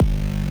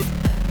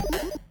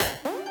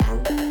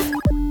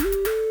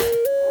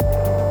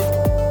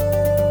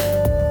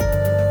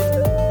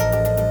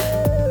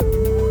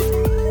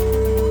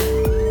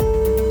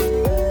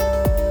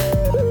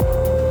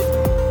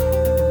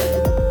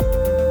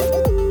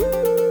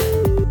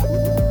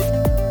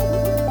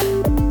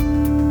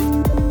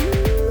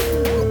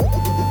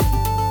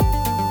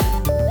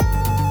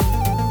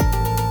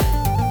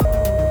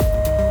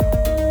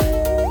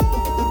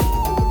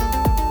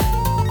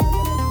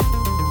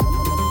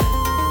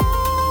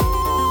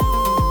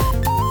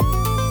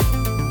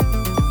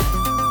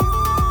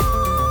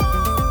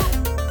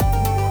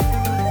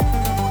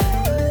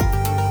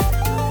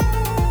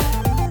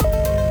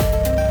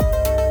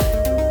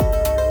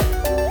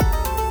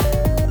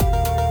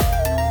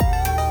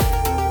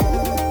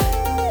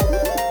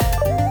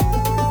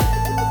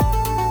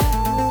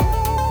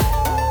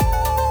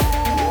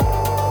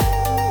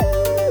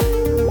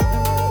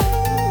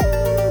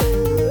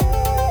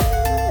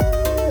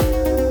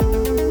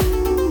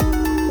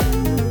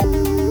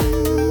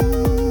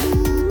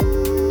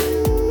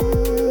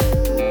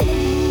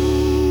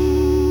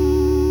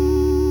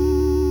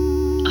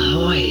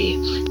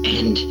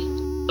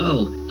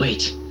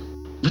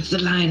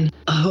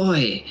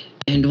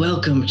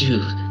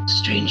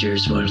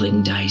strangers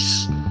rolling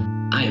dice.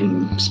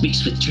 I'm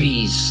Speaks with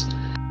Trees.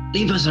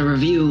 Leave us a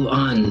review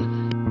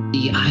on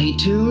the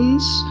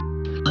iTunes,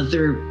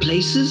 other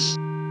places.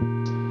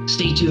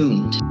 Stay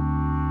tuned.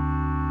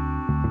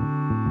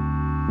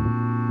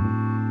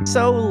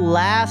 So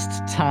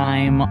last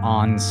time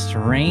on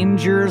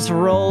Strangers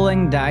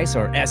Rolling Dice,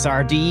 or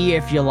SRD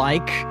if you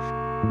like,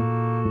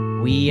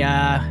 we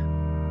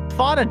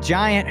fought a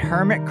giant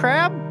hermit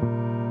crab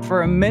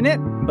for a minute,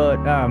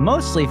 but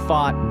mostly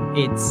fought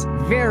its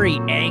very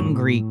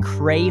angry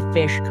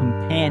crayfish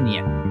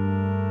companion.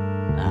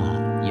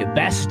 You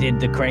bested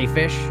the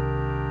crayfish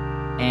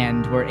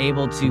and were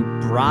able to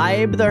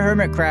bribe the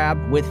hermit crab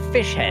with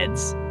fish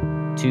heads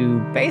to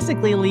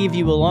basically leave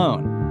you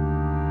alone.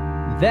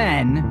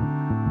 Then,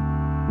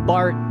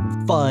 Bart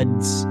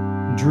Fudd's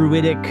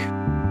druidic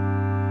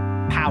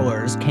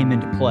powers came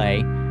into play,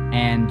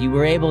 and you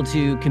were able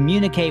to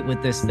communicate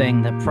with this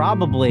thing that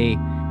probably,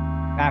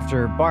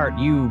 after Bart,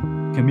 you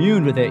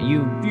communed with it,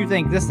 you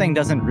think this thing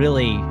doesn't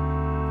really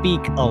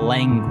speak a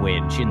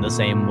language in the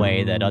same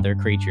way that other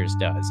creatures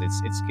does.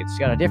 It's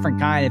got a different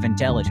kind of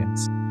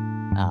intelligence.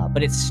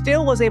 But it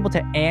still was able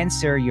to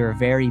answer your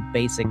very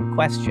basic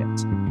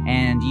questions.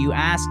 And you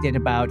asked it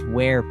about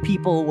where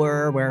people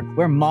were,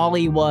 where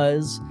Molly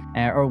was,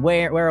 or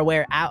where a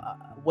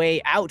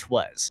way out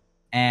was.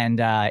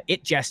 And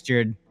it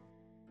gestured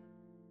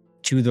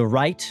to the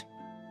right,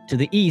 to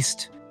the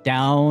east,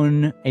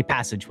 down a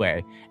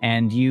passageway.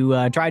 And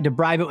you tried to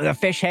bribe it with a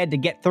fish head to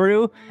get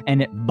through,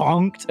 and it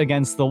bonked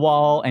against the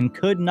wall and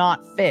could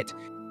not fit,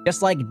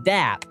 just like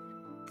Dap,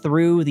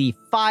 through the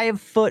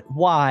 5-foot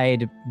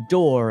wide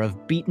door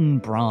of beaten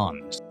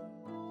bronze.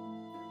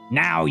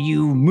 Now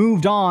you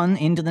moved on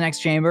into the next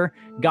chamber,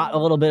 got a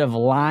little bit of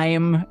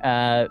lime,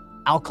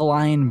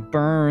 alkaline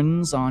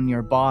burns on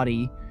your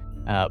body,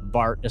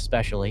 Bart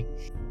especially,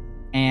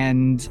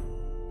 and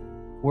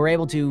were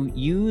able to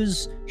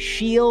use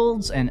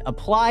shields and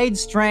applied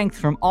strength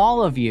from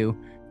all of you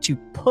to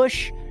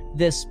push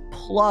this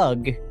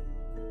plug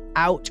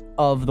out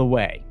of the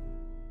way.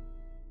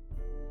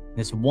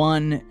 This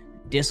one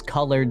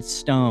discolored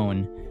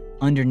stone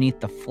underneath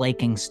the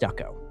flaking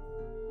stucco.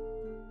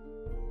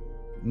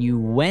 You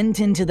went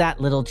into that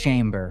little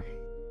chamber,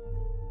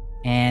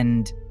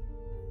 and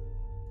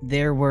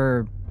there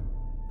were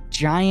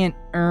giant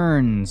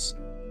urns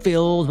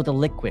filled with a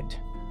liquid.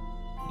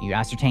 You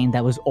ascertained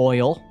that was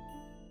oil,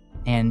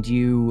 and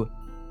you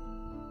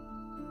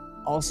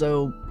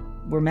also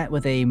were met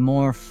with a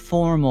more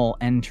formal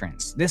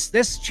entrance.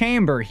 This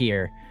chamber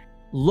here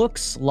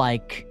looks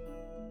like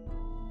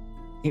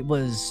it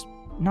was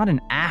not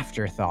an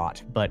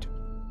afterthought, but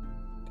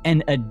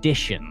an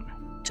addition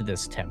to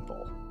this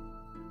temple.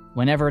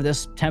 Whenever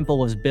this temple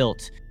was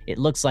built, it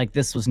looks like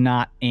this was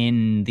not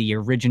in the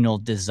original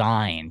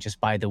design, just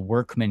by the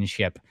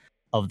workmanship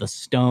of the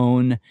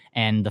stone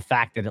and the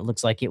fact that it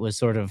looks like it was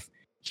sort of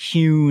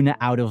hewn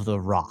out of the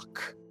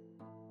rock.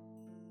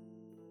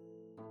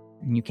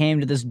 And you came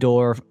to this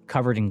door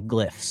covered in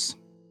glyphs.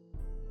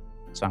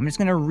 So I'm just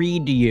going to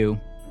read to you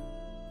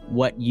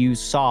what you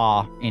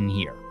saw in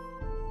here.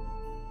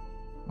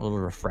 A little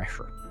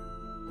refresher.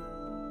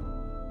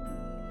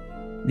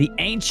 The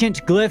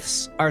ancient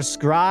glyphs are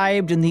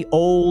scribed in the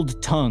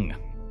old tongue.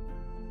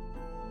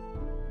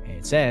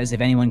 It says if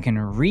anyone can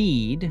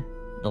read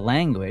the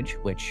language,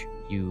 which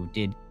you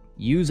did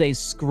use a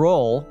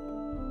scroll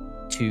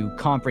to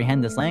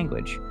comprehend this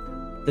language,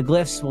 the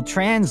glyphs will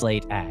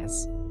translate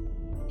as,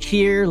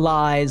 "Here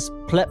lies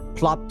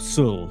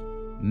Plep-Plop-Sul,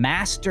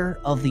 master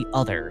of the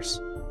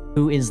others,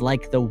 who is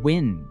like the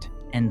wind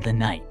and the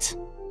night."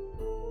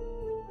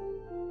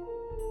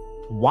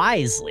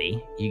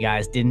 Wisely, you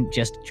guys didn't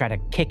just try to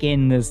kick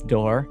in this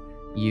door.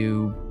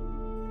 You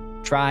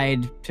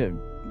tried to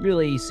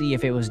really see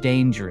if it was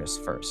dangerous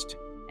first,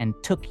 and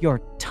took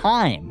your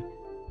time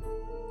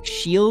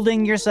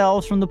shielding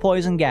yourselves from the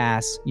poison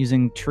gas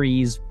using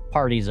Tree's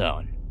party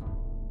zone.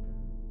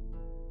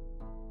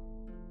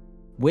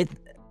 With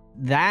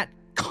that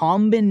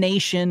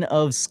combination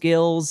of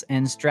skills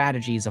and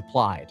strategies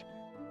applied,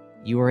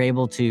 you were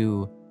able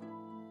to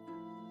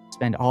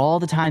spend all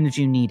the time that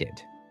you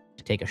needed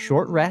to take a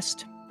short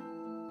rest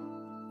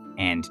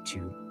and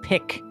to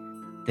pick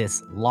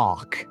this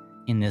lock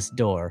in this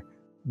door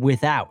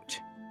without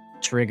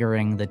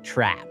triggering the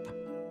trap.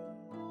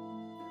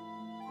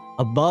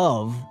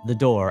 Above the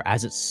door,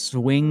 as it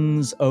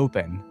swings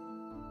open,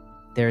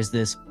 there's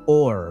this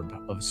orb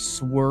of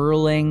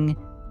swirling,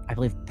 I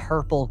believe,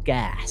 purple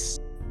gas.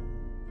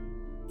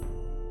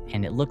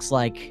 And it looks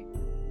like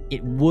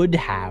it would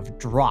have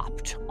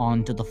dropped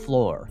onto the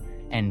floor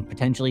and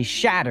potentially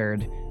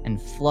shattered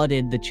and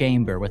flooded the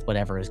chamber with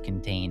whatever is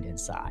contained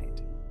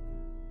inside.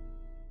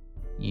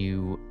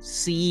 You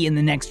see in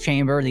the next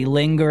chamber the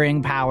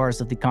lingering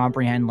powers of the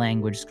Comprehend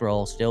Language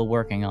scroll still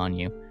working on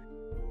you.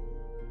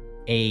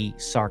 A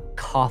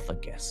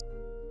sarcophagus.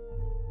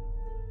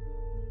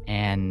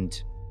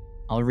 And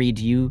I'll read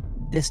you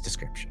this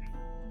description.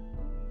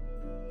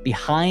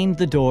 Behind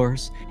the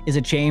doors is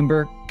a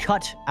chamber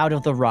cut out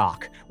of the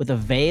rock with a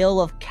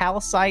veil of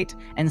calcite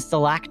and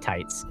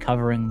stalactites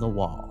covering the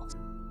walls.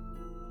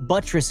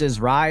 Buttresses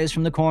rise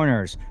from the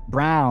corners,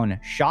 brown,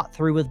 shot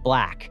through with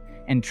black,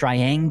 and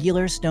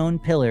triangular stone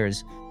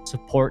pillars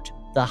support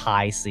the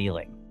high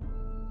ceiling.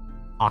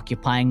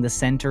 Occupying the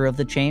center of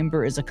the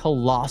chamber is a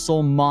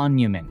colossal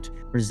monument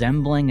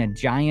resembling a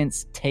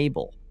giant's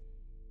table,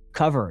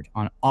 covered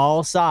on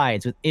all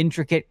sides with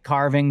intricate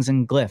carvings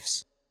and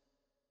glyphs.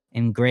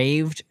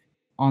 Engraved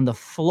on the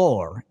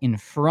floor in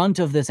front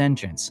of this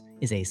entrance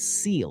is a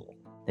seal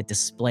that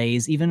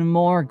displays even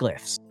more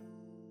glyphs.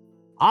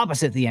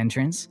 Opposite the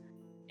entrance,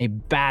 a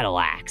battle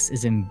axe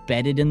is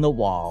embedded in the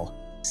wall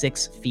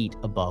 6 feet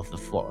above the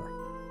floor.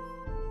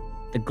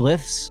 The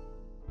glyphs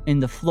in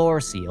the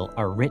floor seal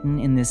are written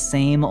in this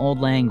same old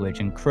language,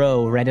 and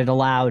Crow read it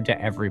aloud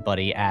to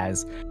everybody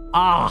as,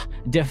 "Ah,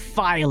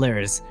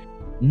 defilers,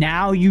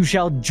 now you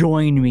shall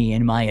join me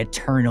in my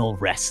eternal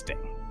resting."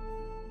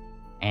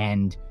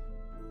 And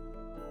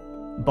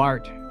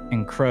Bart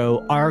and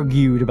Crow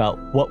argued about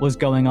what was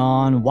going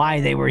on,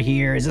 why they were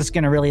here. Is this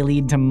going to really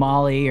lead to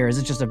Molly, or is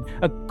it just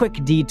a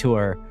quick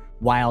detour?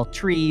 While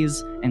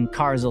Trees and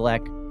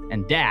Karzalek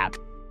and Dap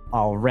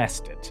all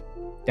rested.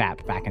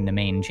 Dap back in the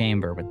main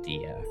chamber with the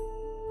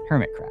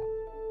hermit crab.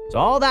 So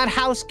all that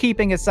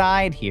housekeeping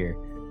aside here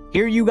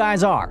you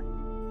guys are.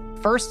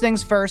 First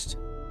things first,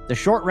 the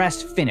short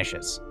rest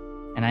finishes.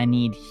 And I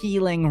need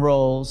healing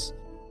rolls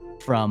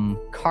from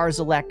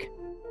Karzalek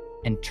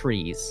and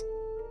Trees.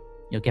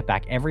 You'll get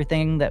back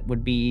everything that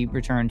would be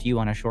returned to you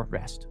on a short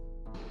rest.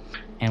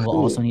 And we'll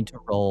also need to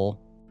roll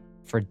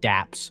for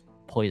Dap's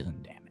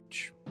poison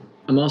damage.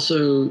 I'm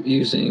also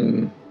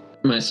using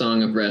my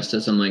Song of Rest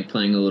as I'm like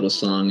playing a little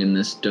song in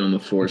this Dome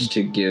of Force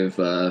to give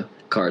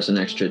Kars an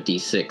extra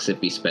D6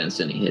 if he spends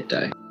any hit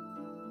die.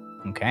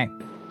 Okay.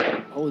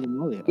 Holy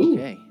moly,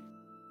 okay.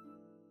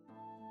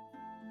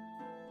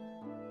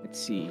 Let's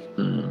see.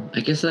 I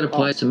guess that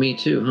applies to me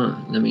too, huh?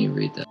 Let me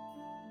read that.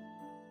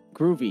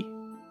 Groovy.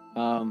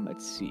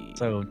 Let's see.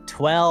 So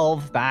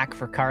 12 back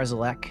for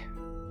Karzalek.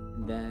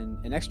 And then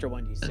an extra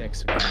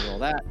 1d6. We're gonna roll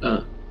that.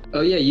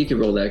 Oh yeah, you can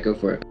roll that. Go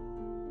for it.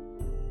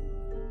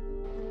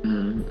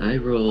 I A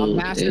rolled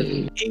massive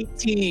a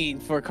 18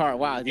 for Car.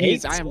 Wow,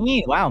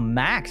 18. Wow,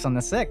 max on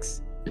the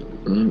 6. I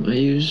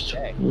used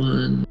Okay.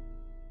 1.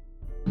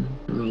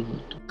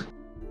 Rolled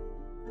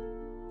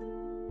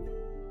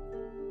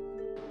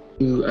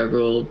 2. I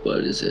rolled,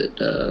 what is it?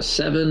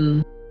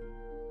 7.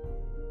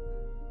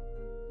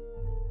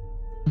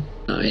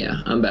 Oh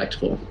yeah, I'm back to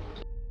full.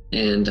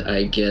 And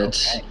I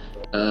get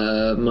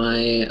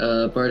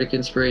my Bardic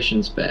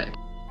Inspirations back.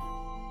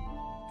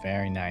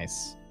 Very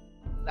nice.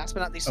 Last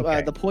but not least,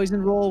 Okay. the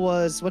poison roll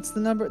was, what's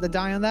the number, the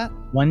die on that?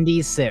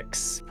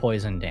 1d6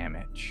 poison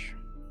damage.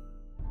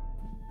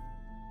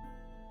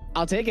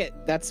 I'll take it.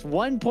 That's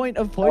 1 point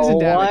of poison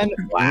damage.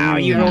 Wow,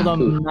 you Yeah. rolled a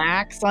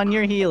max on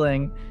your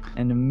healing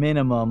and a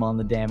minimum on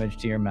the damage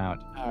to your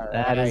mount. All right.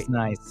 That is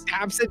nice.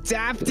 Tap's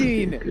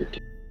adapting.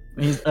 Good.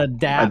 He's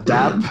adapting.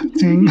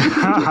 Adapting.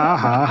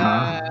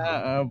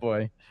 Oh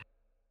boy.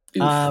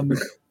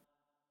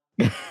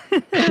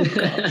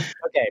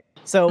 Okay,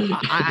 so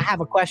I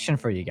have a question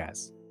for you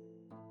guys.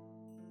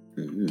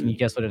 Can you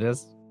guess what it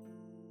is?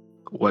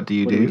 What do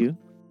you What do we do? do?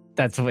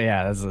 This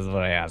is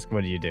what I ask.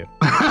 What do you do?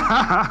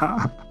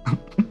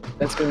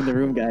 Let's go in the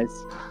room, guys.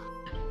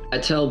 I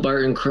tell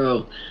Bart and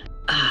Crow,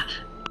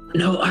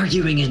 No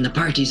arguing in the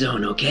party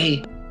zone,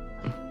 okay?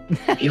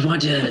 If you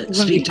want to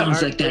speak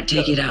tones like that,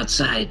 take it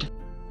outside.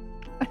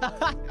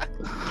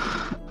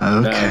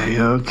 Okay.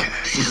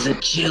 This is a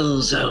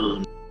chill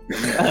zone.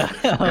 Oh,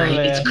 All right,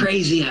 man. it's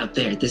crazy out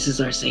there. This is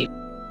our safe.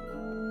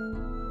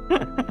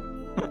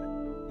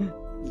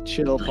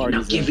 Chill party.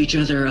 Now give each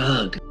other a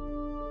hug.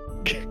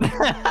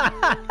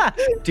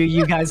 Do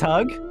you guys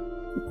hug?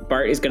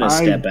 Bart is gonna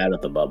I step out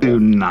of the bubble. Do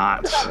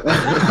not.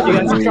 You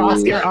guys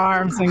cross your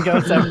arms and go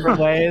separate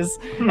ways,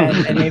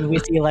 and maybe we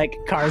see like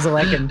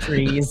Karzalek and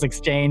Trees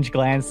exchange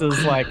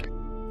glances, like,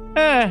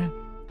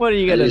 what are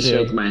you I gonna just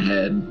do? shake my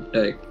head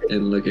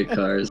and look at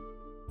Kars.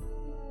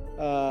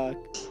 Those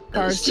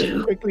Cars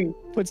two. quickly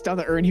puts down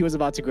the urn he was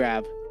about to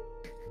grab.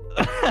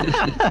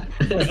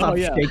 Stop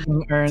yeah.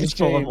 shaking urns It's a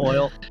full of shame.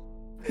 oil.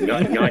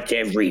 Not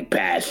every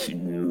path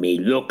may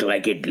look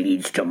like it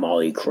leads to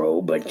Molly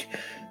Crow, but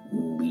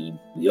we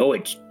owe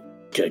it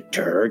to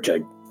her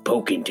to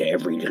poke into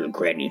every little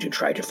cranny to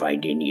try to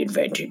find any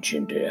advantage.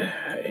 And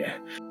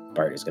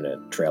Bart is gonna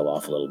trail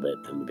off a little bit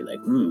and be like,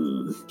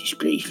 this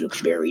place looks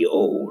very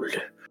old.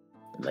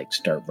 And like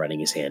start running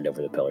his hand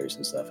over the pillars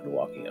and stuff and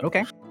walking up.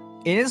 Okay.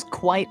 It is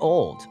quite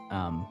old.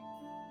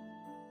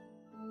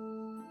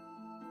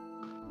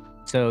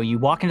 So you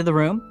walk into the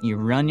room, you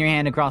run your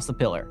hand across the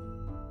pillar.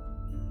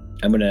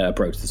 I'm gonna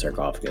approach the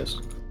sarcophagus.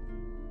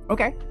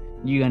 Okay.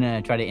 You're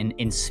gonna try to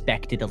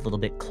inspect it a little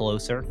bit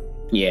closer.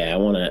 Yeah, I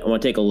wanna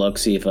take a look,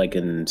 see if I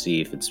can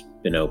see if it's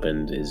been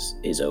opened,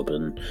 is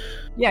open.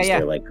 Yeah, Is yeah.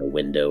 there like a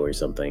window or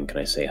something? Can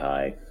I say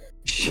hi?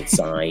 Is it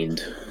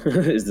signed?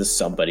 Is this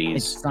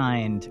somebody's? It's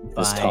signed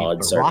by Todd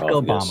Barack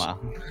sarcophagus.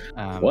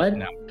 Obama. What?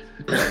 No.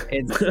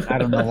 I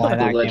don't know why The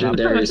that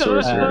legendary came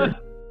up. sorcerer.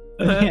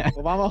 Yeah.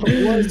 Obama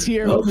was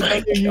here Oh with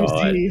my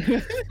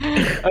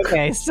WC.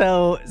 Okay,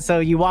 so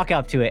you walk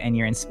up to it and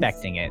you're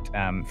inspecting it.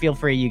 Feel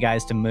free, you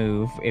guys, to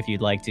move if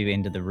you'd like to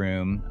into the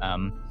room.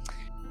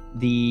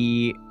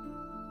 The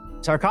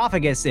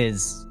sarcophagus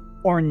is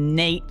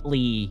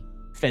ornately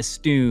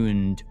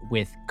festooned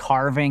with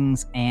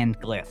carvings and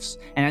glyphs.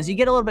 And as you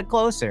get a little bit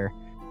closer,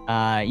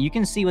 you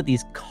can see what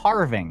these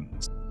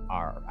carvings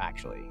are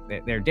actually.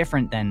 They're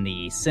different than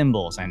the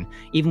symbols, and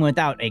even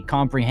without a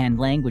comprehend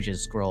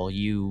languages scroll,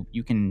 you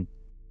can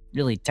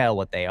really tell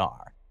what they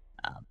are.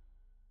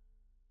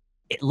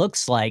 It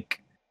looks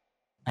like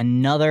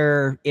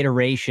another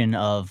iteration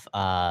of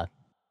a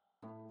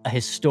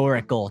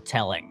historical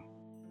telling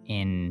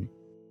in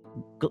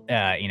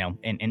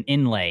an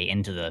inlay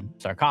into the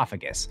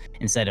sarcophagus.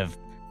 Instead of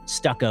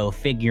stucco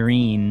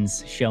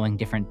figurines showing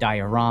different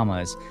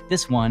dioramas,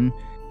 this one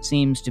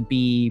seems to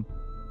be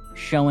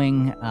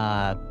showing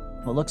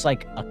what looks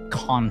like a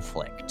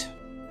conflict.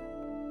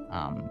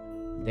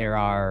 There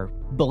are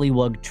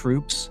bullywug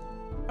troops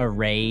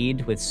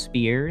arrayed with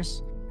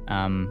spears.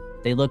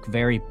 They look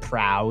very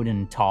proud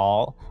and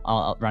tall,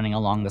 running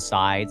along the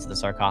sides of the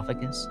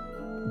sarcophagus.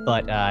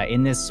 But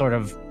in this sort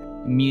of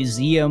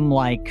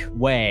museum-like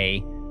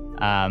way,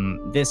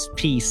 this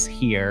piece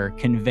here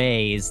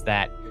conveys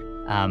that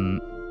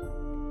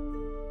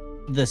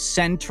the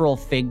central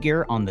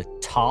figure on the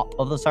top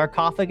of the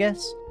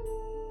sarcophagus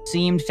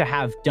seemed to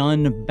have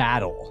done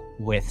battle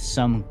with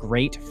some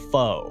great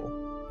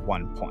foe at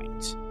one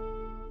point.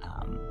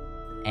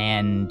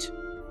 And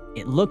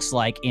it looks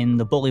like in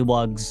the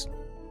bullywug's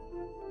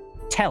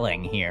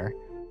telling here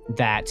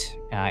that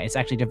it's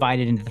actually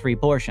divided into 3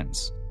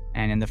 portions.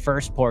 And in the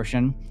first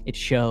portion, it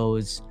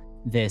shows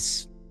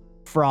this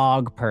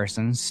frog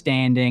person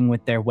standing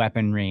with their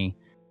weaponry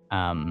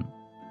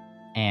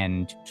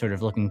and sort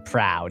of looking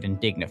proud and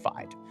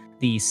dignified.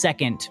 The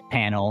second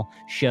panel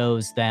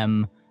shows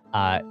them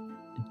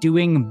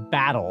doing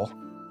battle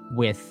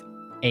with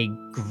a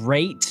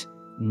great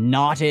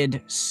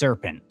knotted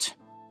serpent.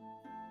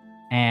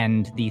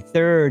 And the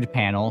third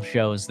panel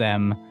shows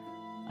them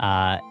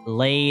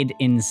laid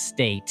in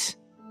state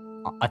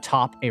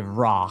atop a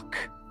rock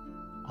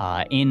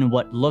in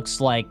what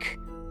looks like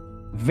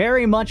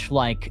very much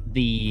like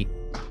the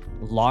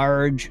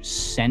large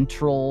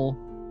central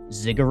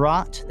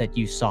ziggurat that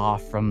you saw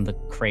from the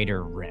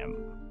crater rim.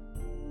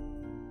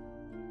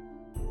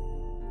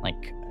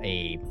 Like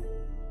a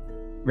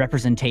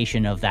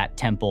representation of that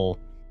temple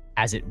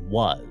as it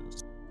was.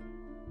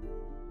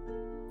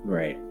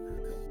 Right.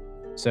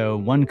 So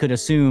one could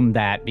assume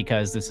that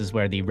because this is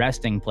where the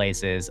resting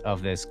place is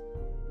of this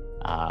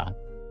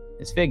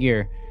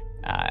figure,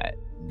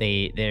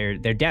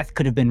 their death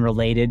could have been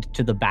related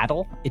to the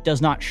battle. It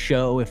does not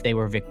show if they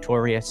were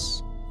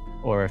victorious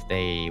or if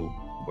they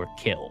were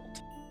killed.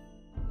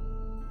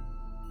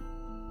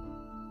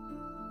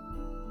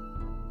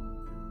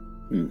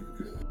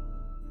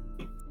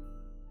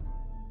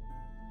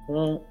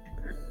 Well,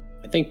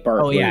 I think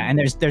Bart. Oh yeah, and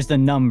there's the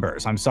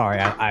numbers. I'm sorry,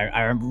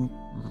 I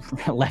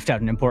left out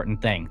an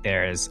important thing.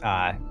 There's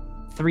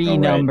 3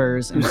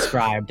 numbers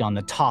inscribed on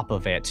the top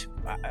of it,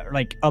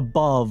 like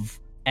above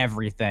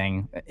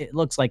everything. It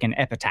looks like an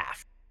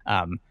epitaph.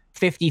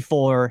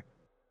 54,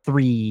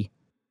 3,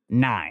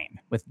 9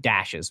 with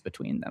dashes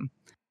between them.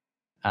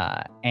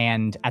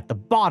 And at the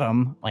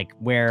bottom, like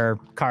where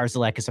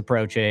Karzalek is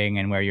approaching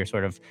and where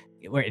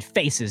where it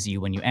faces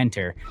you when you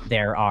enter,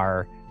 there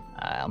are,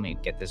 let me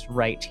get this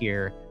right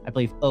here, I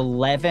believe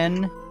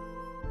 11.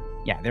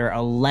 Yeah, there are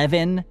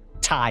 11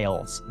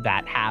 tiles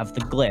that have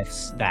the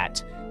glyphs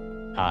that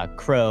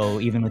Crow,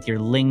 even with your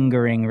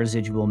lingering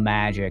residual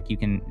magic, you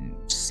can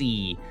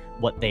see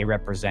what they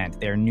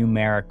represent. They're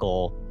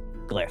numerical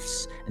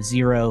glyphs,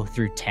 0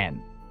 through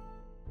 10.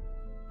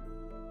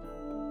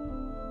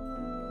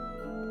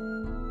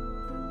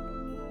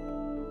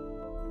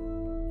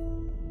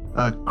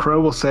 Crow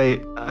will say,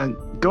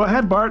 go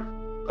ahead, Bart.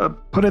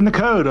 Put in the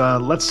code.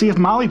 Let's see if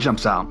Molly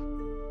jumps out.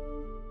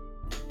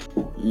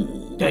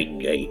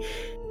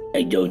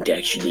 I don't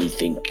actually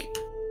think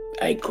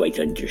I quite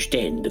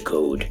understand the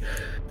code.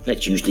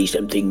 That's usually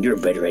something you're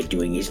better at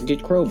doing, isn't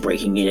it, Crow?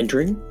 Breaking and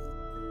entering?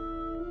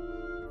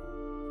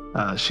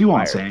 She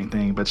won't say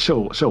anything, but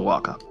she'll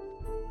walk up.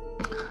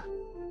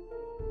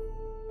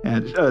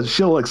 And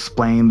she'll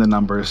explain the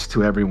numbers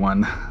to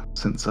everyone,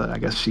 since I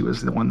guess she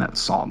was the one that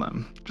saw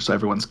them, just so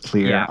everyone's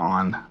clear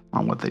on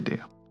what they do.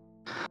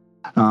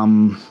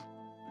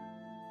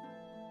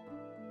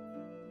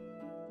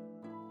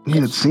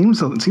 It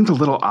seems a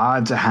little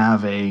odd to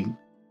have a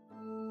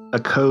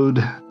code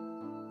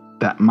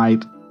that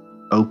might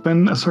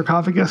open a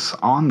sarcophagus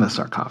on the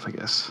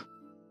sarcophagus.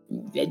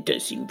 That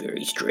does seem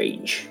very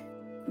strange.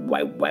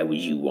 Why would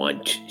you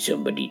want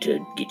somebody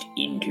to get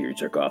into your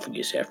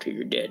sarcophagus after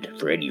you're dead,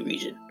 for any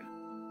reason?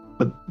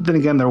 But then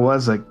again, there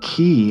was a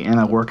key and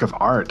a work of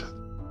art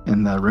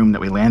in the room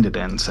that we landed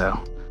in,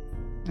 so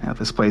Yeah,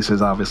 this place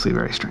is obviously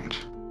very strange.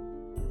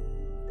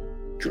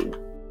 True.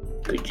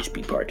 Could just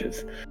be part of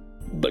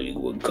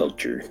Bullywug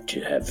culture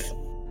to have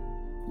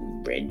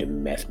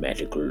random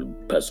mathematical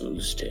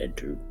puzzles to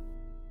enter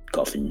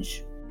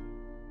coffins.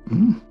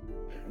 Mm.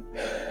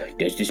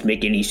 Does this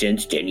make any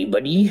sense to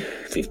anybody?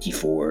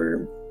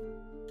 54,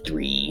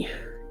 3,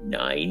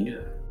 9.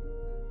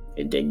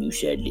 And then you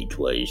said it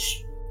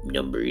was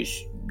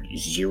numbers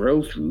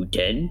 0 through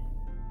 10?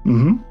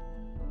 Mm-hmm.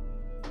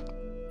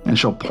 And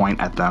she'll point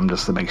at them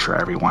just to make sure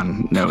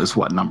everyone knows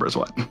what number is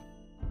what.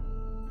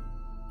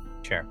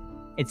 Sure.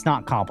 It's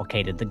not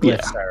complicated. The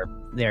glyphs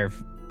they're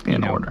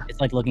In order. It's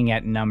like looking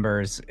at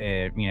numbers.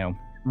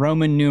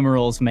 Roman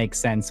numerals make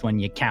sense when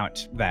you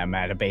count them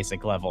at a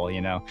basic level.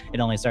 It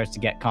only starts to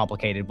get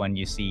complicated when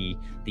you see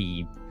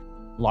the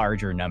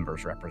larger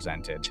numbers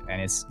represented,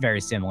 and it's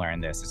very similar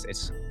in this.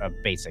 It's a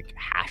basic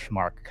hash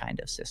mark kind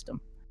of system.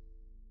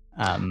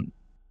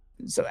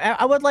 So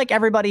I would like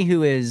everybody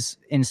who is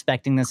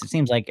inspecting this. It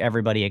seems like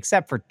everybody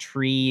except for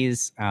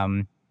Trees.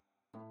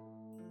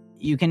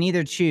 You can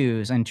either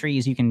choose, and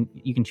Trees, you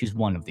can choose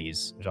one of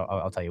these.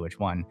 I'll tell you which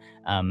one.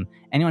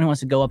 Anyone who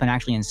wants to go up and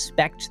actually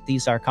inspect the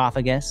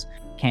sarcophagus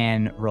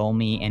can roll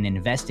me an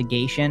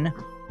investigation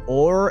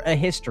or a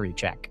history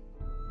check.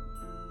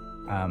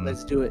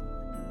 Let's do it.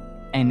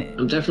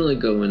 I'm definitely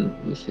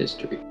going with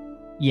history.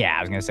 Yeah,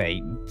 I was gonna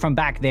say from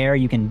back there,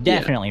 you can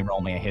definitely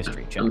roll me a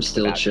history check. I'm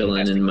still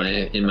chilling in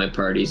my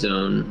party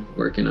zone,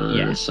 working on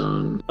a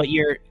song. But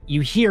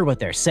you hear what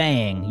they're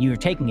saying. You're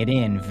taking it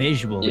in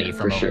visually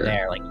from over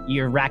there. Like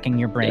you're racking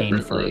your brain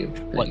Definitely for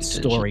paying what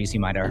attention. stories you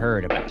might have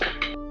heard about. All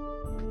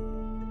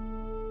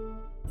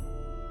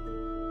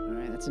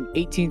right, that's an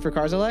 18 for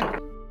Karzalek.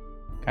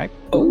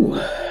 Oh.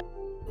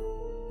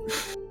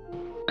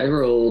 I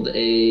rolled a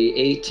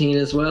 18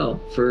 as well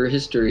for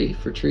history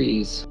for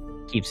Trees.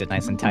 Keeps it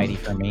nice and tidy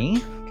for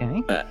me.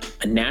 Okay.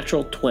 A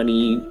natural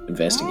 20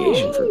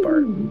 investigation for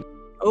Bart.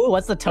 Oh,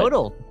 what's the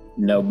total?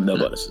 No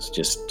bonuses,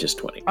 just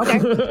 20. Okay.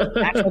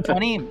 Natural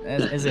 20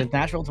 is a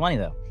natural 20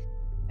 though.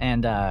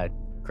 And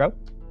Crow?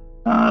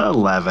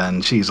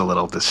 11. She's a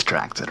little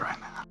distracted right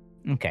now.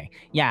 Okay.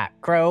 Yeah,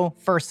 Crow,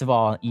 first of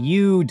all,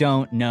 you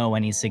don't know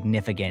any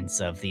significance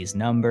of these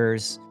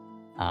numbers.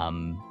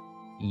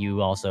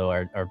 You also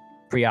are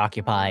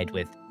preoccupied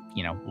with,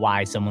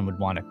 why someone would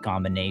want a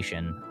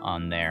combination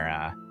on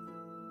their,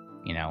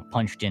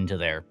 punched into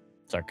their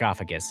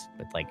sarcophagus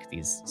with like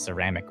these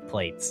ceramic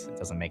plates. It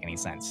doesn't make any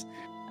sense.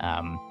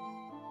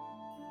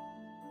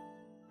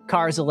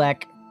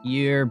 Karzalek,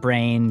 your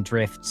brain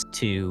drifts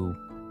to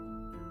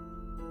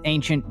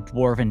ancient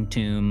dwarven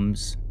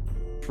tombs.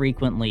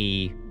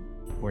 Frequently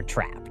were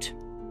trapped.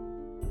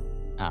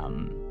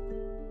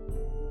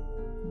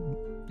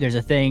 There's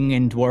a thing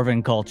in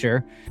dwarven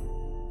culture.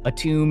 A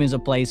tomb is a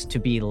place to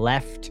be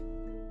left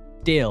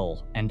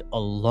still and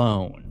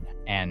alone,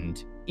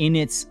 and in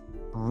its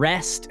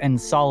rest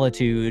and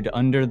solitude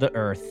under the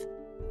earth,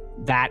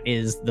 that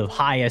is the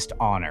highest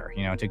honor,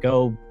 to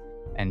go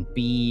and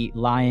be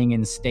lying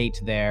in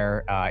state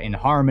there in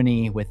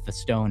harmony with the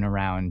stone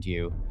around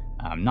you,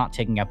 not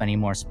taking up any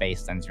more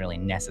space than's really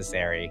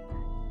necessary,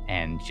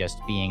 and just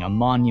being a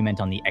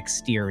monument on the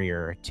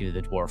exterior to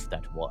the dwarf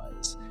that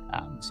was.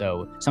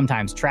 So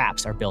sometimes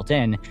traps are built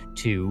in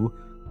to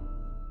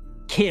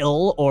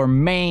kill or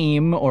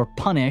maim or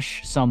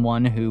punish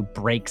someone who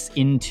breaks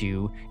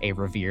into a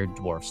revered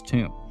dwarf's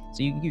tomb.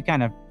 So you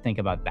kind of think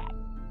about that.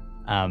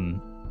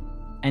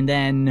 And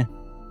then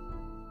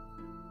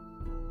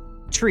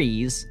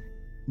Trees,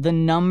 the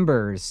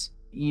numbers,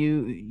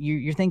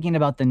 you're thinking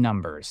about the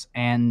numbers,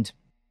 and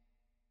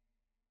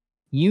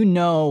you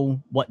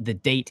know what the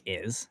date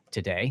is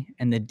today,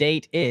 and the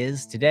date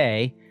is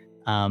today,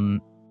 the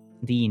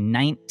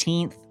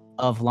 19th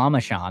of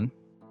Lamachan,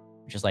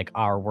 which is like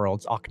our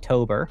world's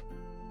October,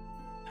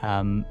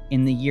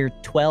 in the year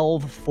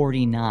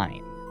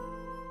 1249,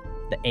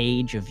 the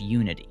Age of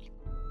Unity.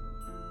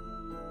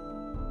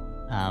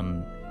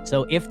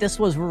 So if this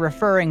was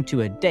referring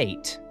to a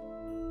date,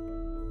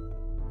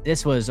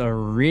 this was a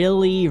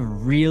really,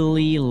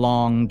 really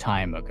long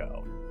time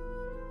ago.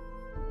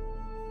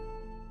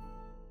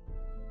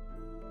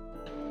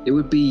 It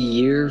would be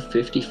year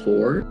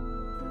 54.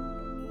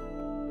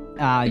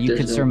 You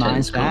could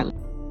surmise that.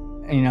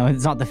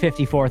 It's not the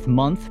 54th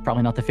month,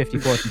 probably not the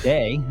 54th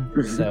day.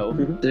 So,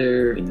 Is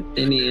there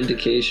any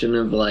indication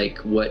of like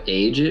what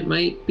age it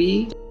might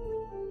be?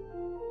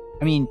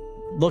 I mean,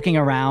 looking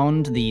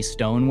around the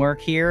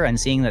stonework here and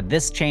seeing that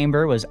this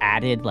chamber was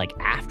added like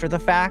after the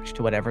fact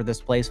to whatever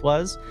this place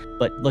was,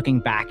 but looking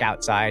back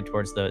outside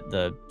towards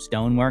the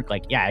stonework,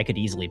 like, yeah, it could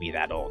easily be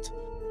that old.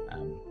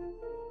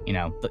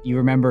 But you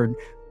remember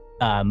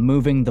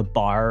moving the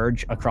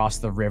barge across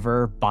the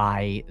river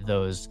by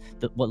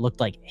what looked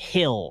like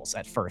hills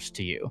at first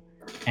to you.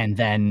 And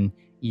then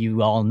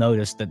you all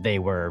noticed that they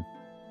were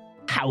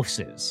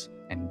houses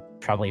and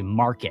probably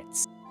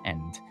markets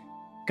and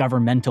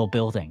governmental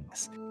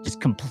buildings,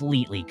 just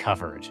completely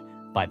covered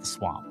by the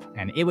swamp.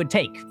 And it would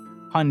take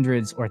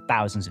hundreds or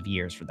thousands of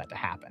years for that to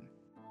happen.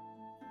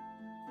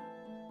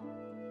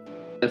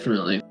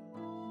 Definitely.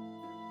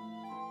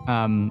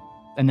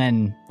 And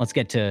then let's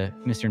get to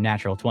Mr.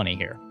 Natural 20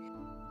 here.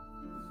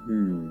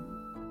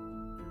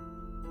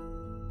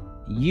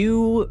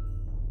 You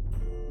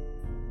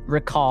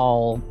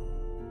recall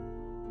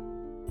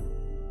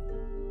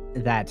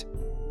that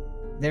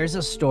there's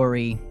a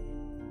story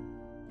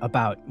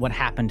about what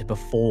happened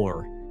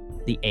before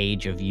the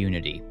Age of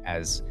Unity,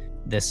 as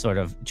this sort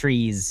of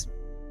trees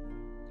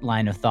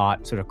line of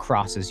thought sort of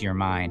crosses your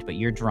mind, but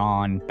you're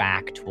drawn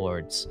back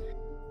towards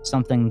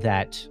something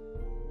that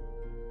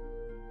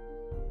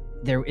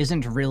there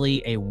isn't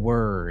really a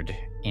word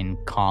in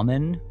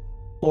common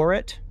for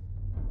it,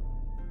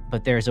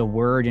 but there's a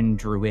word in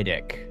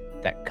Druidic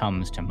that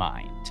comes to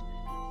mind.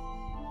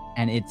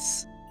 And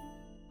it's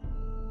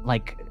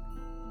like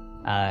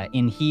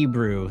in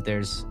Hebrew,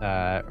 there's,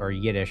 or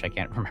Yiddish, I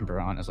can't remember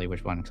honestly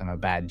which one because I'm a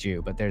bad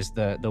Jew, but there's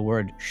the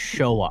word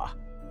Shoah,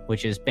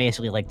 which is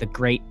basically like the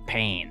great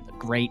pain, the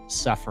great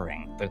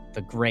suffering,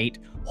 the great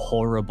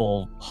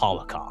horrible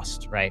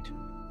Holocaust, right?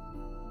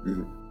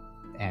 Mm-hmm.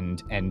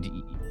 And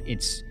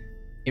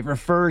it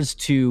refers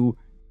to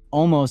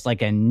almost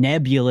like a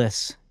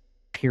nebulous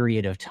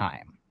period of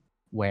time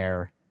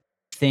where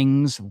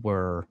things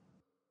were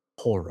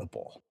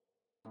horrible.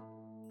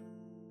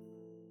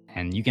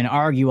 And you can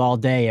argue all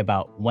day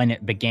about when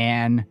it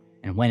began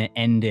and when it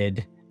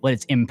ended, what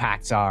its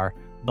impacts are,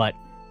 but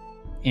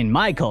in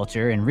my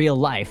culture, in real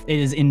life, it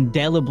is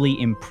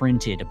indelibly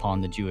imprinted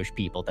upon the Jewish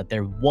people that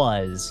there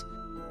was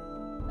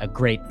a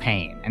great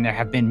pain, and there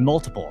have been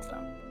multiple of them.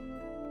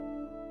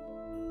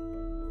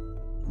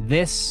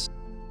 This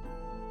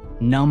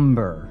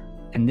number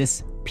and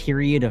this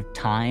period of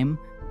time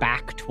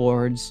back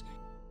towards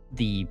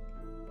the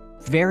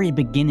very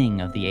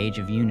beginning of the Age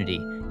of Unity,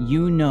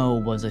 you know,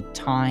 was a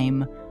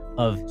time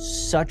of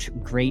such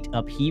great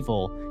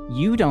upheaval.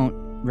 You don't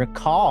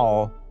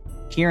recall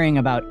hearing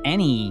about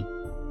any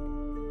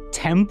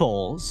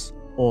temples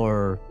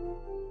or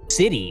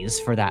cities,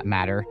 for that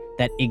matter,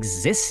 that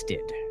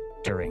existed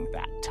during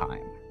that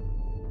time.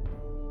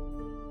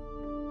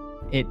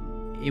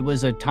 It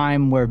was a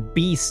time where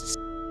beasts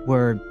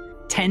were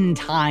 10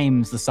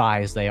 times the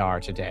size they are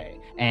today,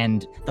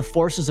 and the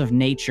forces of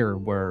nature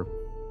were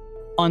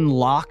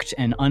unlocked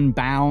and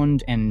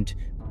unbound and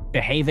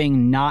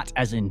behaving not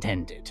as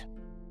intended.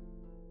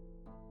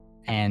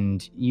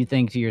 And you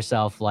think to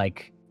yourself,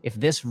 like, if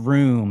this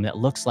room that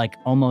looks like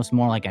almost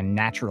more like a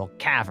natural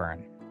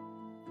cavern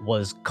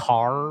was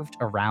carved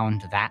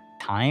around that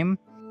time,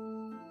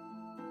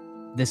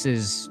 this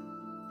is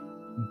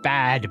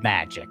bad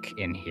magic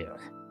in here.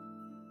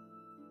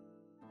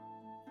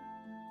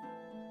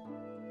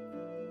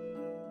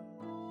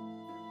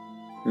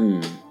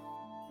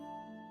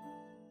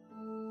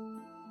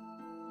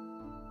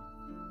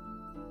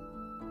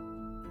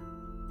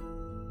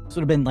 This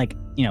would have been like,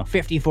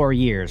 54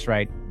 years,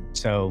 right?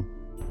 So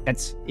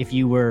that's, if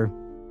you were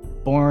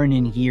born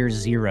in year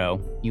 0,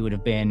 you would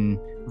have been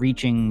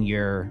reaching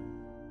your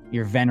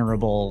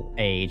venerable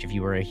age if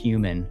you were a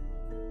human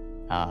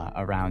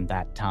around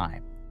that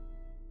time.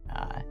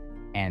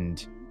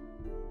 And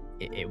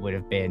it would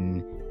have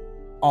been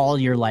all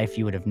your life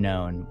you would have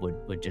known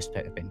would just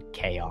have been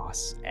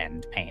chaos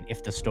and pain,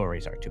 if the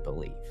stories are to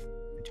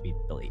be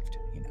believed,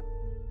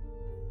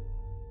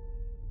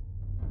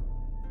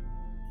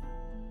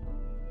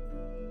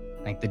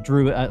 Like the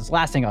Druid,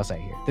 last thing I'll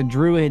say here, the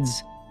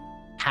Druids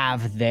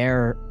have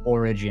their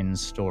origin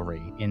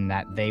story in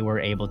that they were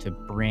able to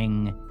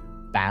bring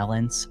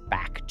balance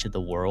back to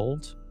the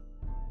world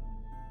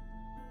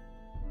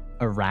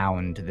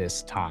around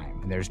this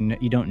time. And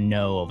you don't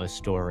know of a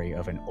story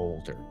of an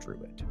older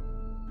Druid.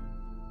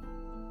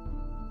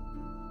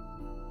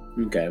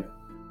 Okay.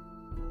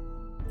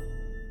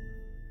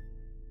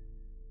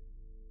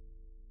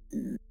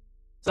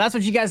 So that's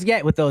what you guys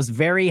get with those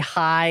very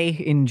high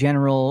in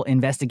general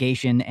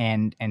investigation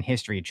and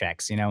history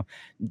checks.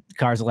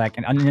 Karzalek,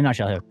 and in a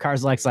nutshell,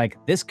 Karzalek's like,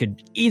 this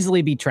could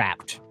easily be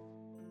trapped.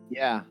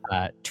 Yeah.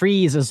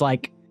 Trees is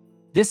like,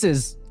 this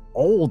is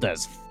old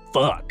as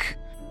fuck.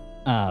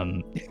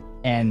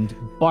 And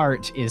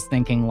Bart is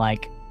thinking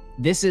like,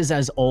 this is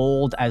as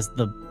old as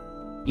the,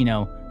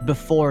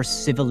 before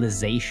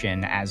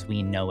civilization as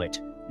we know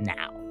it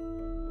now.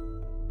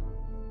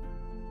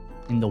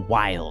 In the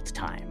wild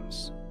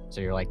times. So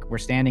you're like, we're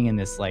standing in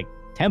this like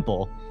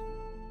temple.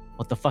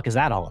 What the fuck is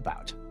that all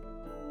about?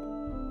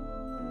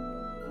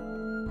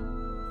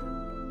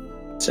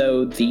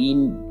 So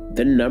the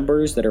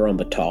numbers that are on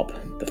the top,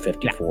 the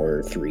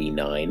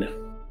 5439,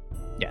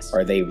 yes,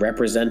 are they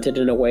represented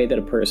in a way that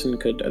a person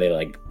could? Are they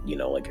like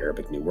like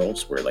Arabic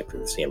numerals, where like they're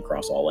the same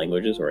across all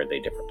languages, or are they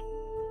different?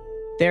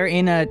 They're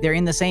in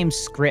the same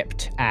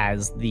script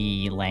as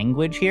the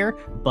language here,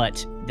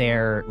 but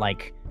they're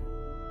like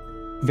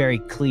very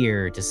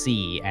clear to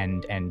see,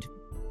 and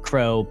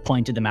Crow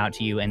pointed them out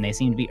to you, and they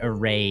seem to be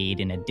arrayed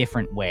in a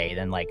different way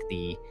than like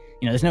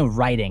there's no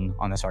writing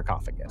on the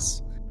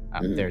sarcophagus.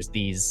 There's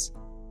these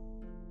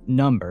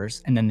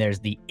numbers, and then there's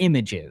the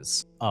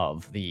images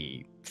of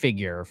the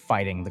figure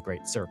fighting the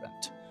Great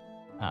Serpent.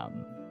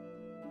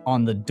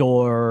 On the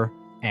door,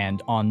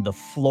 and on the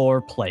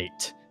floor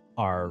plate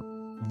are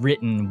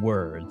written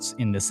words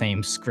in the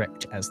same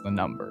script as the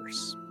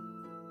numbers.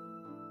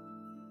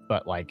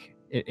 But like,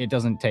 it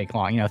doesn't take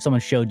long. You know, if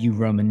someone showed you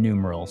Roman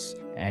numerals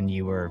and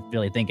you were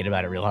really thinking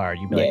about it real hard,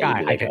 you'd be like,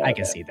 I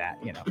can see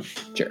that, you know.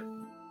 Sure.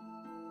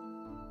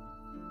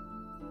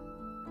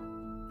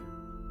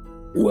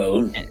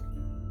 Well,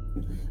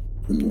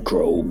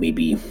 Crow,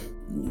 maybe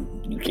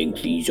you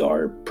think these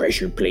are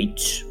pressure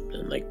plates?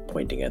 And like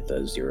pointing at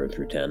the 0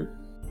 through 10.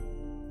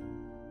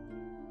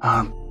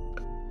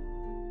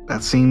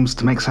 That seems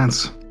to make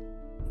sense.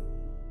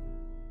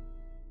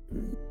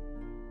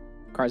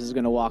 Cars is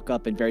gonna walk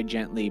up and very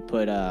gently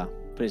put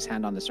his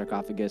hand on the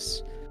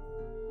sarcophagus.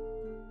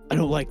 I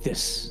don't like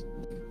this.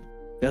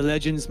 Their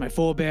legends, my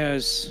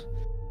forebears,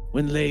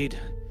 when laid.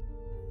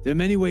 There are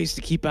many ways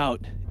to keep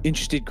out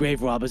interested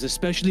grave robbers,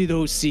 especially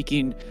those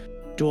seeking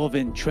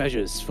dwarven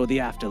treasures for the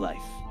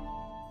afterlife.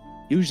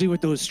 Usually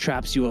with those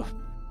traps, you are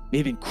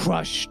maybe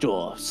crushed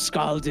or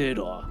scalded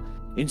or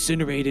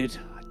incinerated.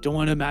 I don't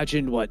want to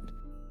imagine what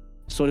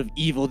sort of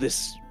evil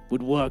this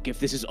would work if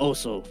this is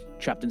also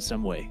trapped in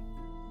some way.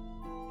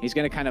 He's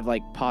gonna kind of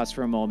like pause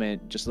for a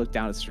moment, just look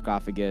down at the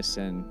sarcophagus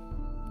and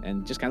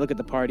just kind of look at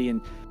the party,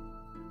 and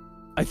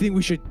I think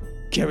we should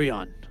carry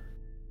on.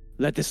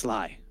 Let this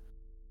lie.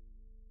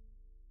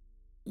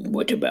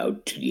 What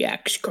about the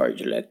axe,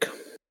 Karzalek?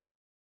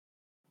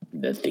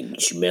 That thing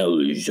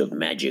smells of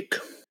magic.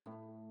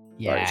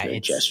 Yeah, it's a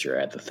gesture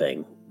at the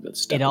thing.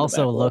 It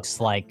also looks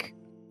like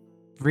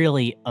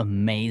really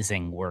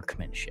amazing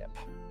workmanship.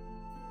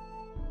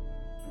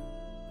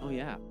 Oh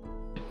yeah.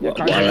 Well,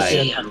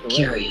 I'm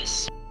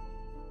curious.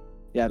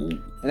 Yeah,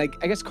 and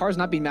I guess Car's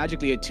not being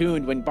magically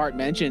attuned. When Bart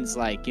mentions,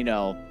 like, you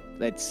know,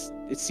 it's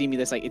seeming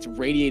this, like, it's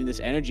radiating this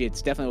energy,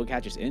 it's definitely what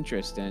catches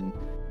interest. And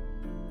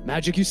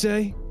magic, you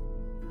say?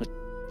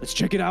 Let's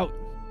check it out.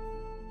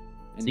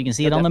 So you can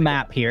see it on the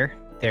map here.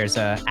 There's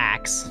a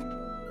axe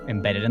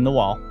embedded in the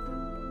wall.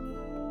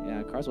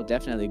 Yeah, Cars will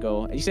definitely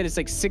go. You said it's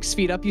like 6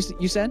 feet up. You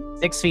said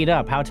 6 feet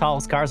up. How tall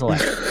is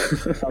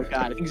Karzalek? Oh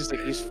god, I think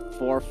he's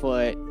 4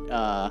 foot.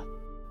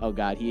 Oh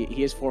god,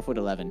 he is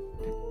 4'11".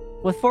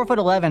 With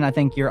 4'11", I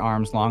think your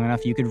arm's long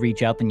enough. You could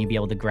reach up and you'd be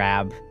able to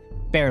grab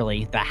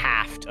barely the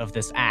haft of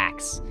this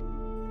axe.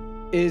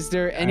 Is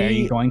there any? Are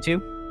you going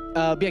to?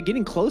 Yeah,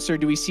 getting closer.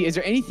 Do we see? Is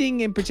there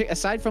anything in particular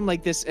aside from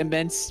like this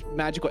immense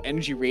magical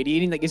energy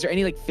radiating? Like, is there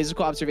any like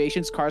physical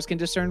observations Cars can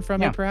discern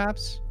from it?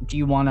 Perhaps. Do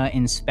you want to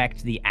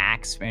inspect the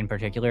axe in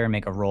particular and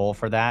make a roll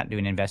for that? Do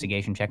an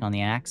investigation check on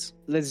the axe.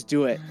 Let's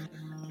do it.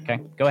 Okay,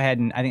 go ahead,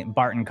 and I think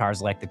Bart and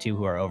Karzalek, the two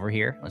who are over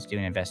here. Let's do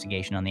an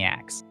investigation on the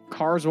axe.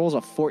 Cars rolls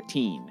a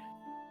 14.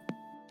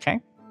 Okay.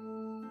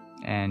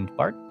 And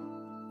Bart?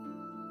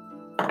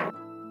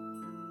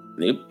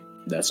 Nope,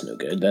 that's no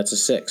good. That's a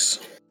 6.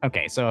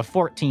 Okay, so a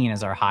 14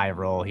 is our high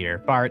roll here.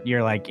 Bart,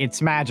 you're like,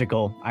 it's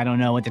magical. I don't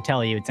know what to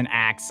tell you. It's an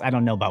axe. I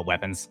don't know about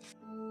weapons.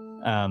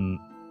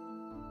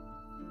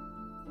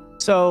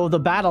 So the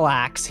battle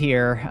axe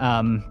here,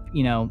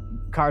 you know,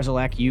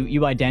 Karzalek,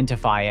 you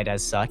identify it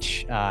as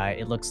such.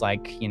 It looks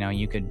like, you know,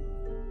 you could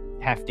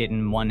heft it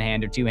in one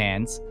hand or two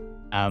hands.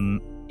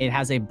 It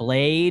has a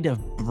blade of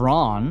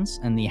bronze,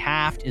 and the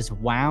haft is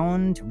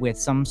wound with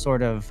some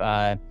sort of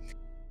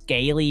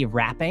scaly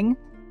wrapping.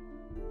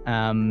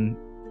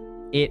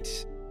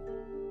 It,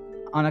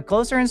 on a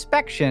closer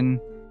inspection,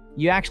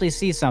 you actually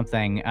see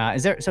something.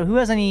 So who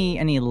has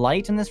any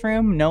light in this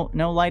room? No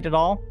light at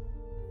all?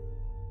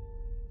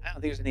 I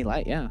don't think there's any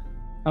light, yeah.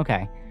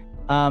 Okay.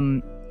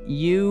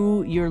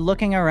 You're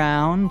looking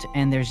around,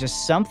 and there's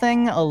just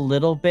something a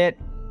little bit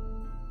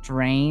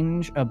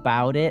strange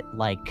about it,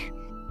 like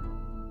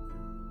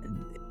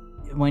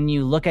when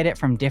you look at it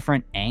from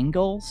different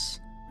angles,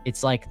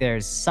 it's like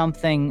there's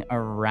something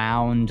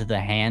around the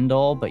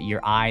handle, but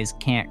your eyes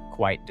can't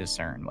quite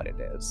discern what it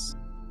is.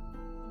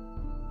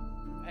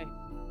 Okay.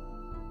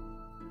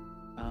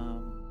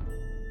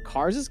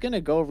 Cars is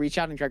gonna go reach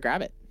out and try to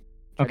grab it.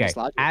 Okay,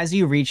 as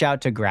you reach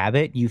out to grab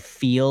it, you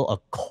feel a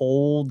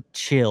cold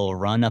chill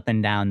run up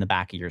and down the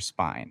back of your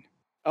spine.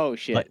 Oh,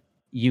 shit. But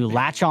you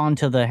latch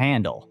onto the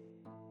handle,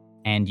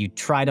 and you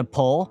try to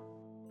pull,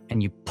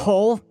 and you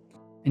pull,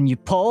 and you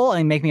pull,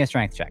 and make me a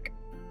strength check.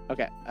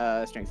 Okay,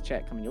 strength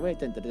check coming your way.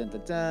 Dun, dun, dun,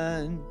 dun,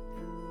 dun.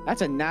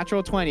 That's a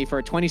natural 20 for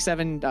a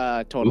 27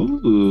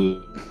 total.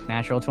 Ooh.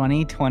 Natural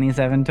 20,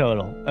 27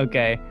 total.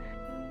 Okay,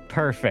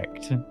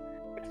 perfect.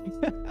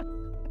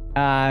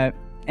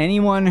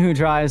 Anyone who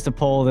tries to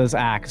pull this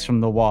axe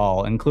from the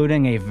wall,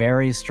 including a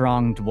very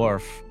strong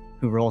dwarf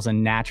who rolls a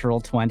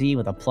natural 20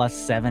 with a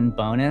 +7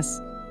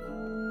 bonus,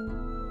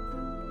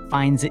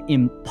 finds it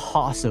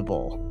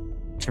impossible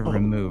to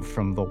remove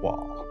from the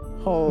wall.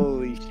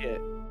 Holy shit.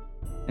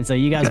 And so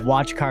you guys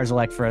watch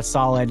Karzalek for a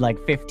solid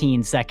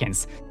 15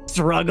 seconds,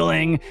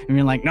 struggling, and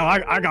you're like, no,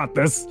 I got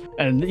this.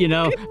 And, you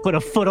know, put a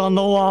foot on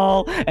the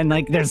wall, and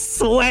there's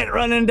sweat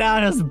running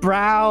down his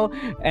brow.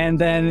 And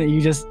then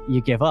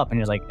you give up, and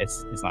you're like,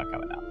 it's not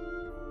coming out.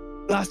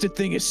 Blasted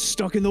thing is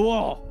stuck in the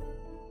wall.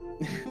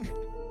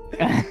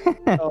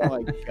 Oh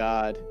my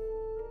god.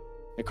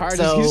 The car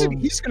So-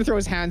 he's just gonna throw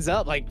his hands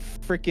up like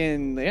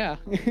freaking yeah.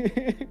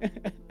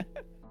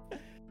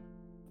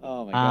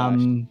 Oh my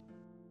gosh.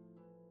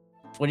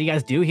 What do you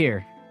guys do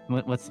here?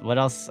 What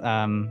else?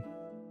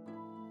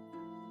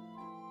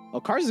 Well,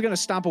 Cars is gonna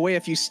stomp away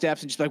a few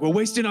steps and just like, we're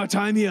wasting our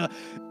time here.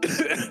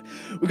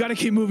 We gotta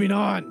keep moving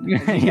on.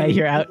 Yeah,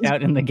 you're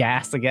out in the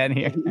gas again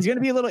here. He's gonna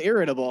be a little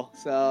irritable.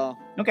 So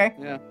Okay.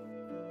 yeah.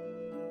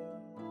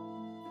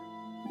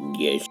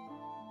 Yes.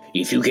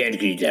 If you can't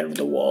get it out of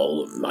the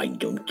wall, I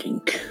don't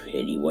think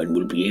anyone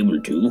will be able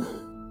to.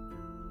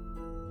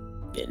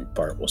 And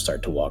Bart will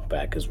start to walk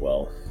back as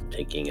well,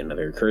 taking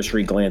another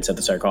cursory glance at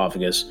the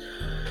sarcophagus.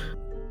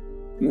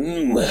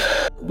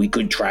 We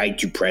could try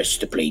to press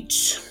the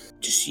plates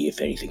to see if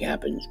anything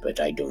happens,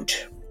 but I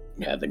don't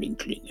have an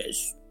inkling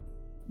as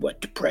what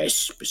to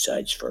press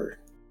besides for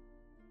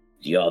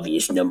the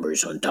obvious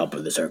numbers on top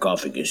of the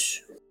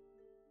sarcophagus.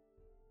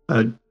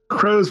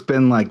 Crow's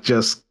been like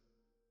just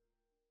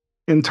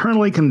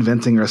internally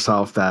convincing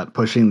herself that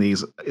pushing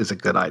these is a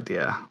good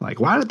idea. Like,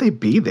 why would they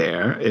be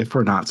there if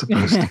we're not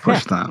supposed to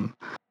push them?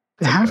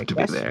 They have great to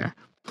question. be there.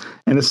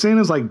 And as soon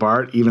as like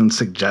Bart even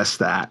suggests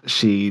that,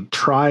 she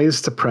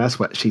tries to press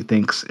what she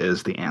thinks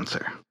is the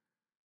answer.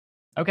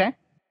 Okay.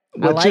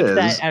 Which I like is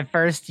that at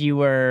first you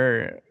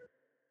were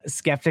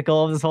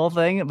skeptical of this whole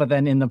thing, but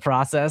then in the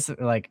process,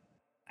 like,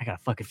 I gotta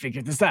fucking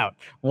figure this out.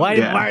 Why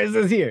is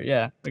this here?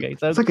 Yeah. Okay.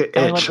 So it's like an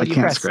tell me itch I what you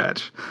can't press.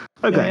 scratch.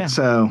 Okay, Yeah.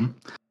 so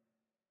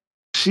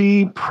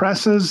she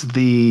presses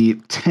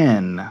the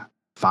 10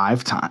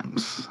 5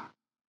 times.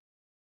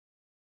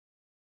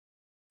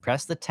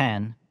 Press the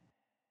 10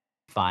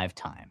 5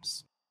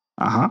 times.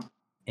 Uh-huh.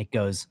 It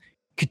goes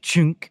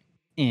ka-chunk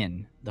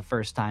in the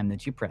first time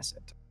that you press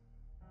it.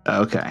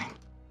 Okay.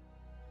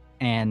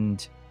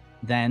 And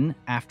then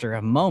after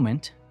a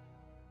moment,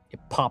 it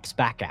pops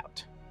back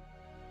out.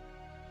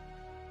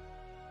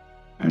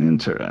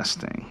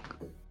 Interesting.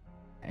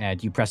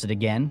 And you press it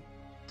again.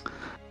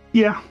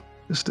 Yeah,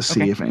 just to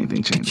see Okay. if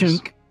anything changes.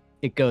 Ka-chunk.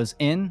 It goes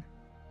in,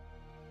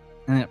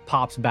 and then it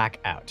pops back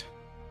out.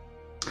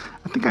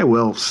 I think I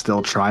will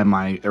still try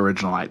my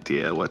original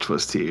idea, which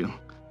was to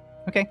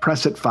Okay.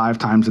 press it 5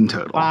 times in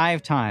total.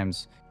 5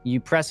 times. You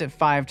press it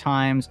 5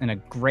 times, and a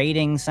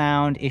grating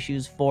sound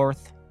issues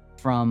forth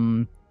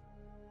from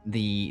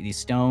the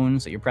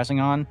stones that you're pressing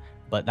on.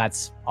 But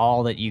that's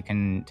all that you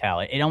can tell.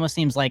 It almost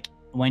seems like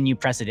when you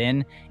press it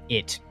in,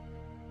 it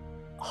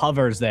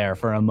hovers there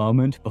for a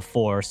moment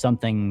before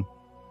something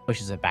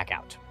pushes it back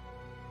out.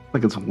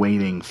 Like it's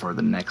waiting for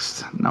the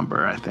next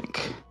number, I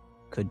think.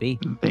 Could be.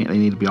 They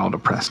need to be all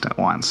depressed at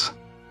once.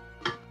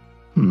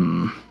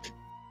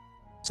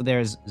 So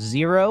there's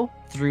 0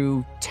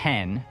 through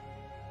 10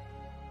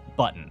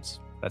 buttons.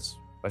 That's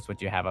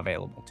what you have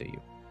available to you.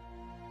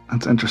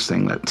 That's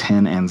interesting that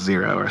 10 and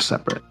 0 are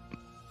separate.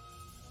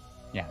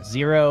 Yeah,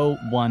 0,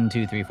 1,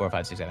 2, 3, 4,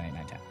 5, 6, 7, 8,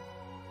 9, 10.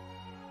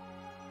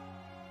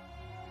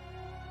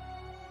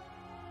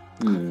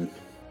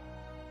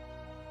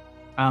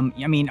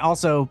 I mean,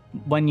 also,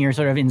 when you're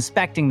sort of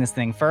inspecting this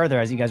thing further,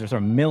 as you guys are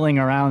sort of milling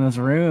around this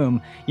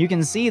room, you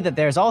can see that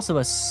there's also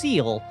a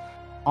seal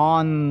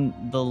on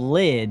the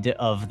lid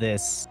of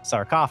this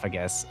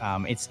sarcophagus.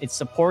 It's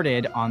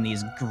supported on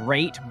these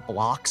great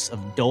blocks of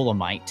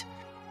dolomite.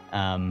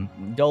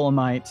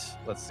 Dolomite,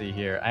 let's see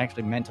here. I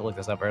actually meant to look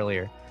this up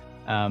earlier.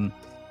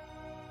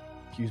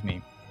 Excuse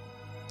me.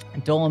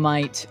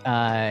 Dolomite,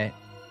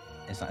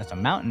 it's a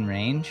mountain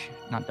range,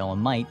 not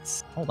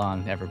dolomites. Hold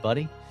on,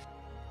 everybody.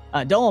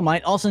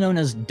 Dolomite, also known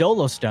as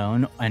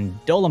dolostone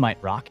and dolomite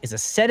rock, is a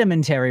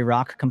sedimentary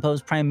rock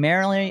composed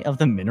primarily of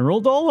the mineral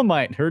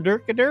dolomite.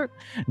 Dirt.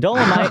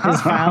 Dolomite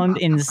is found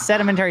in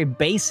sedimentary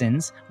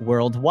basins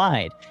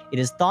worldwide. It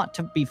is thought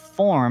to be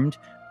formed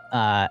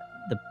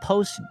the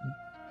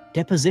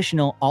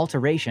post-depositional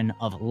alteration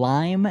of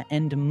lime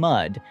and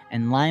mud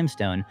and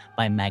limestone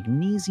by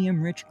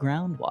magnesium-rich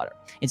groundwater.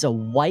 It's a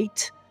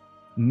white,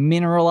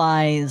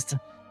 mineralized,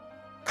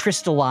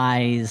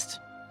 crystallized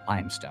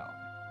limestone.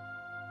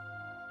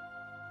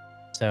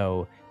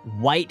 So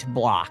white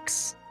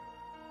blocks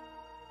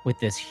with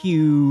this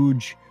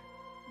huge,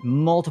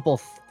 multiple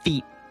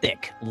feet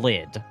thick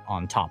lid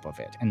on top of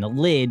it. And the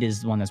lid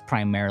is the one that's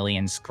primarily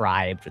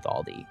inscribed with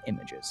all the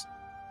images.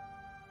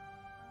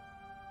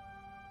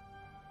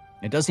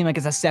 It does seem like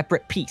it's a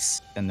separate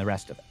piece than the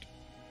rest of it.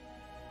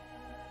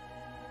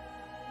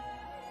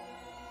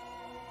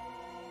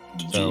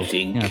 Do you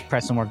think?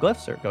 Press some more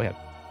glyphs, or go ahead.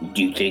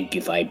 Do you think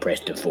if I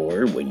pressed a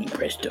 4 when you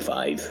pressed a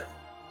 5?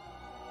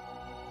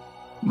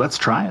 Let's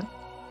try it.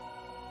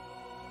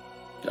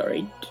 All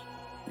right.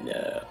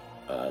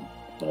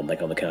 I'll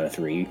like on the count of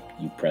 3,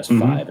 you press Mhm.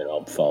 5, and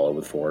I'll follow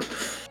with 4.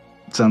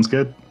 Sounds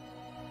good.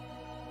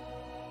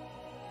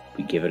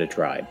 We give it a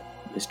try,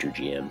 Mr.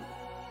 GM.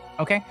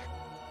 Okay.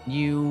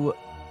 You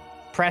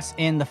press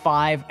in the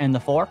 5 and the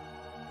 4.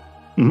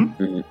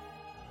 Mhm.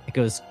 It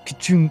goes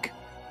ka-chunk,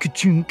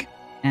 ka-chunk.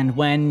 And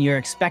when you're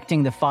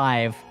expecting the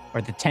 5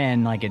 or the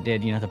 10, like it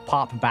did, to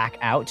pop back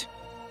out,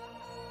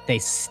 they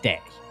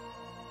stay.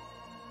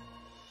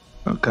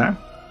 Okay.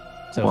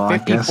 So Well, I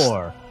guess-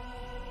 54.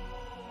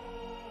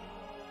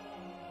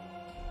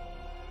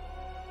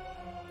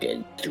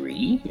 Then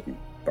 3.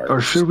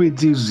 Or should we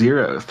do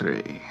 0,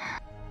 3?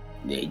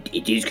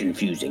 It is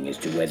confusing as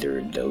to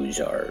whether those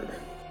are.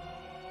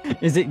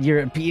 Is it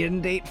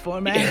European date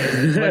format?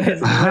 What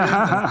is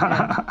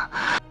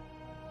it?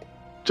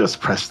 Just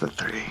press the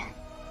 3.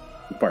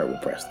 Bart will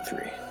press the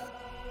 3.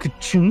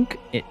 Ka-chunk,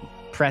 it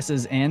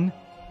presses in,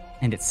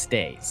 and it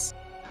stays.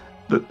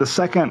 The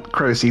second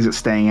Crow sees it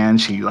staying in,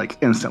 she like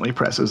instantly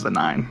presses the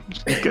 9.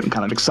 Just getting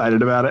kind of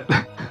excited about it.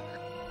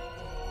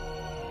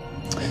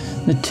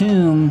 The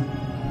tomb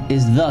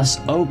is thus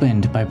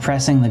opened by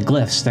pressing the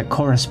glyphs that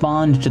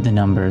correspond to the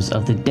numbers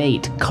of the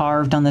date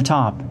carved on the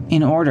top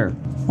in order.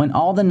 When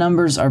all the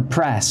numbers are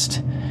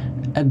pressed,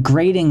 a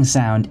grating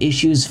sound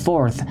issues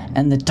forth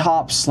and the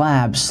top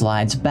slab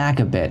slides back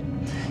a bit.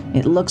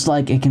 It looks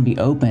like it can be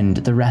opened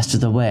the rest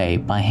of the way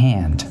by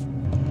hand.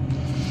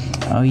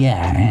 Oh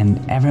yeah, and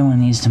everyone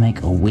needs to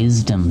make a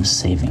wisdom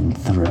saving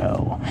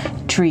throw.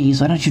 Trees,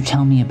 why don't you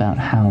tell me about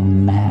how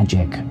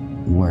magic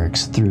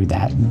works through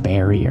that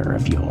barrier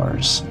of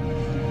yours?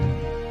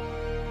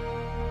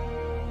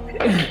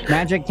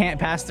 Magic can't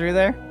pass through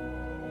there?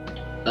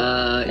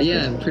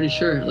 Yeah, I'm pretty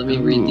sure. Let me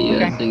read the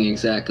Okay. thing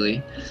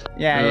exactly.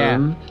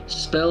 Yeah.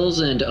 Spells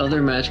and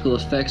other magical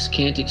effects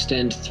can't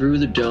extend through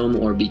the dome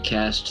or be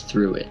cast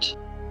through it.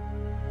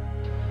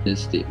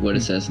 Is what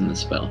it says in the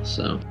spell.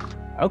 So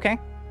Okay.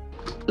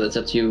 that's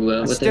up to you.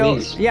 What that Still,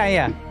 means.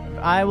 yeah.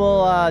 I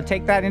will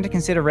take that into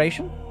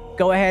consideration.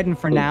 Go ahead and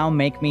for Cool. now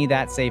make me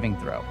that saving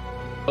throw.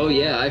 Oh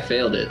yeah, I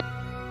failed it.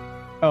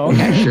 Oh,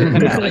 okay. Sure.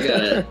 No. I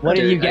got a. What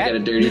did you I get? got a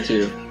dirty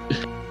 2.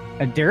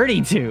 A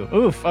dirty 2.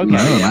 Oof. Okay.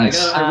 No. Yeah,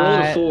 Nice. I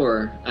rolled a Uh,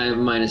 4. I have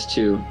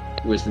 -2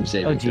 wisdom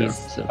saving Oh, throw.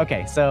 jeez. So.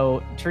 Okay,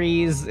 so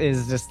Trees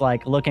is just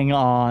like looking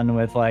on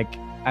with like,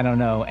 I don't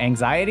know,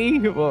 anxiety?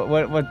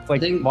 What's I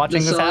like think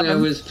watching the this song happen? I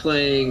was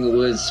playing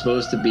was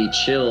supposed to be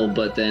chill,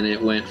 but then it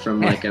went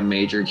from like a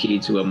major key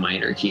to a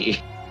minor key.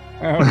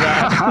 Oh,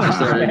 God. I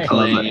started Okay.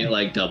 playing it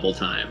like double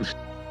time.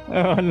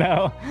 Oh,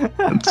 no.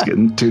 It's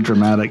getting too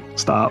dramatic.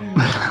 Stop.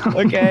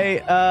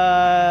 Okay,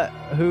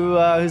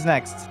 who's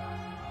next?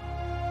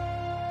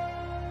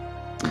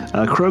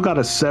 Crow got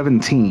a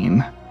 17.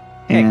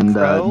 Hey, And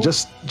Crow.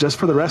 just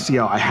for the rest of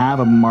y'all, I have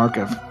a mark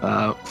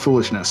of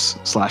foolishness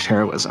 /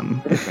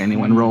 heroism. If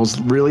anyone rolls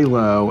really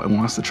low and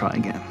wants to try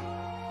again.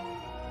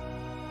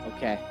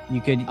 Okay.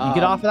 You could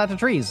offer that to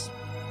Trees.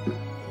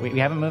 We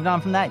haven't moved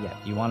on from that yet.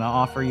 You want to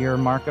offer your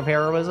mark of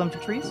heroism to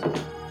Trees?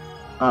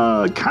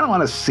 Kind of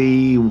want to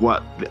see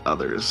what the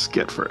others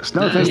get first.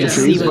 No offense Yeah. to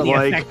Trees, See what but the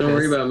like, effect Don't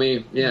worry is. about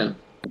me. Yeah.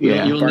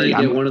 yeah, You'll need to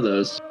I'm- get one of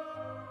those.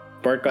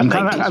 Bart got I'm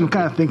 19.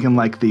 kind of thinking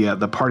like the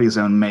party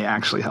zone may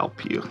actually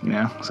help you, you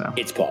know. So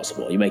It's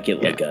possible. You might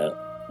get like a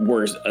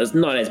worse,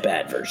 not as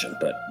bad version,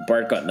 but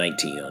Bart got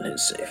 19 on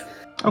his save.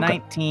 okay.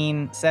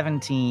 19,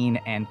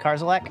 17, and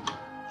Karzalek?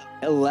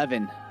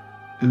 11.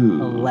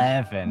 Ooh.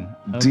 11.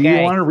 Do you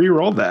Okay. want to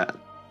re-roll that,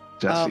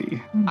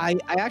 Jesse? I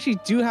actually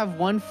do have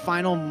one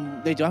final.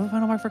 They do I have a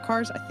final mark for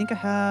cars. I think I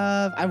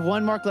have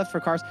one mark left for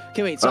cars.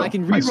 Okay, wait. So Oh, I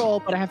can nice.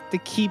 re-roll, but I have to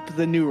keep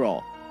the new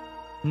roll.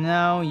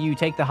 No, you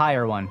take the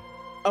higher one.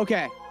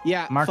 Okay.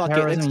 Yeah. Mark fuck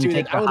heroism, it. Let's you do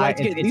take that. I the would high. like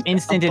to get at It's least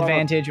instant above-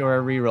 advantage or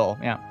a reroll.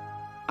 Yeah.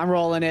 I'm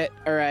rolling it.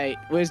 All right.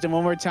 Wisdom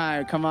one more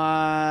time. Come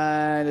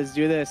on. Let's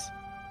do this.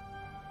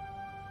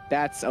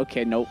 That's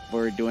okay. Nope.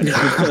 We're doing it.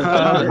 Okay.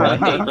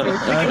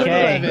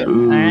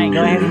 Ooh. All right.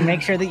 Go ahead and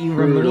make sure that you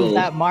remove Brutal.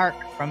 that mark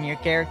from your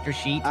character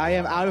sheet. I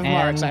am out of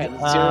marks. I And,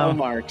 have 0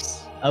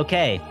 marks.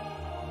 Okay.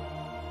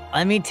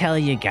 Let me tell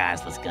you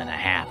guys what's gonna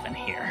happen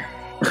here.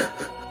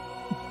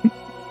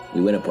 We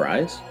win a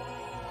prize?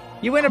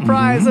 You win a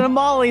prize and a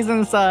Molly's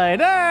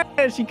inside. Ah,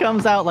 she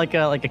comes out like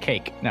a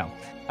cake. No.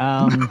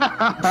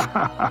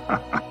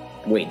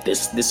 Wait,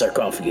 this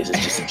sarcophagus is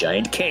just a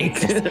giant cake.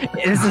 This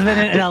has been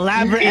an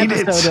elaborate Eat it.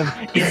 episode of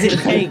Is It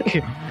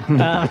Cake?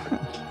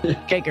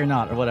 Cake or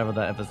not, or whatever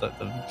the episode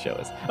of the show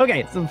is.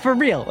 Okay, so for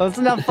real, that's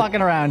enough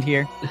fucking around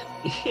here.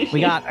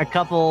 We got a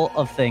couple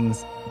of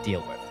things to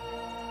deal with.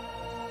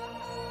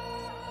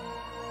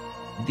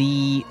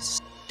 The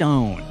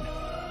stone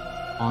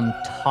on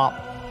top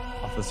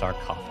of the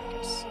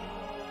sarcophagus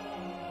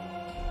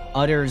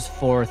utters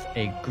forth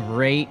a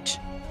great,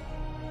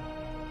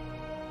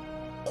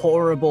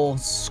 horrible,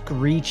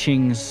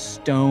 screeching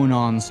stone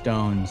on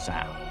stone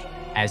sound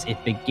as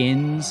it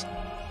begins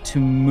to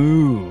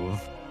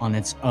move on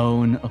its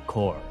own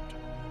accord.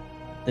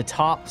 The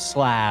top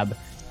slab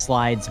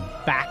slides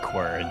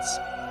backwards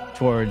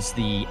towards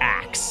the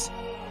axe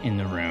in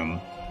the room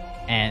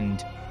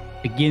and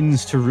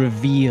begins to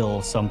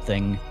reveal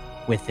something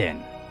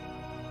within.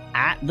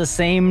 At the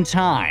same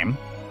time,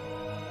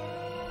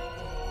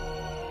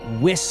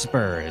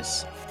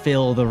 whispers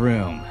fill the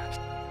room.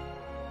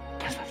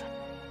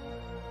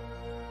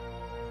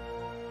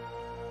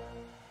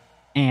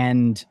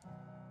 And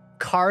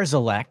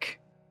Karzalek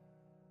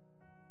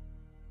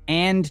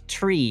and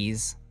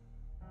Trees,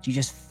 you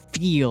just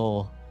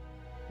feel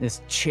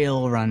this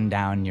chill run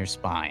down your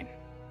spine.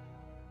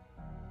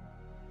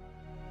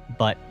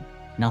 But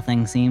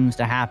nothing seems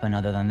to happen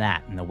other than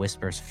that, and the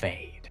whispers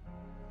fade.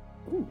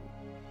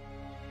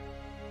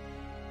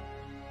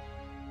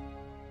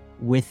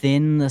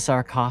 within the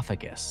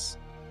sarcophagus,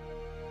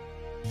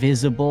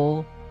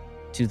 visible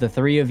to the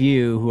three of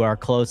you who are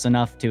close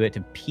enough to it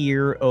to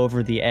peer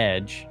over the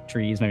edge,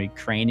 Trees maybe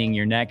craning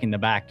your neck in the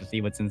back to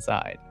see what's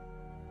inside.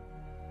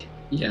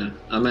 Yeah,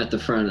 I'm at the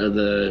front of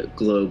the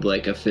globe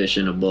like a fish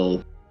in a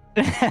bowl,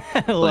 Playing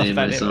playing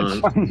my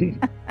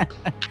song.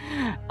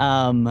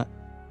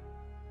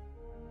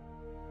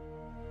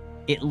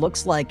 It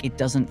looks like it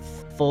doesn't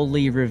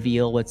fully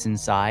reveal what's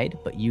inside,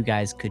 but you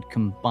guys could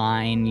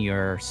combine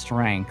your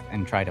strength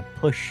and try to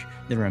push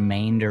the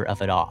remainder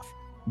of it off.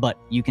 But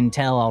you can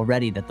tell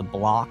already that the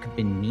block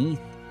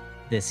beneath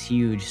this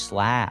huge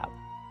slab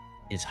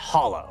is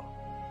hollow.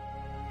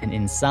 And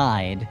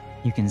inside,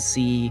 you can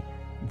see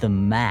the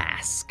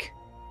mask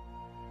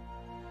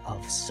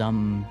of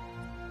some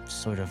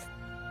sort of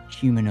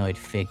humanoid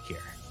figure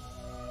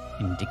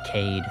in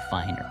decayed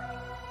finery.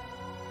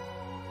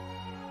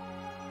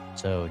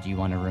 So, do you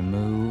want to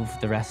remove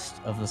the rest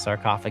of the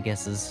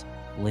sarcophagus's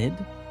lid?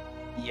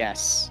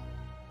 Yes.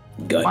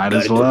 Gotta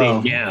as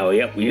well. commit now.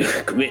 Yep, we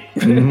commit.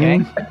 Okay.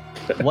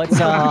 What's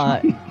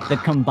the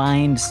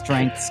combined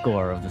strength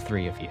score of the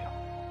three of you?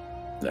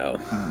 No.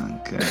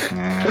 Okay.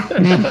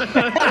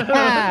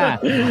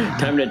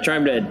 Time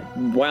to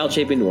wild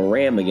shape into a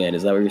ram again.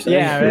 Is that what you're saying?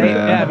 Yeah, right?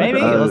 Yeah, maybe.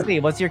 Uh, Let's see.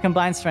 What's your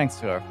combined strength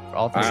score for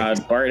all three?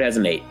 Bart has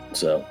an 8,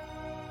 so.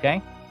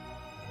 Okay.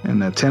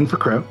 And a 10 for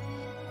Crow.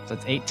 So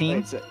it's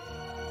 18.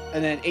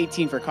 And then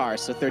 18 for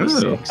cars, so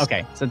 36.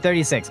 Okay, so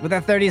 36. With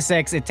that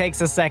 36, it takes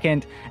a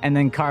second, and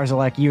then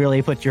Karzalek, you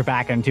really put your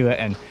back into it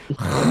and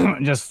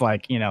just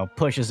like,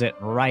 pushes it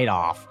right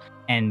off.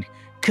 And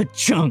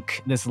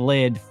ka-chunk, this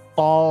lid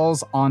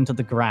falls onto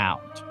the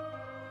ground.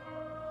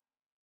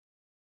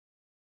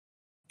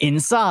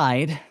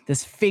 Inside,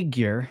 this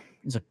figure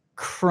is a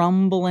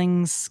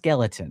crumbling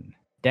skeleton,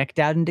 decked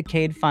out in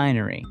decayed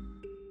finery.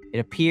 It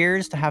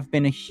appears to have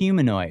been a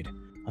humanoid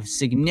of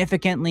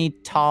significantly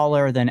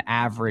taller than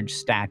average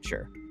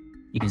stature.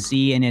 You can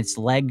see in its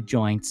leg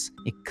joints,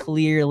 it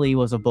clearly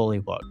was a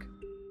bullywug.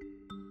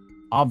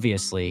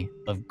 Obviously,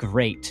 of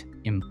great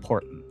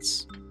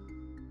importance.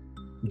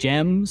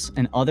 Gems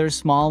and other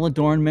small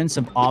adornments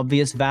of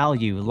obvious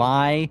value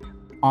lie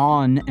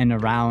on and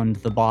around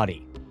the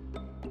body.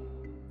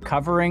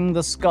 Covering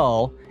the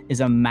skull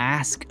is a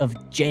mask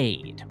of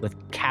jade with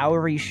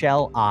cowrie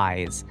shell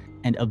eyes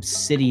and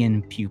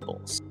obsidian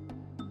pupils.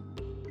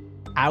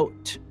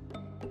 Out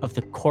of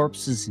the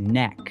corpse's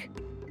neck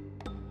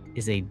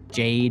is a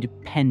jade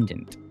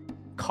pendant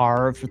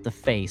carved with the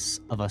face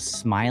of a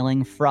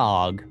smiling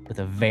frog with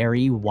a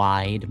very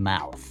wide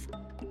mouth.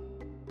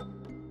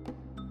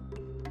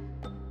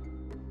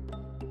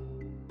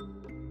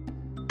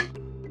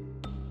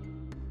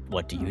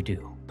 What do you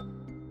do?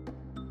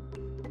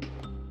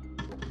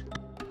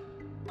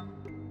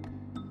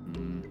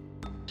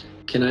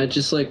 Can I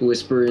just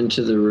whisper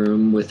into the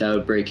room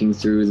without breaking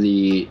through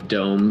the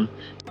dome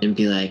and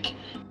be like,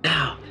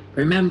 now,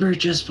 remember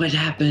just what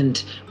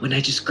happened when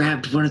I just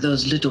grabbed one of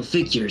those little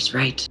figures,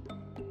 right?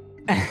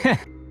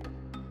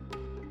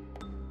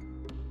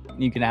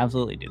 You can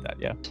absolutely do that,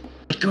 yeah.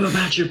 Go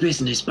about your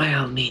business by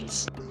all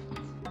means.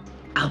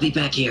 I'll be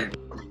back here.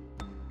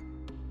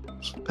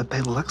 But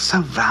they look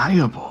so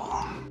valuable.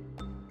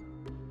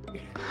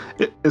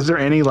 Is there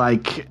any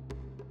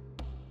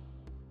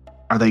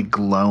are they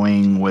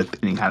glowing with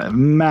any kind of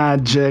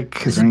magic?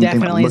 Is There's there anything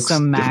definitely that looks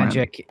some different?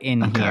 magic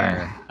in Okay.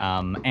 here,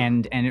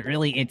 and it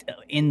really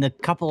in the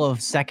couple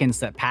of seconds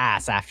that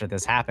pass after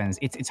this happens,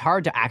 it's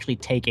hard to actually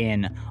take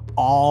in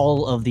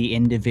all of the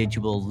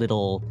individual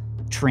little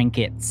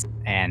trinkets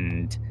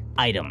and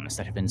items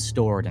that have been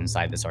stored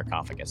inside the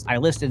sarcophagus. I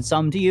listed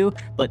some to you,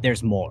 but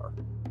there's more.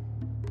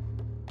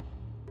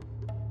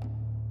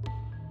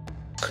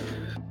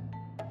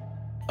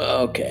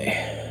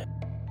 Okay.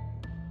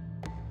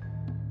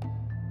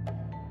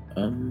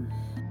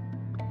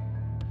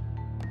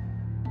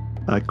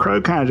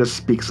 Crow kind of just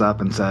speaks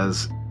up and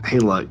says, hey,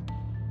 look,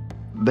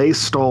 they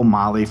stole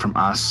Molly from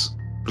us.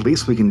 The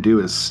least we can do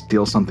is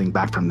steal something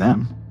back from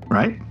them,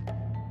 right?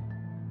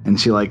 And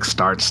she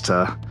starts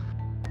to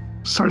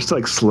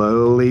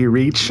slowly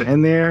reach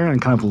in there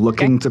and kind of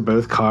looking to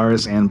both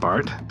Cars and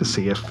Bart to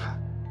see if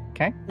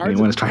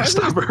anyone is trying to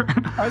stop her.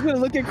 I was gonna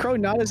look at Crow,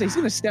 nod, and say he's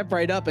gonna step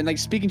right up and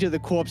speaking to the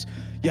corpse.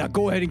 Yeah,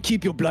 go ahead and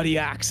keep your bloody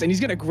axe. And he's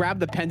gonna grab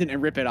the pendant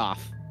and rip it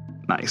off.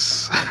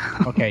 Nice.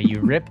 Okay, you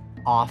rip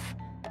off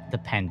the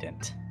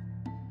pendant.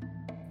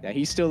 Yeah,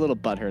 he's still a little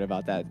butthurt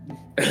about that.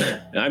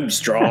 I'm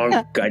strong.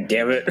 God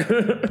damn it.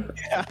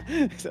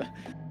 Yeah. So,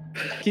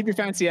 keep your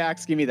fancy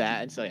axe. Give me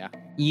that. And so yeah.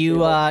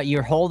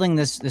 You're holding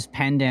this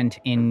pendant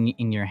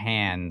in your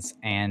hands,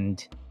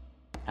 and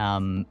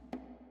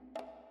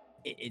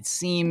it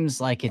seems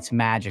like it's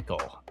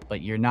magical,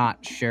 but you're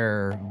not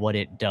sure what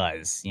it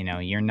does.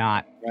 You're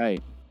not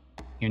Right.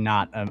 You're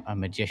not a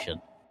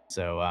magician,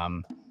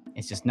 so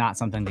it's just not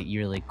something that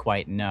you really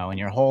quite know. And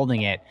you're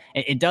holding it.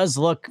 It does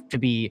look to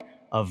be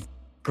of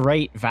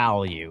great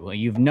value.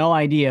 You've no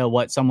idea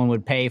what someone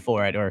would pay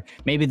for it, or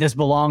maybe this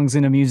belongs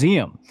in a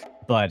museum.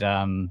 But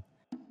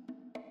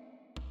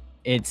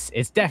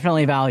it's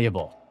definitely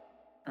valuable.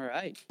 All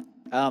right.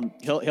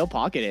 He'll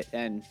pocket it,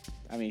 and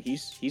I mean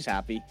he's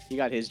happy. He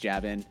got his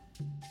jab in.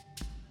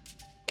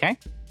 Okay.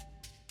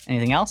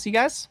 Anything else, you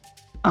guys?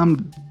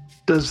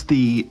 Does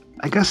the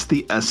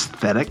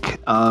aesthetic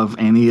of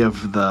any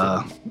of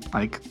the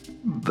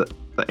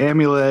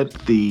amulet,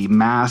 the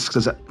mask,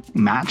 does it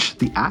match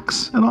the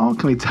axe at all?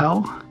 Can we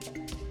tell?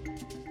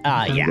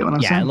 Yeah.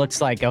 saying? It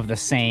looks like of the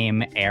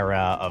same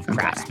era of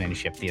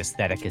craftsmanship. The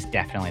aesthetic is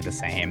definitely the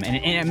same, and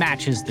it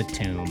matches the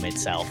tomb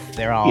itself.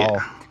 They're all,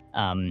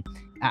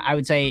 I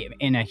would say,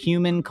 in a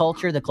human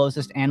culture, the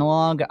closest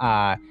analog.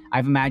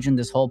 I've imagined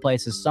this whole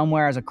place is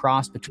somewhere as a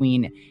cross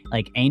between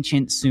like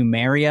ancient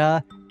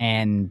Sumeria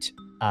and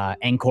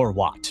Angkor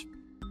Wat.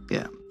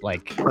 Yeah,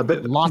 like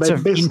but lots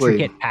of basically-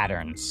 intricate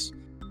patterns.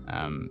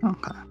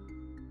 Okay.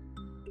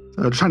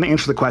 So trying to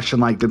answer the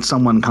question, like, did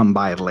someone come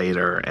by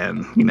later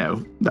and,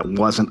 that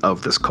wasn't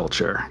of this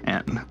culture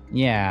and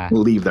Yeah.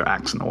 leave their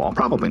axe in the wall?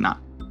 Probably not.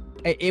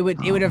 It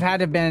would have had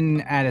to have been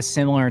at a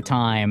similar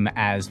time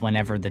as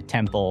whenever the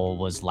temple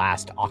was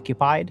last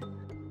occupied,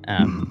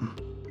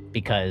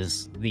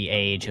 because the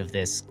age of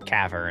this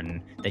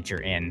cavern that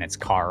you're in, that's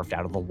carved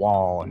out of the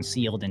wall and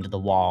sealed into the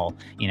wall.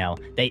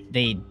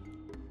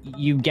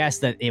 You guess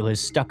that it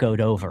was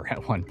stuccoed over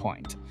at one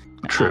point.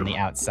 True. On the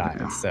outside,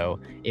 Yeah. so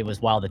it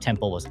was while the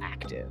temple was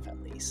active, at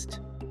least.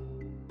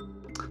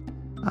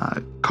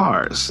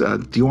 Cars,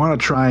 do you want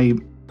to try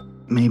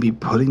maybe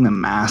putting the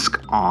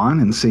mask on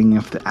and seeing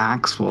if the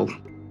axe will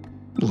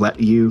let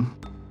you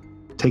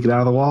take it out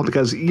of the wall?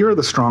 Because you're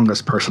the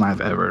strongest person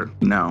I've ever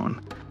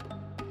known.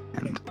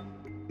 And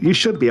you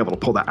should be able to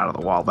pull that out of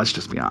the wall, let's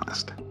just be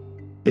honest.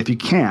 If you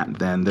can't,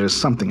 then there's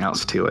something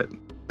else to it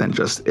than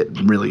just it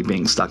really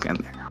being stuck in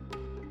there.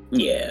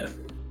 Yeah.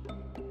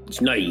 It's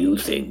not a you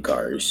thing,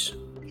 Cars.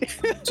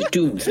 It's a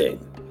Doom thing.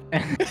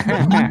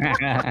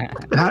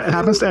 It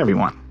happens to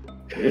everyone.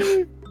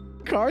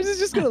 Cars is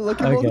just gonna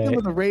look at both of them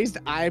with a raised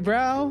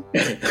eyebrow,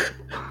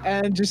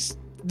 and just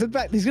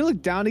he's gonna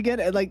look down again,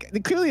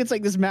 and clearly it's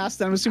like this mask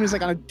that I'm assuming is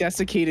like on a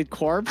desiccated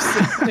corpse.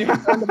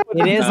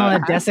 It is on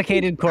a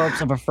desiccated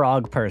corpse of a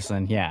frog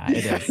person. Yeah,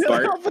 it is.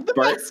 Put the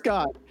mask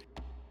on.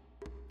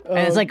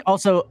 And it's like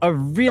also a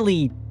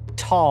really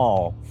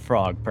tall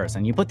frog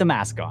person. You put the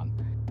mask on.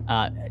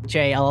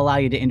 Jay, I'll allow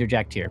you to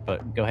interject here,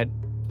 but go ahead.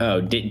 Oh,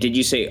 did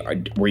you say,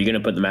 were you going to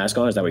put the mask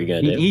on? Is that what you're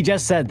going to do? He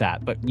just said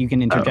that, but you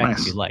can interject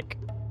nice. if you'd like.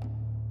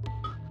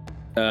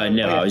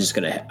 No, I was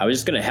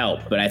just gonna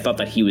help, but I thought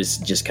that he was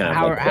just kind of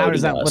How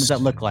does that? quoting What does us.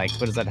 that look like?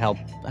 What does that help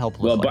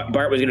Well, look like?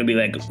 Bart was gonna be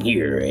like,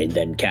 here, and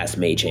then cast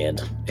Mage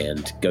Hand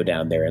and go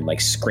down there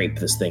and scrape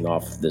this thing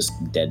off this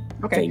dead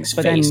thing's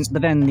but face.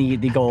 then the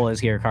goal is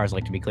here, Cars,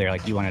 to be clear,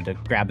 you wanted to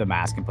grab the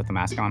mask and put the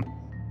mask on.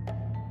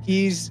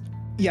 He's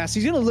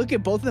gonna look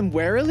at both of them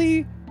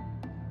warily,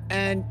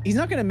 and he's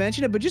not gonna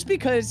mention it, but just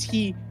because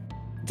he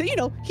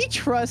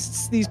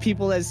trusts these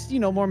people as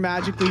more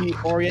magically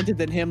oriented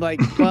than him.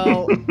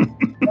 Well,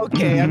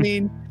 okay, I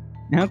mean,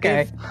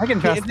 okay, I can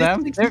trust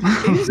them.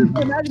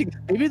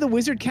 Maybe the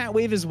wizard can't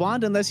wave his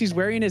wand unless he's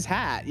wearing his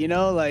hat.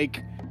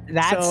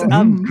 That's So-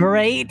 a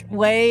great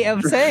way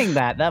of saying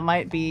that. That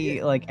might be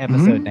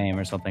episode name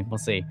or something. We'll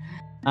see.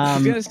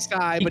 He's gonna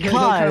sigh, but he'll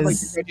kind of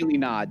because- gradually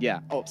nod. Yeah.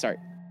 Oh, sorry.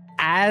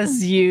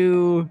 As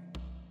you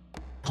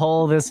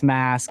pull this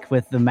mask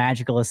with the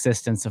magical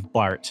assistance of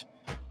Bart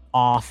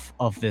off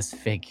of this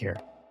figure,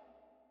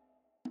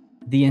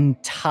 the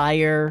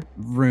entire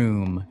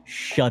room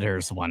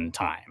shudders one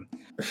time.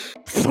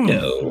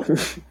 No.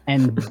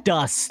 And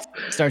dust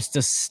starts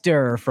to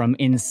stir from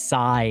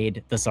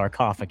inside the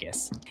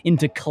sarcophagus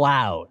into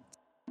clouds.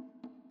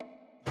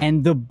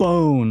 And the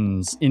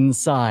bones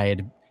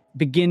inside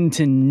begin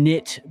to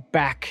knit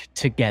back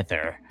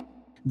together.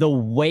 The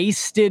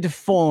wasted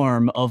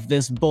form of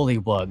this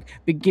bullywug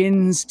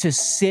begins to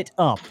sit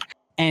up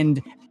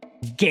and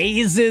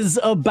gazes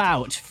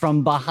about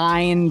from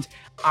behind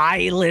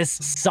eyeless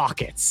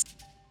sockets.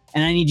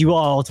 And I need you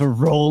all to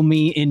roll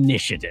me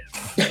initiative.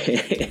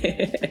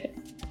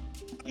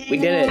 We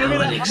did How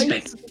it.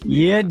 unexpected.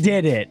 You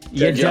did it. You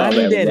Good job,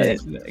 done did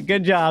everybody. it.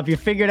 Good job. You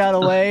figured out a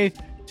way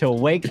to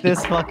wake this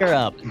fucker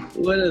up.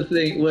 What a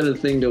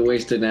thing to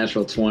waste a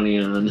natural 20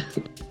 on.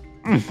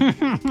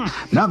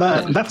 No,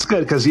 that's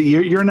good because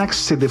you're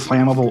next to the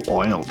flammable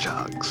oil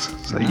jugs,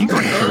 so you go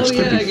first. Oh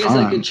Could yeah, be I guess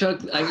fun. I could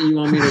chuck. You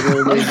want me to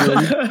roll those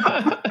in?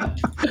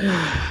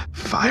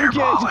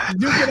 Fireball it.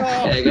 Duke it Yeah,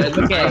 off. I got,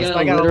 Okay, I so got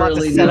I got a lot to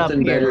literally set up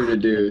nothing here. better to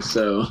do.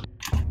 So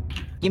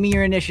Give me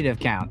your initiative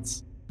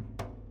counts.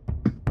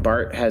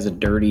 Bart has a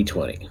dirty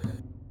 20.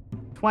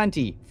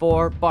 20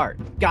 for Bart.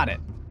 Got it.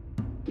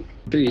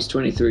 trees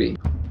 23.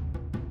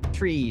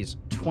 Trees,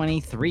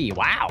 23.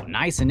 Wow,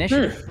 nice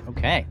initiative.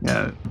 Okay.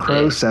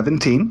 Crow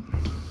 17.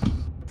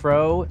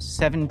 Pro,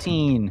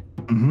 17.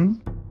 Mm-hmm.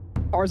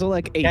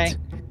 Arzalek 8. Okay.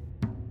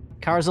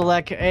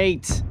 Karzalek,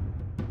 8.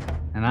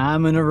 And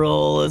I'm gonna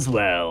roll as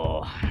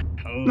well.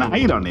 Oh. No,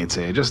 you don't need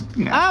to. Just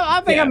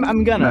I think Yeah.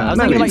 I'm gonna. I was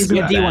No, thinking no, about you can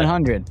using a do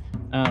D100.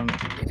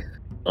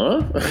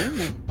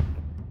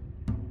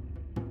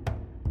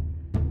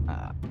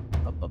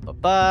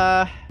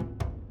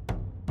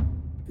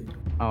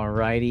 Huh?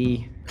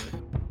 Alrighty.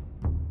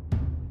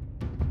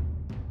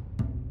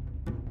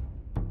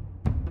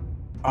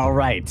 All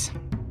right.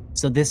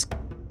 So this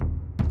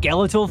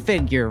skeletal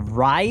figure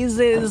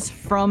rises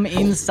from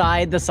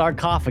inside the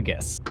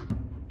sarcophagus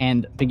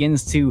and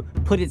begins to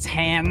put its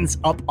hands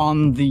up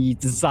on the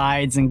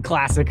sides in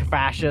classic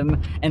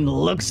fashion and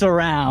looks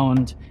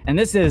around. And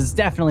this is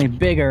definitely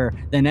bigger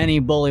than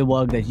any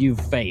bullywug that you've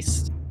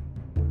faced.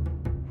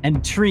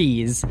 And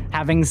Trees,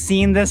 having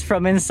seen this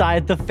from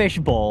inside the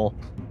fishbowl,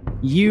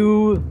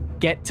 you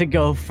get to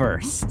go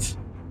first.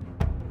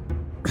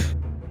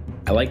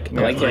 I like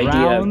the idea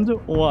Round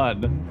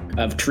one.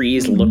 of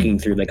Trees looking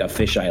through like a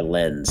fisheye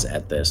lens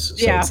at this.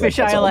 So Yeah, it's like,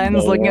 fisheye it's a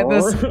lens looking at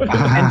this, lore.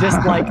 and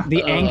just like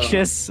the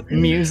anxious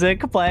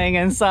music playing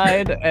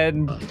inside,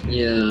 and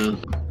Yeah.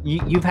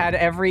 you've had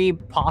every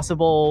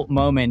possible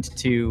moment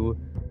to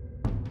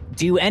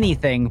do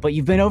anything, but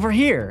you've been over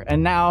here,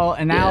 and now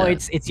Yeah.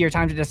 it's your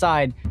time to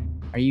decide: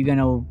 are you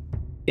gonna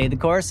stay the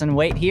course and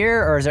wait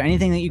here, or is there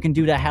anything that you can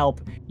do to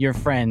help your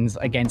friends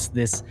against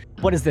this?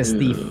 What is this?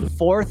 The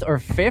fourth or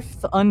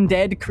fifth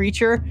undead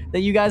creature that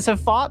you guys have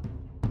fought?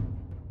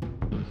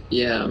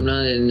 Yeah, I'm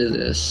not into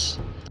this.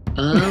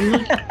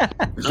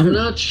 I'm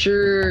not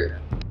sure.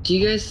 Do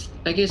you guys,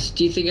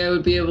 do you think I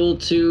would be able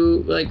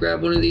to like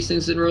grab one of these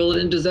things and roll it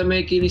in? Does that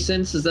make any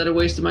sense? Is that a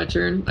waste of my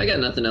turn? I got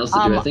nothing else to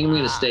do. I think I'm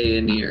gonna stay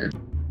in here.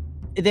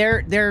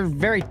 They're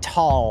very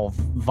tall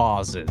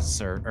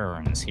vases or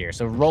urns here,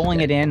 so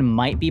rolling it in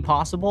might be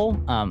possible.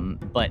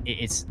 But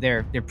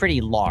they're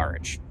pretty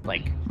large.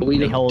 Like But we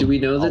they don't, hold do we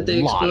know that they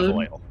a lot of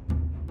explode? oil.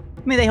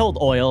 I mean, they hold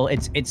oil.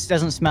 It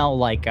doesn't smell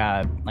like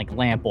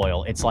lamp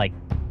oil. It's like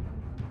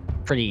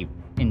pretty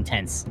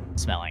intense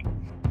smelling.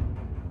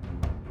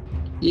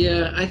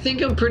 Yeah, I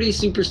think I'm pretty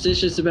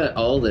superstitious about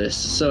all this,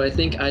 so I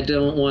think I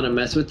don't want to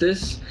mess with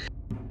this.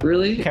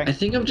 Really? Okay. I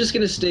think I'm just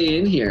gonna stay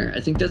in here. I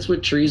think that's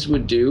what Trees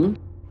would do.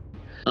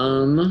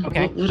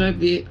 Okay. What would I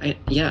be?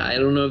 I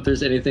don't know if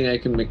there's anything I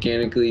can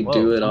mechanically Whoa,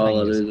 do at all something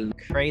other just than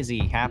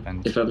crazy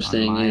happened. if I'm on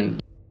staying my- in.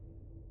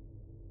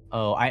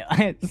 Oh,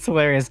 it's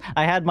hilarious.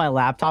 I had my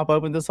laptop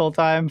open this whole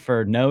time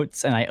for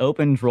notes, and I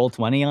opened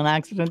Roll20 on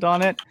accident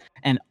on it,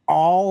 and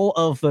all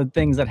of the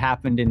things that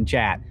happened in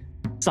chat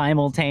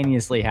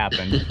simultaneously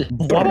happened.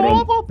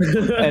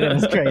 And it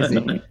was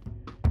crazy.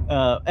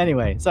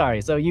 Anyway,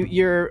 sorry. So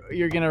you're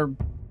gonna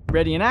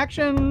ready in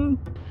action?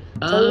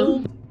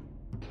 Hold?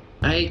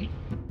 I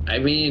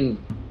mean,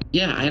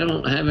 yeah, I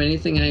don't have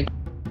anything. I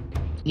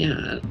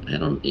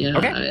don't. Yeah,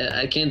 Okay.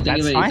 I can't think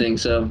That's of fine. anything.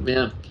 So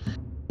yeah.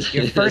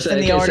 You're first in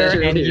Like the I said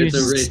order, and earlier, you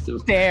it's a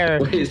stare.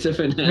 waste of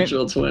a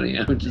natural 20.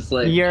 I'm just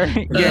like, You're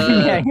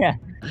yeah.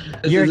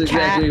 this your is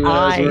exactly cat what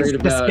I was eyes worried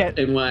just about get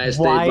and why I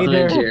stayed wider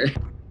behind here.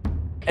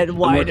 and I'm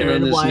wider working on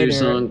and this wider. new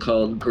song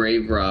called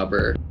Grave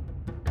Robber.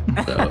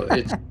 So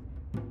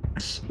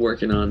it's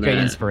working on Great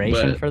that.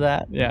 inspiration but, for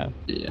that. Yeah.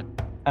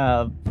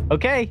 Yeah.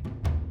 Okay.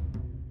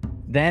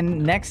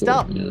 Then next Cool.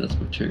 up. Yeah, that's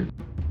my turn.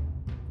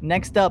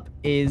 Next up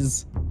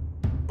is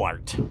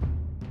Bart.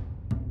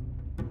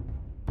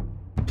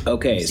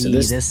 Okay, You so see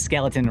this this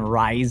skeleton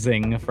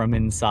rising from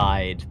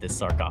inside the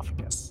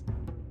sarcophagus.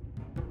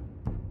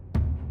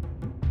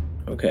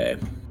 okay.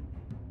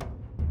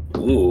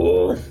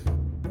 Oh,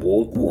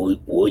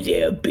 whoa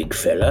there, big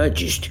fella.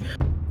 Just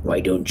why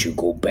don't you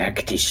go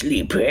back to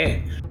sleep, eh?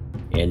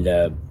 And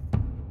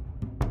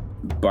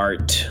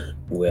Bart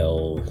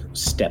will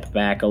step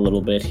back a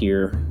little bit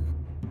here.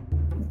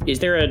 Is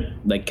there a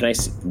like? Can I?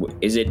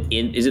 Is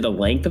it the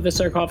length of the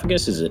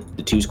sarcophagus? Is it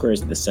the 2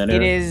 squares at the center?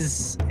 It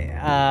is.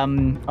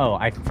 Oh,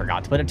 I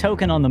forgot to put a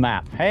token on the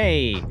map.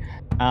 Hey.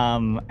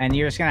 And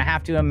you're just gonna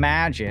have to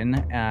imagine,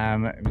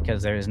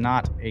 because there is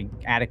not an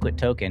adequate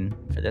token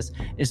for this.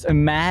 Just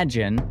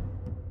imagine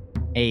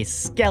a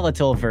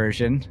skeletal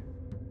version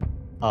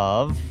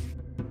of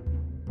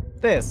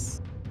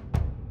this.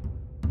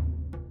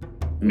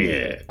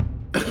 Yeah.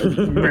 Does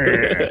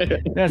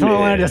someone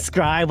want to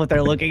describe what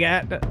they're looking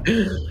at?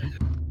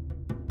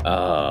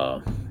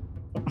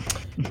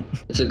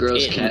 It's a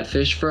gross It-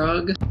 catfish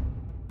frog.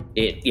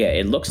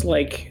 It looks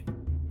like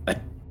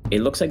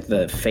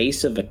the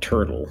face of a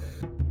turtle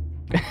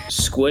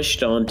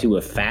squished onto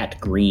a fat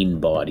green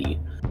body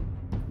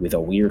with a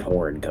weird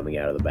horn coming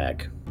out of the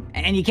back.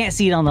 And you can't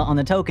see it on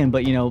the token,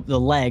 but the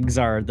legs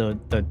are the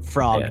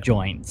frog Yeah.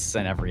 joints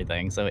and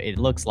everything. So it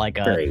looks like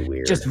a Very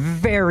weird. just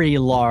very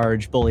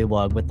large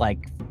bullywug with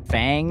like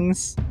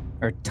fangs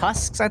or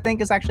tusks, I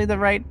think is actually the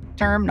right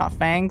term, not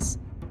fangs.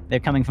 They're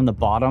coming from the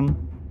bottom.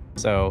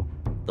 So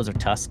those are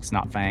tusks,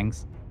 not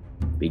fangs.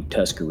 Big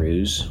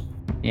tuscaroos.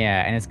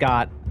 Yeah, and it's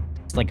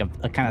like a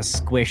kind of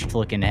squished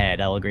looking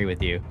head. I'll agree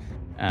with you.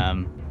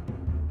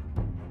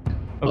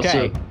 Okay,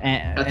 Also,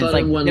 and I it's thought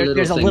like of one there's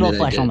little a thing little that I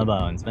flesh on did. the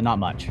bones, but not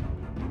much.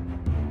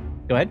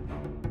 Go ahead.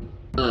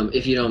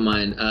 If you don't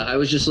mind, I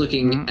was just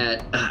looking Mhm.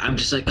 at. I'm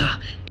just like,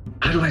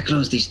 how do I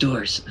close these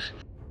doors?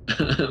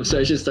 So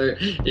I should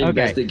start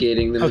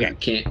investigating the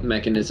Okay.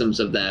 mechanisms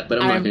of that, but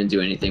I'm I'm not going to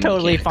do anything.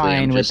 Totally mechanically. I'm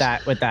fine with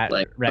just- that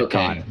like, retcon.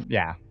 okay.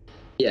 Yeah.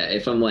 Yeah,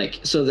 if I'm like,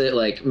 so that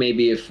like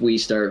maybe if we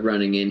start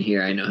running in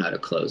here, I know how to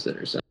close it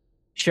or something.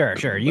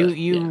 Sure. You But,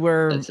 yeah,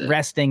 were that's it.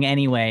 resting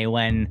anyway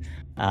when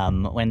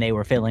they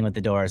were fiddling with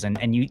the doors,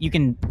 and you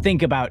can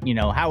think about,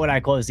 how would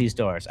I close these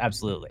doors?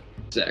 Absolutely.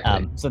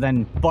 Exactly. So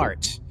then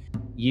Bart,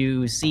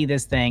 you see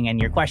this thing, and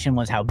your question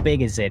was, how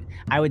big is it?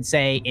 I would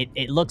say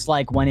it looks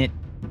like when it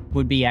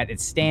would be at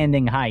its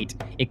standing height,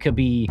 it could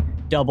be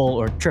double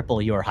or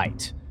triple your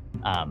height.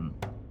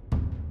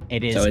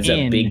 It is So it's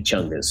a big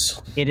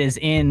chungus. It is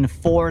in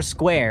 4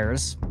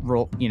 squares.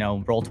 Roll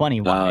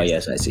 20 wise. Oh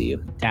yes, I see you.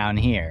 Down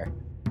here.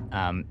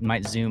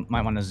 Might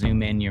want to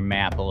zoom in your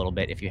map a little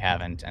bit if you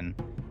haven't, and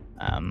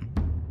I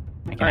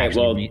can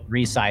actually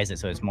resize it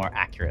so it's more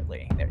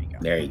accurately. There you go.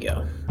 There you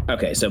go.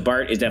 Okay, so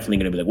Bart is definitely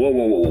going to be like,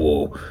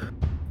 whoa.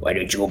 Why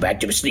don't you go back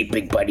to sleep,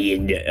 big buddy?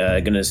 And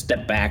going to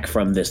step back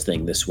from this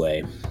thing this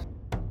way.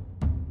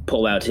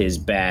 Pull out his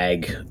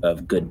bag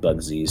of good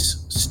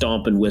bugsies,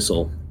 stomp and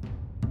whistle,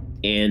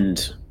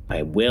 and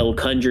I will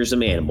conjure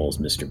some animals,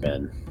 Mr.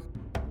 Ben.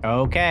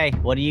 Okay,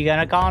 what are you going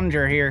to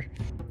conjure here?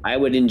 I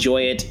would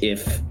enjoy it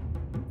if,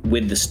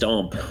 with the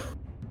stomp,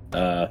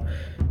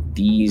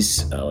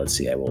 these, let's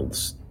see, I will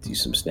do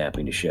some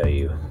snapping to show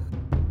you.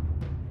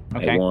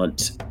 Okay. I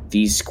want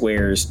these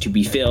squares to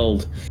be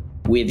filled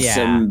with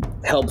some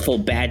helpful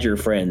badger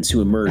friends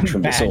who emerge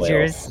from the soil.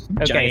 Badgers?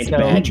 Okay, Giant so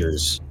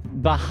badgers.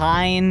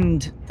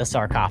 behind the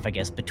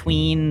sarcophagus,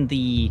 between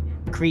the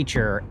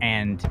creature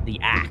and the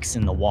axe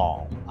in the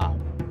wall, on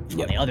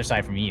the other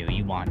side from you,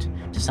 you want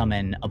to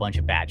summon a bunch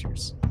of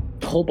badgers.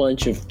 A whole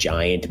bunch of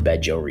giant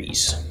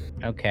badgeries.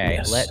 Okay,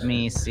 Yes. let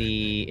me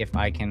see if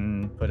I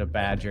can put a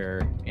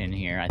badger in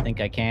here. I think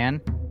I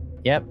can.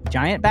 Yep,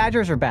 giant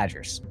badgers or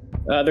badgers?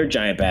 They're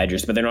giant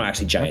badgers, but they're not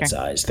actually giant Okay.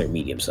 sized. They're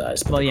medium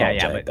sized. Well, they're yeah, called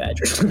yeah, giant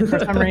badgers. For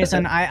some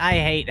reason, I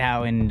hate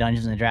how in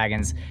Dungeons and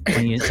Dragons,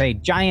 when you say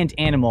giant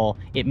animal,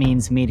 it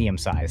means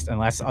medium-sized,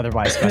 unless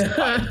otherwise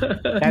specified.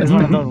 That is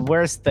one of the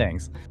worst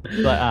things.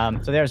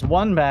 But so there's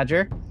one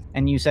badger,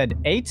 and you said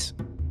 8?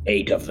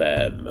 8 of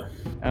them.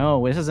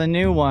 Oh, this is a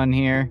new one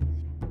here.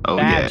 Oh,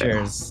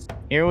 Badgers.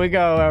 Here we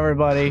go,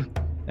 everybody.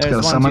 There's gotta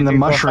 1, summon 2, the 3,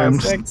 4, 5,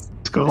 mushrooms. 6.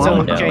 Let's go So,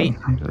 along. Jay,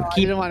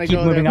 keep didn't wanna keep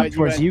go moving there, up but you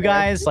towards went you there.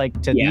 guys,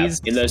 like to Yeah, these.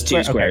 in those 2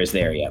 Okay. squares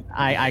there, yeah.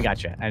 I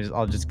got you.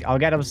 I'll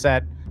get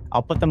upset.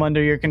 I'll put them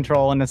under your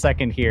control in a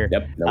second here.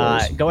 Yep, no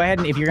worries. Go ahead,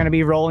 and if you're gonna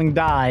be rolling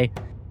die,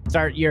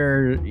 start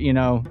your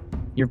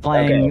you're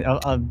playing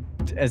a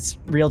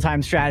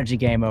real-time strategy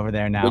game over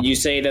there now. Would you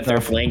say that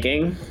they're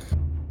flanking?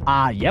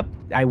 Yep.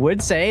 I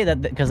would say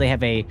that because they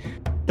have a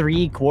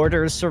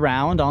 3/4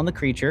 surround on the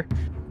creature,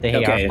 they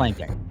Okay. are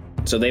flanking.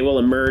 So they will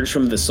emerge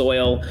from the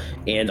soil,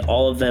 and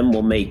all of them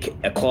will make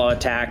a claw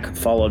attack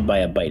followed by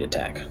a bite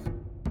attack.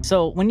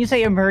 So when you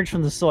say emerge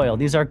from the soil,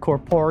 these are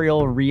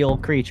corporeal, real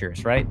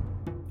creatures, right?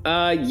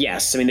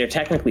 Yes. I mean, they're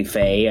technically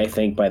fey, I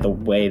think, by the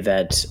way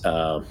that,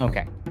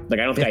 Okay. like,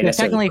 I don't If think I they're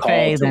necessarily technically call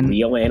fey, it then-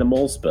 real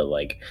animals, but,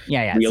 like,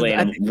 Yeah. real, So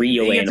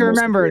real you animals. have to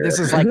remember, here. this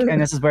is like, and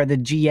this is where the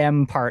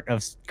GM part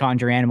of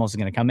Conjure Animals is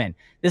going to come in.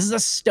 This is a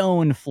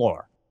stone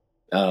floor.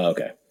 Oh,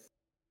 okay.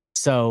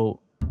 So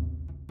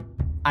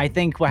I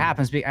think what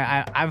happens,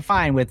 I'm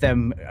fine with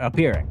them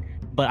appearing,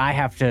 but I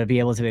have to be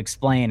able to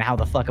explain how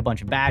the fuck a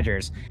bunch of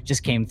badgers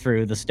just came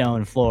through the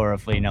stone floor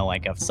of,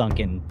 like a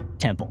sunken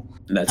temple.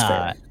 That's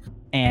fair.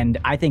 And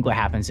I think what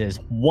happens is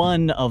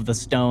one of the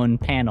stone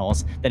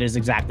panels that is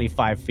exactly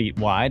 5 feet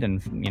wide and,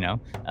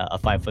 a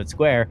 5-foot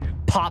square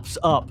pops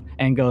up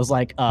and goes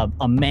like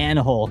a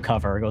manhole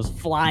cover, goes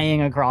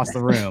flying across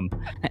the room.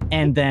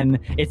 And then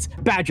it's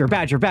badger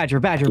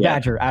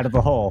out of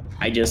the hole.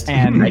 I just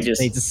And they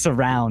just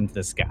surround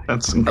this guy.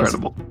 That's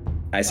incredible.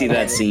 I see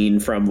that scene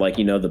from, like,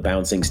 the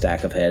bouncing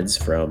stack of heads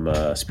from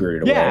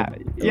Spirited Away.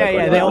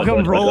 Yeah. They all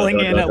come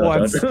rolling in at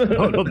once.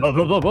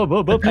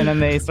 And then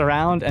they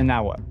surround, and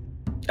now what?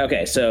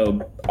 Okay,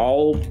 so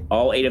all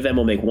 8 of them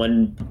will make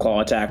 1 claw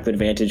attack with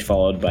advantage,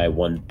 followed by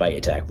 1 bite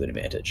attack with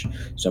advantage.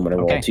 So I'm going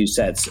to roll 2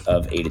 sets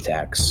of 8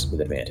 attacks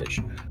with advantage.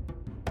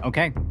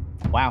 Okay.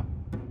 Wow.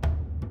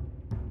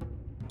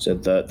 So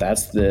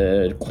that's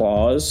the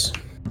claws.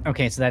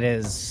 Okay, so that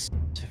is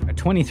a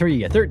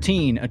 23, a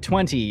 13, a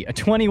 20, a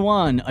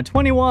 21, a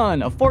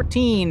 21, a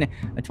 14,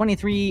 a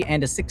 23,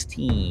 and a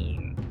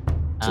 16.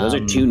 So those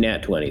are 2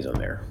 nat 20s on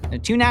there.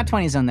 2 nat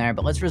 20s on there,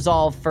 but let's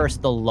resolve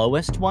first the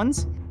lowest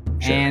ones.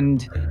 Sure.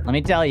 And let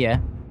me tell you,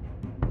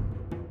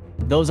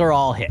 those are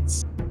all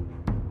hits.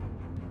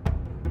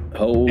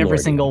 Oh, Every Lordy.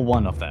 single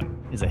one of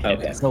them is a hit.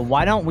 Okay. So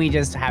why don't we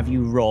just have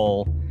you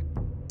roll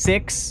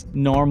 6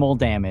 normal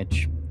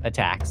damage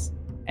attacks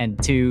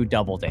and 2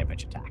 double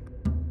damage attacks.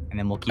 And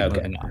then we'll keep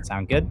moving on.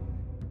 Sound good?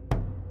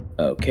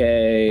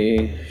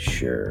 Okay,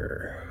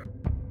 sure.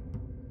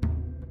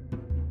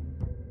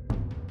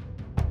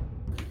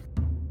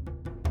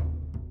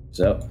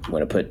 So I'm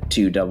going to put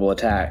 2 double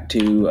attack,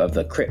 2 of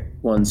the crit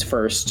ones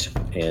first,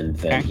 and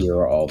then here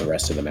are all the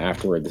rest of them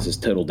afterward. This is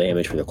total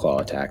damage for the claw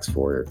attacks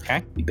for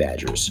the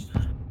badgers.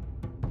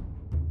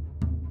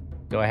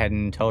 Go ahead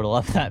and total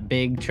up that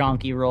big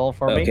chonky roll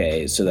for me.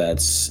 Okay, so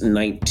that's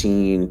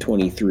 19,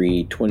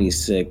 23,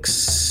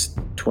 26,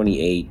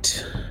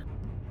 28,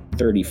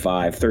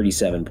 35,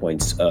 37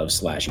 points of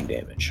slashing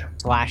damage.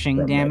 Slashing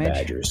from my damage?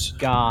 badgers.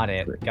 Got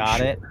it. Pretty Got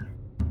sure. it.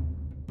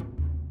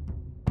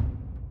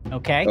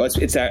 Okay.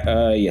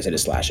 Oh, yes, it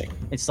is slashing.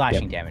 It's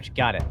slashing damage.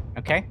 Got it.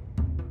 Okay.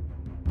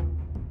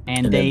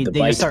 And And they then the just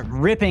bite- start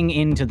ripping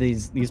into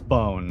these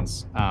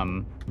bones.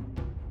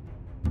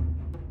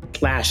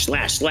 Slash,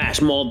 slash,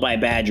 slash, mauled by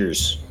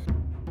badgers.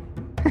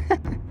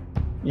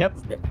 Yep.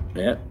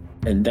 Yeah.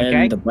 And then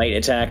Okay. the bite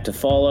attack to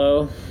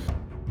follow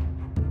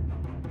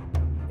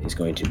is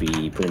going to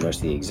be pretty much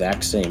the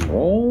exact same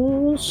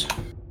rolls.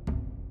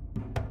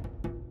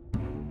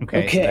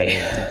 Okay. so that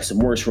is Some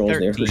worse rolls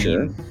there for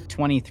sure.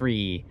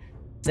 23,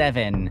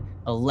 7,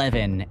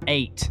 11,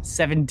 8,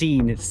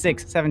 17,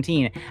 6,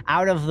 17.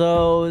 Out of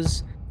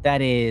those,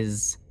 that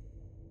is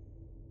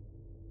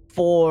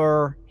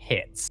 4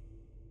 hits.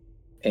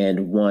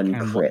 And one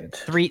And crit.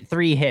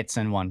 Three hits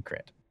and 1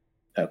 crit.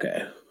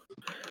 Okay.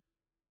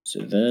 So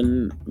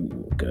then we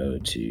will go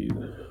to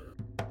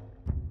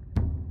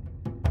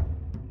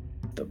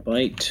the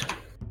bite.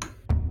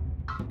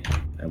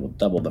 I will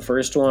double the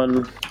first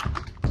one.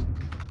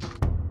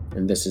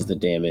 And this is the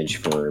damage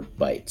for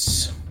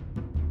bites.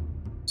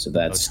 So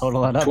that's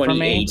total it up for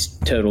me. 28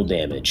 total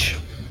damage.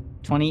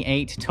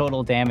 28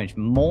 total damage.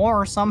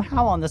 More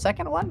somehow on the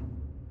second one?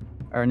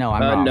 Or no,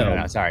 I'm wrong. no.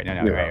 No, sorry. No,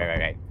 You're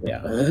right.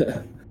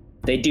 Yeah.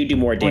 They do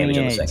more damage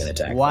on the 28. second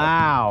attack. though.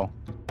 Wow.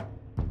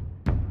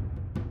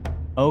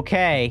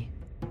 Okay.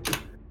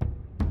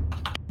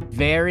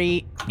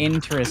 Very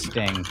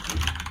interesting.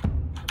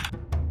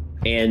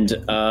 And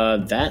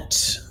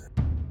that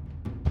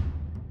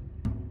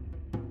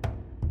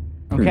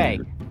Okay.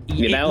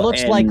 You It know,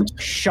 looks like and-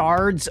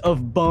 shards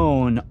of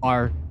bone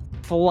are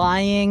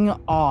flying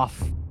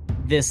off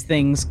this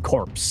thing's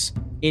corpse.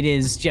 It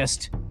is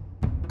just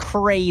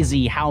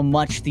crazy how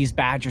much these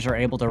badgers are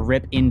able to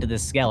rip into the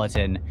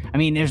skeleton. I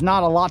mean, there's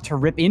not a lot to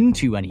rip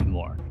into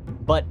anymore,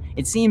 but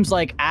it seems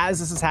like as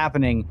this is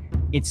happening,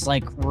 it's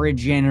like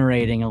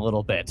regenerating a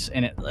little bit,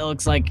 and it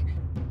looks like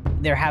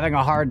they're having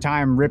a hard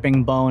time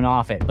ripping bone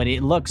off it, but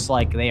it looks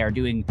like they are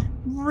doing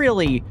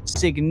really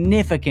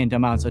significant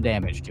amounts of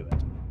damage to it.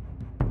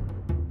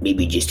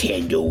 Maybe just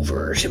hand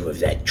over some of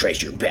that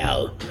treasure,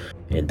 pal.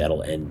 and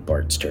that'll end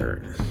Bart's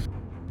turn.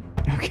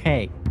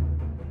 Okay.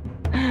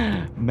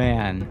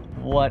 Man,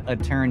 what a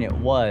turn it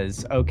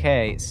was.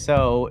 Okay,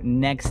 so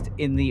next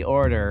in the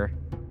order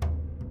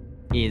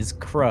is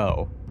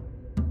Crow.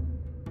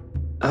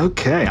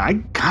 Okay,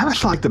 I kind of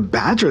feel like the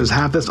Badgers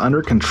have this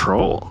under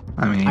control.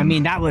 I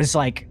mean, that was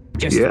like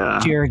just Yeah.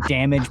 sheer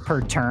damage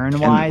per turn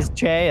wise,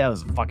 Che. That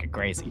was fucking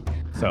crazy.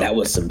 So That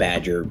was some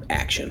badger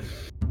action.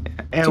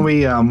 and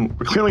we're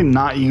clearly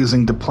not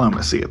using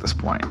diplomacy at this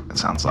point. It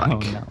sounds like. oh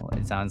no,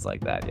 it sounds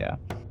like that, yeah.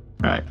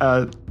 All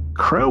right.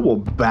 Crow will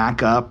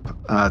back up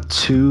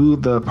to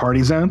the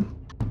party zone,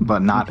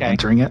 but not Okay.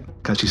 entering it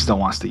because she still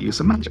wants to use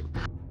some magic.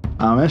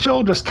 And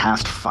she'll just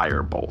cast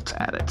Firebolt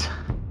at it.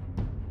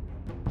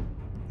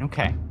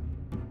 Okay.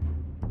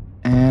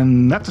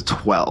 And that's a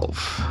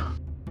 12.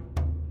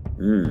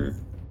 We're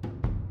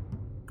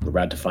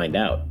about to find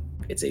out.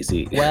 It's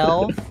AC.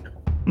 12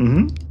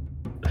 Mm-hmm.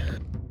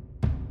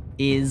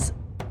 is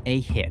a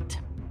hit.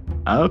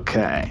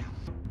 Okay.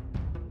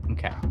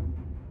 Okay.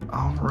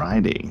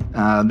 Alrighty.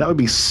 That would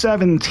be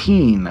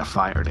 17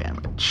 fire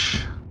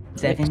damage.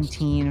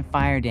 17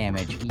 fire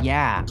damage.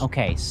 Yeah.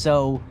 Okay.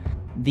 So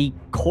the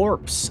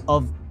corpse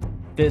of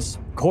this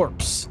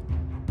corpse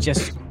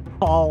just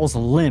falls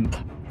limp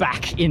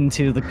back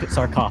into the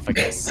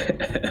sarcophagus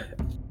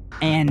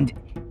and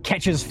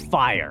catches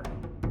fire.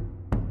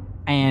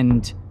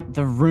 And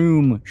the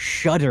room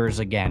shudders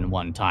again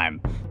one time.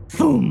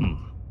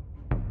 Boom.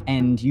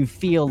 And you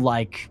feel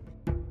like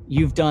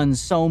you've done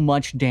so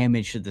much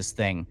damage to this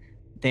thing.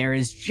 There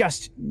is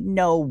just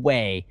no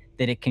way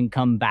that it can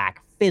come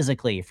back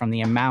physically from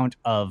the amount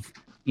of,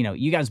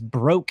 you guys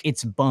broke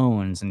its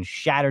bones and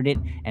shattered it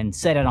and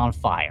set it on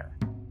fire.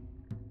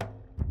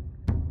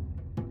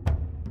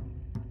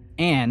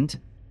 And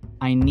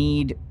I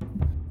need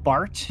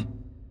Bart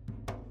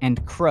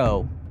and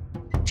Crow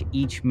to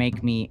each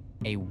make me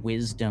a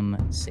wisdom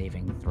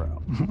saving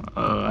throw.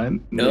 I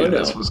knew No.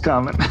 this was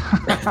coming.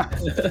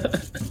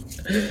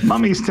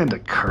 Mummies tend to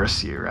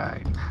curse you,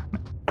 right?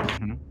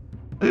 Mhm.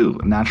 Ooh,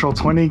 natural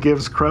 20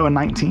 gives Crow a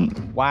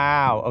 19.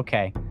 Wow.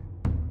 Okay.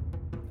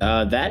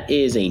 That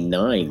is a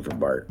 9 for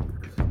Bart.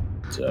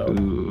 So,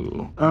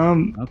 Ooh.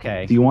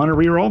 Okay. Do you want to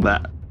re-roll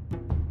that?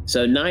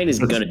 so 9 is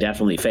going to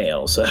definitely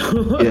fail. So,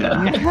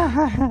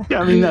 Yeah. Yeah,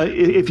 I mean,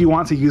 if you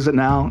want to use it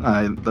now,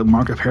 the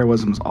Mark of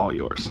Heroism is all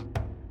yours.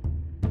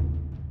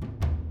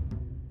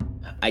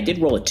 I did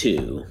roll a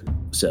 2,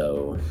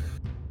 so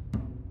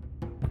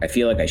I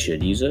feel like I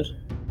should use it.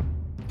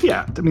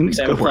 Yeah, I mean, Because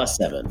I have go a for it. plus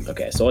 7.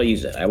 Okay, so I'll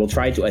use it. I will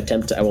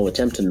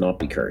attempt to not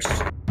be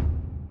cursed.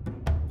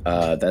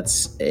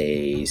 That's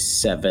a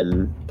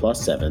 7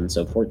 plus 7,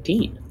 so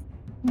 14.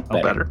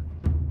 Oh, better.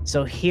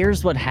 So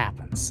here's what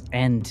happens,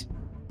 and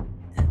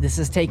this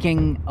is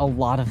taking a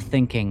lot of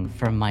thinking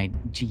from my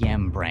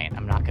GM brain,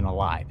 I'm not gonna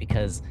lie,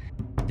 because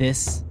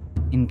this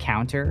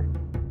encounter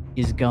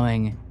is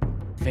going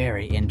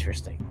very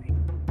interestingly.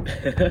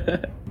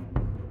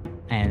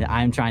 And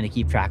I'm trying to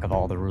keep track of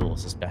all the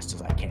rules as best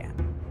as I can.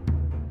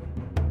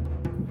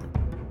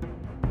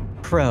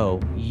 Crow,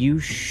 you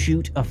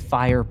shoot a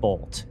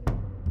firebolt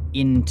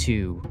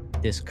into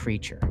this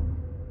creature.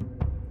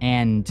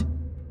 And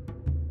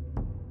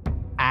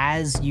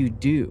as you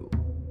do,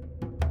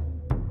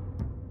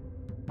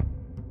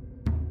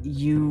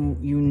 you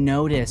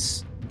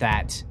notice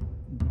that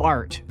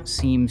Bart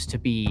seems to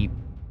be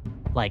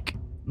like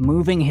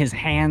moving his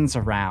hands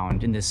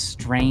around in this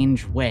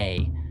strange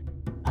way,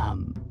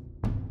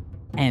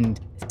 and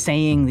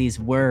saying these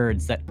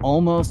words that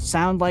almost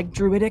sound like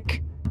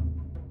Druidic,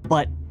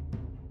 but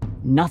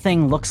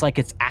nothing looks like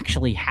it's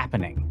actually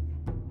happening.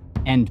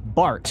 And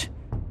Bart,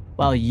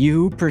 while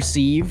you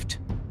perceived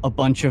a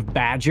bunch of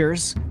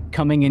badgers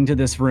coming into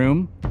this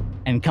room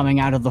and coming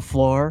out of the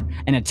floor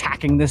and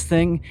attacking this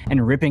thing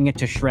and ripping it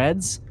to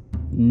shreds,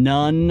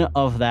 none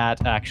of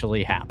that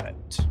actually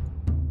happened.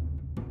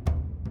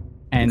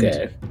 And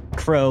Okay.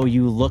 Crow,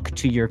 you look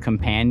to your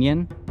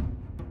companion,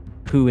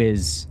 who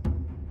is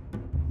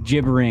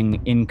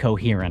gibbering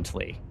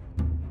incoherently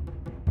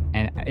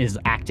and is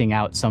acting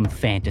out some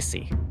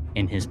fantasy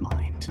in his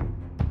mind.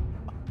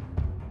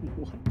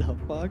 What the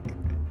fuck?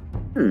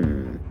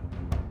 Hmm.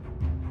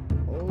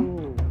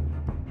 Oh.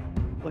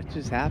 What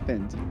just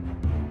happened?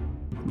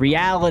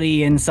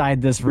 Reality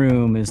inside this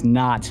room is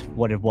not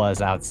what it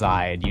was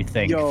outside, you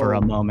think, for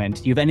a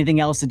moment. You have anything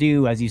else to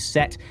do as you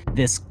set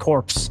this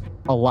corpse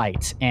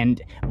alight,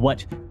 and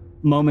what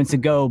moments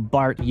ago,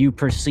 Bart, you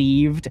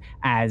perceived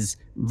as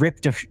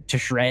ripped to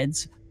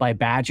shreds by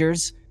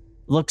badgers,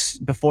 looks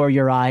before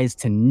your eyes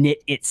to knit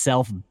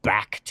itself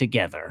back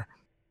together.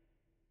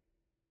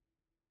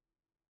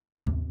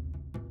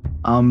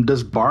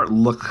 Does Bart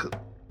look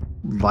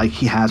like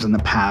he has in the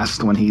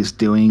past when he's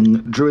doing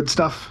druid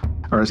stuff?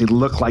 Or does he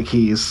look like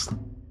he's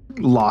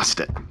lost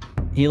it?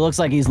 He looks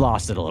like he's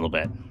lost it a little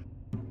bit.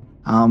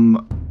 I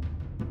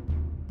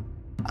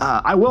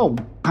will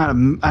I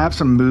have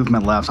some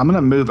movement left, so I'm going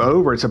to move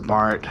over to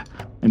Bart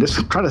and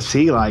just try to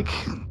see, like,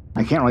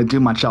 I can't really do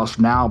much else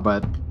now,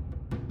 but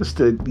just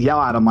to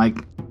yell at him, like,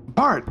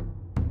 Bart,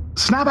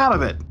 snap out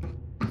of it.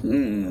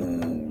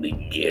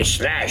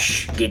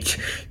 Slash, get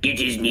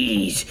his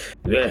knees.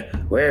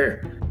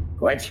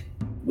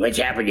 What's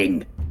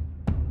happening?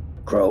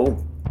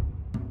 Crow?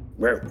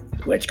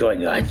 What's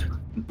going on?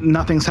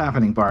 Nothing's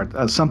happening, Bart.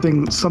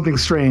 Something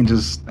strange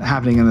is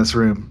happening in this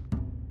room.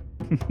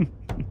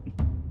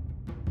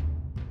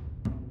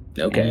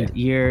 Okay. And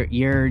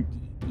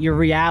your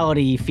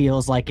reality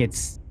feels like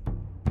it's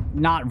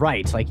not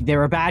right. Like there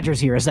were badgers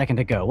here a second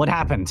ago. What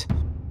happened?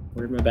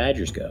 Where'd my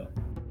badgers go?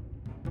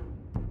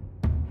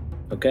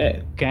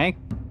 Okay. Okay.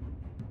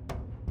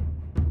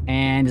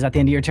 And is that the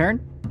end of your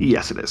turn?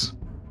 Yes, it is.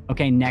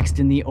 Okay, next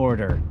in the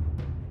order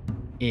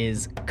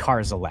is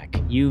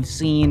Karzalek. You've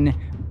seen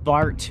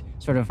Bart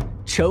sort of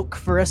choke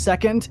for a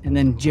second and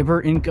then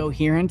gibber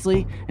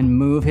incoherently and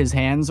move his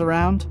hands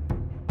around.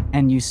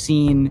 And you've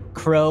seen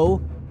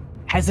Crow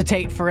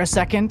hesitate for a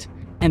second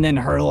and then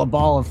hurl a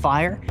ball of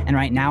fire. And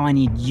right now I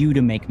need you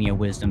to make me a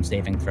wisdom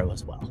saving throw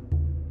as well.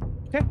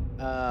 Okay.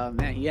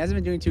 Man, he hasn't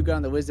been doing too good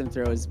on the wisdom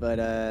throws, but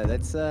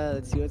let's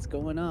see what's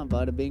going on.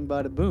 Bada bing,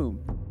 bada boom.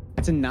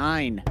 That's a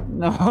 9.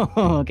 No,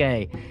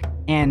 okay.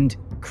 And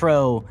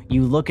Crow,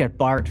 you look at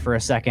Bart for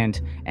a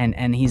second,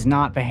 and he's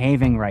not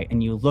behaving right.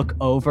 And you look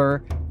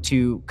over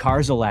to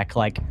Karzalek,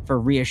 like, for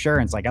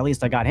reassurance, like, at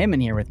least I got him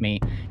in here with me.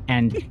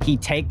 And he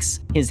takes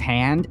his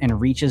hand and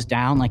reaches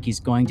down like he's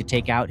going to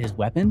take out his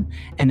weapon.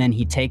 And then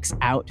he takes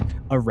out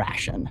a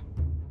ration.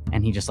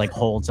 And he just, like,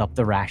 holds up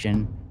the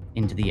ration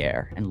into the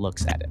air and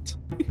looks at it.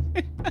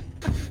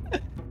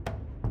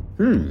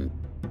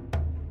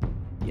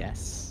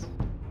 Yes.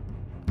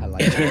 I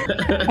like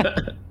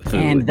it.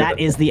 And that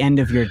is the end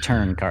of your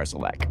turn,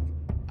 Karzalek.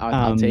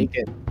 I'll take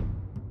it.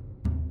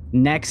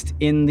 Next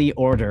in the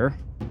order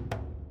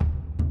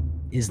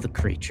is the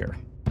creature.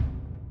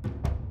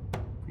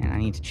 And I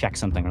need to check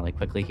something really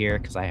quickly here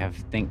because I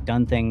have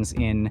done things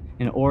in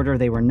an order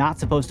they were not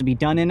supposed to be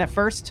done in at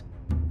first,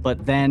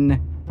 but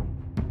then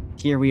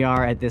here we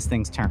are at this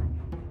thing's turn.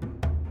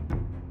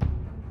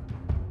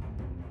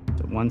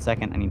 So 1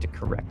 second, I need to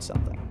correct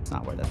something. It's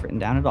not where that's written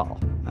down at all.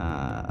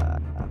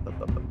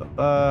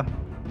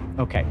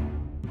 Okay,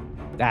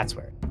 that's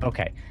where.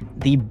 Okay,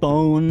 the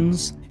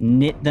bones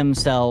knit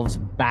themselves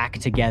back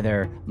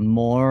together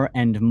more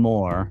and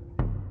more,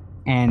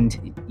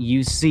 and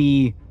you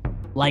see,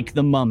 like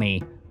the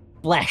mummy,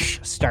 flesh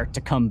start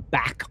to come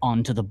back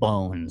onto the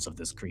bones of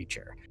this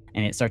creature,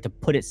 and it starts to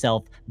put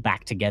itself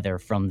back together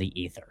from the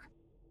ether.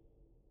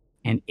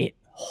 And it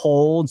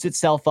holds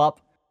itself up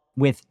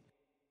with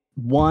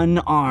one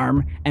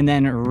arm and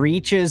then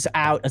reaches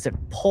out as it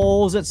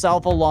pulls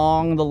itself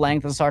along the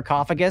length of the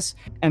sarcophagus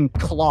and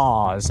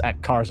claws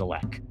at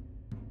Karzalek.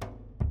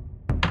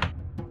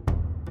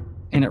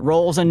 And it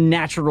rolls a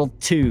natural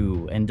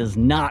 2 and does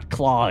not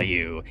claw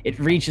you. It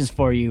reaches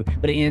for you,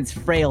 but in its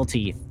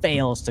frailty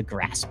fails to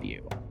grasp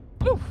you.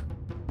 Oof.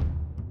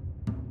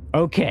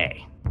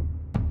 Okay.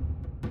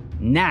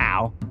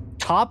 Now,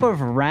 top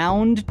of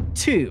round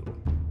 2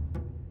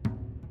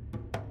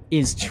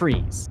 is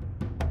trees.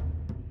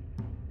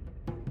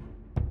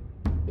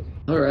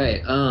 All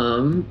right.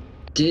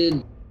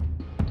 Did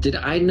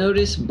I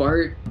notice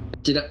Bart?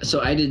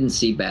 So I didn't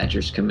see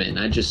badgers come in.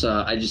 I just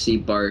see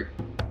Bart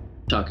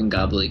talking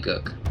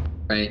gobbledygook,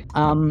 right?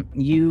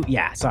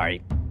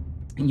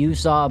 You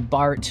saw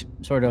Bart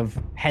sort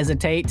of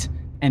hesitate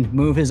and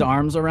move his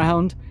arms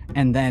around,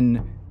 and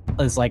then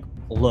his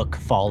look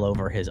fall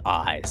over his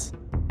eyes,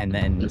 and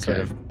then sort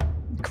of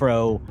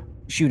Crow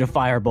shoot a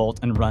firebolt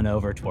and run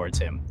over towards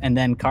him, and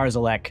then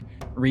Karzalek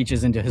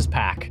reaches into his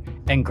pack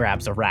and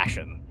grabs a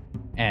ration,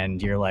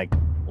 and you're like,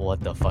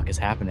 what the fuck is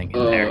happening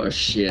in there? Oh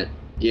shit.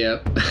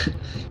 Yep.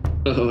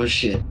 Oh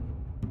shit.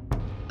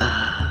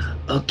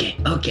 Okay.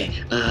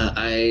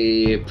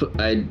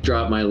 I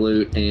drop my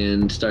loot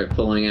and start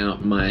pulling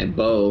out my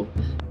bow.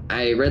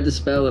 I read the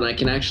spell and I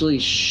can actually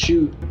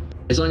shoot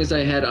as long as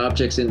I had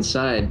objects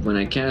inside. When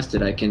I cast it,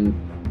 they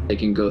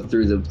can go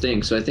through the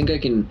thing. So I think I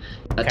can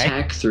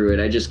attack through it.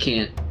 I just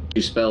can't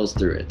do spells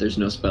through it. There's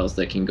no spells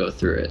that can go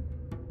through it.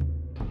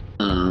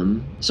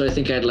 So I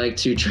think I'd like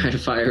to try to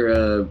fire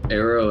a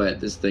arrow at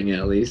this thing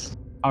at least.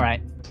 All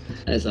right.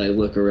 As I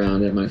look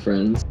around at my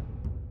friends.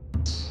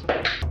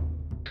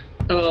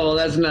 Oh,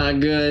 that's not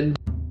good.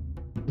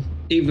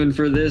 Even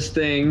for this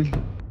thing.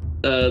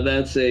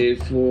 That's a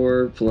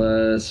 4 +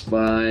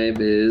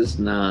 5 is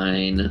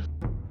 9.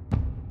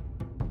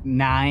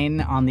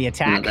 9 on the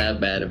attack. Not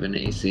that bad of an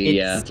AC.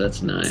 Yeah,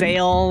 that's 9.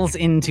 Sails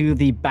into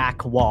the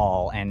back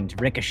wall and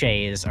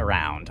ricochets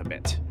around a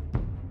bit.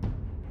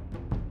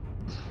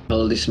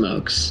 Holy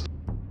smokes.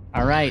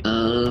 All right.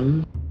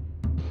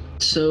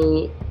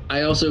 So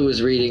I also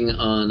was reading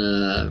on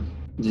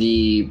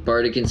the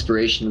Bardic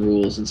Inspiration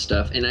rules and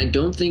stuff, and I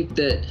don't think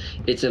that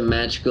it's a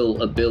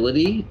magical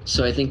ability,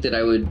 so I think that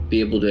I would be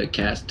able to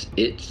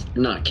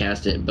not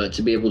cast it, but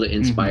to be able to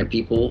inspire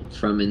people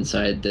from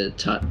inside the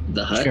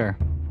hut. Sure.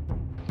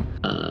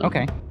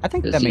 Okay, I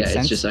think that makes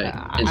sense. It's just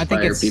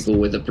inspire people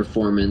with a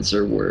performance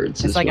or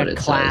words. It's like a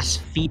class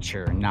says.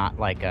 feature, not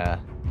like a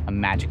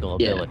magical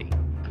ability.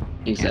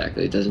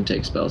 Exactly. It doesn't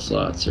take spell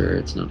slots, or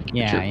it's not a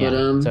cantrip. Yeah.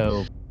 But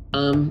so.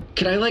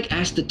 Could I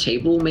ask the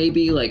table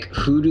maybe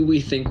who do we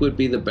think would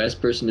be the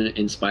best person to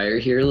inspire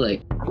here?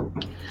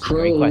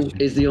 Crow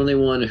is the only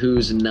one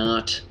who's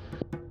not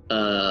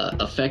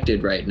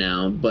affected right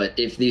now, but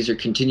if these are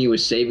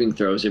continuous saving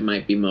throws, it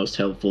might be most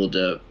helpful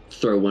to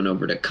throw one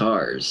over to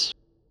Cars.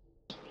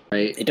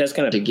 Right? It does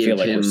kind of feel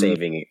like we're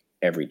saving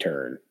every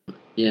turn.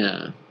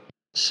 Yeah.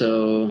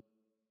 So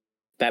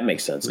that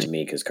makes sense to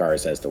me because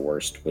Cars has the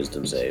worst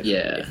wisdom save.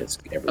 Yeah. If it's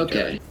every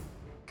turn.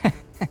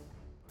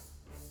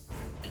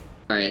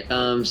 All right.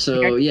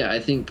 I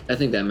think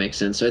that makes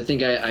sense. So I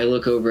think I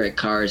look over at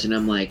Cars and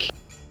I'm like,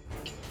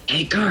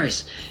 "Hey,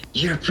 Cars,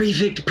 you're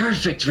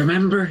perfect.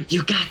 Remember,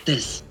 you got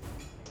this."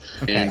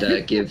 Okay.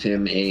 And give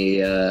him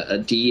a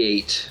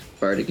D8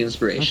 Bardic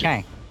Inspiration.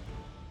 Okay.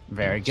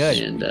 Very good.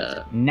 And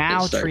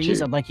now,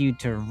 Trees, I'd like you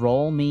to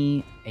roll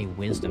me a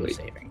Wisdom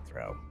saving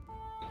throw.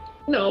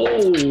 No,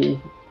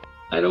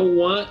 I don't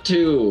want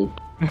to.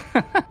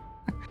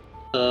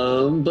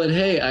 But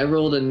hey, I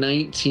rolled a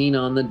 19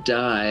 on the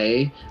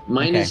die.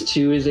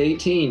 -2 is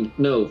 18.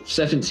 No,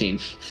 17.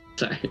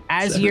 Sorry.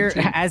 As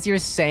 17. you're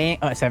saying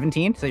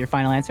 17? Is that your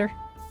final answer?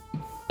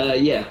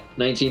 Yeah.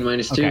 19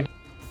 -2. Okay.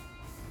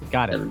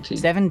 Got it.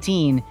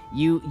 17.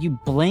 You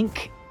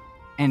blink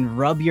and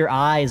rub your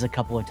eyes a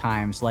couple of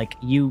times, like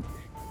you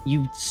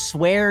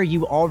swear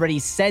you already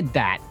said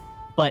that,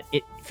 but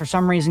for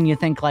some reason you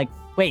think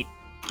wait,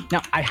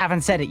 no, I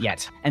haven't said it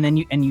yet. And then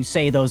you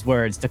say those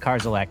words to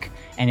Karzalek,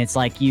 and it's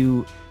like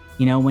you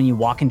know when you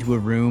walk into a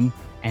room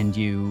and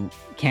you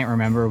can't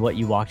remember what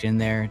you walked in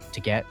there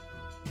to get.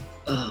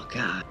 Oh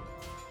God.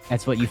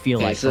 That's what you feel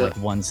for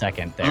 1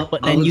 second there.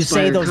 But then you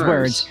say those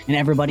words and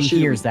everybody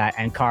hears that,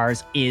 and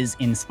Cars is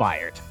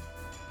inspired.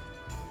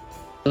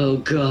 Oh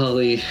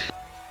golly.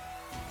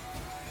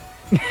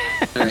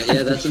 All right,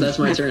 yeah, that's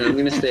my turn. I'm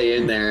gonna stay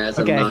in there as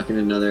I'm knocking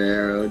another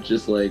arrow,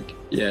 just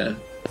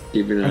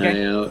keeping an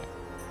eye out.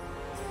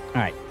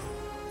 All right,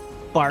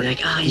 Bart.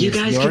 You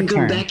guys can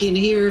go back in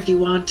here if you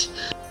want.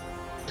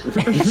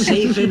 It's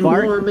safe and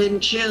warm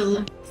and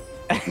chill.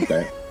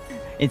 Okay.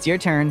 It's your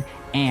turn,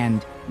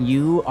 and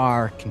you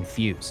are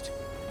confused.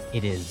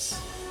 It is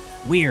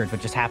weird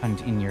what just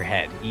happened in your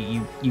head.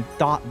 You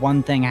thought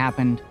one thing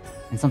happened,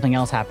 and something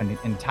else happened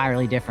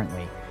entirely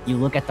differently. You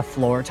look at the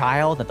floor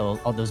tile that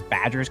all those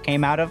badgers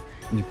came out of,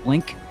 and you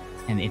blink,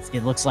 and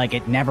it looks like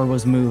it never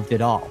was moved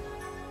at all.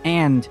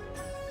 And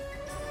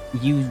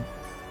you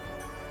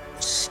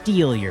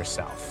steel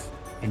yourself,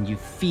 and you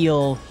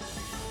feel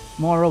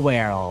more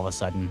aware all of a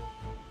sudden.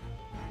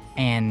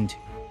 And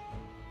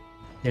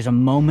there's a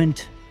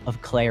moment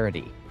of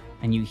clarity,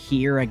 and you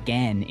hear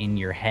again in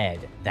your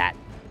head that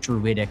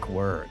druidic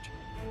word,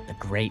 the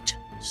great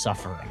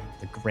suffering,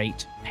 the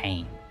great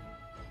pain.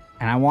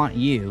 And I want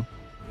you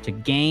to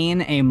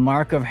gain a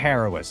mark of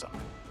heroism.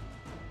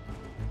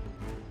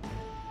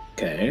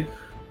 Okay.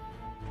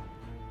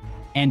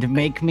 and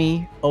make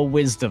me a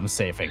wisdom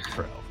saving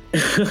throw.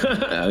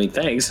 I mean,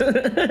 thanks. You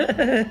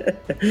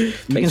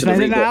can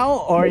spend it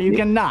now, or you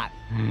cannot.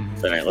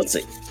 All right, let's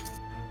see. I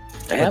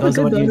But have a those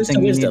are good what you bonus to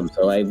think you wisdom, need.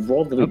 so I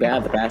rolled really Okay.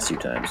 bad the past few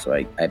times, so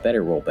I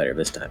better roll better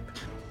this time.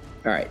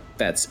 All right,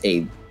 that's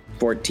a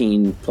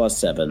 14 plus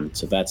 7,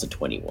 so that's a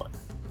 21.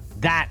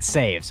 That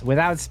saves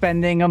without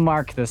spending a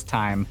mark this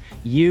time.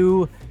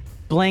 You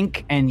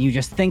blink and you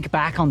just think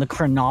back on the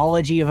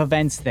chronology of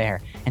events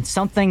there, and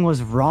something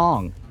was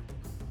wrong.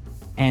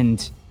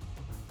 And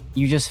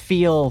you just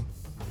feel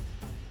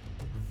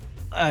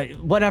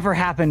whatever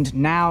happened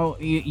now,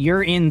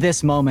 you're in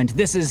this moment.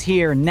 This is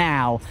here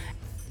now.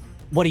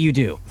 What do you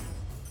do?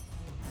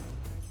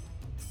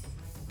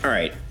 All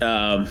right,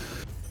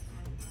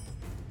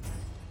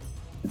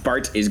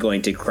 Bart is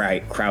going to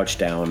crouch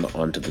down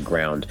onto the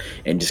ground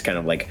and just kind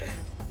of like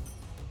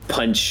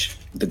punch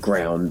the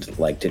ground,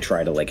 like to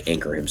try to like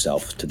anchor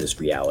himself to this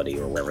reality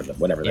or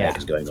whatever the heck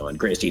is going on.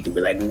 Grit his teeth and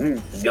be like,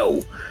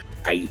 No,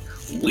 I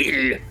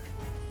will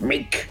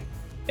make.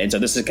 and so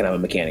this is kind of a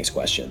mechanics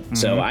question.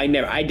 So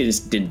I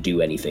just didn't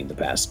do anything the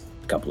past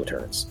couple of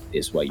turns,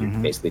 is what you're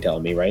basically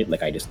telling me, right?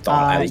 Like I just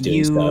thought I was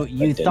doing stuff.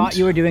 You thought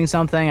you were doing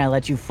something. I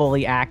let you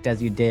fully act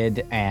as you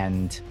did,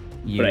 and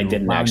you but I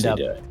didn't wound actually up,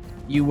 do it.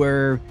 You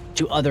were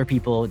to other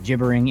people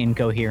gibbering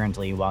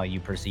incoherently while you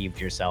perceived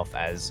yourself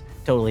as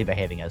totally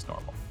behaving as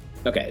normal.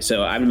 Okay,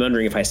 so I'm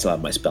wondering if I still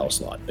have my spell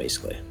slot,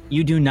 basically.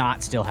 You do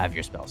not still have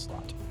your spell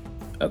slot.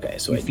 Okay,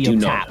 so You I feel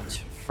do tapped not.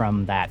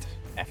 from that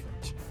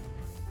effort.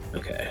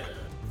 Okay.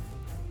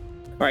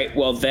 All right,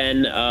 well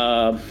then,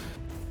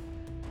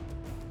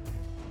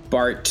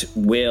 Bart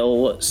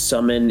will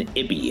summon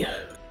Ibby. Okay.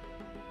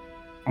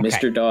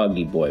 Mr.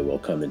 Doggy Boy will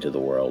come into the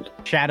world.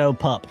 Shadow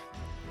Pup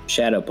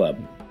Shadow Pup.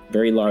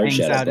 Very large hangs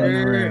Shadow out Pup. in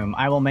the room.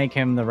 I will make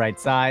him the right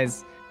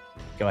size.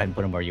 Go ahead and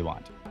put him where you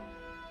want.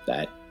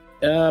 That.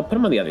 Put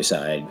him on the other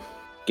side.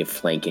 Give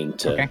flanking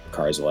to Okay.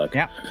 Karzalek.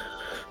 Yeah.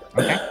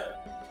 Okay.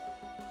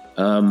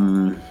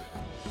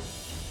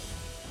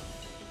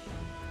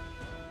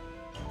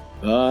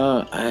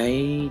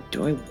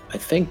 I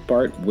think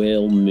Bart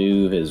will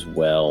move as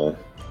well.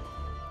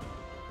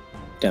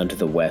 Down to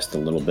the west a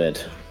little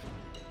bit.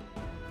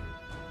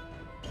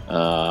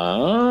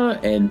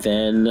 And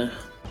then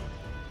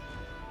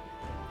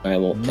I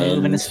will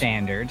Move in a end.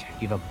 standard. Do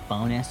you have a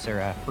bonus or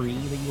a free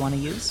that you want to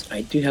use?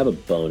 I do have a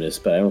bonus,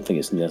 but I don't think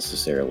it's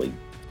necessarily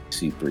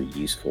super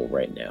useful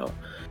right now.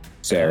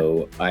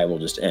 So I will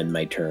just end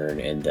my turn,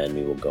 and then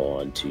we will go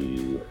on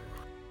to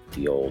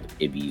the old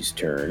Ibby's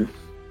turn.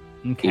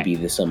 Okay. Ibby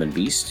the Summoned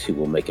Beast, who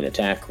will make an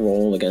attack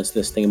roll against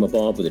this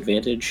thingamabob with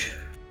advantage.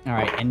 All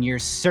right, and you're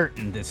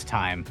certain this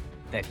time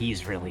that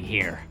he's really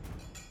here.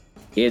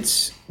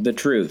 It's the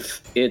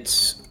truth.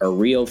 It's a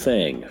real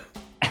thing.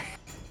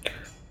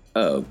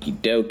 Okie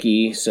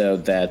dokie. So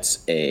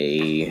that's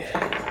a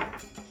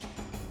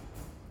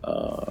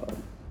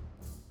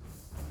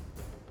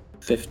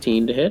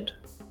 15 to hit.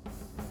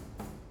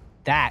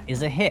 That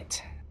is a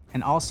hit.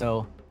 And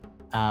also,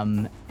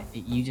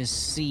 you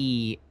just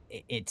see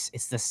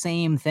it's the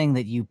same thing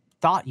that you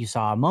thought you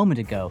saw a moment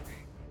ago.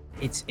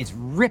 It's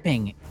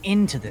ripping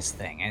into this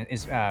thing. And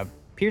is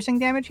piercing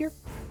damage here?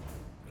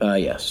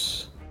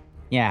 Yes.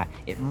 Yeah,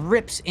 it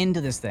rips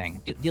into this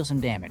thing. Deal some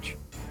damage.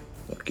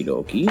 Okie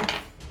dokie.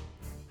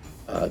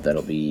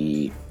 That'll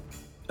be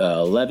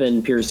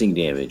 11 piercing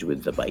damage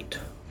with the bite.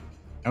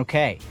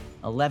 Okay,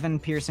 11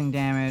 piercing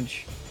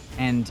damage,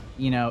 and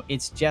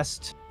it's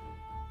just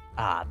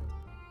a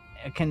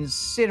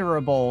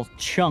considerable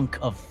chunk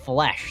of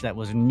flesh that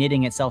was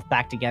knitting itself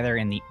back together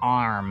in the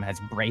arm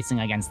that's bracing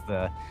against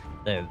the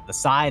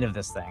side of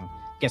this thing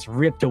gets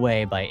ripped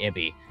away by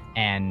Ibby,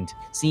 and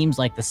seems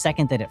like the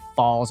second that it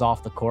falls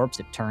off the corpse,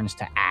 it turns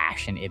to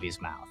ash in Ibby's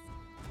mouth.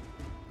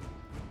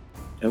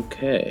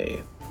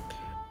 Okay.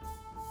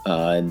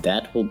 And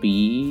that will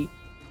be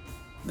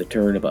the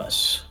turn of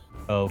us.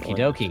 Okie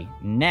dokie.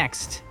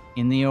 Next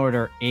in the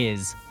order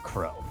is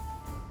Crow.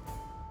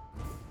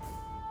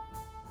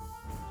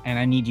 And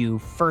I need you,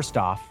 first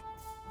off,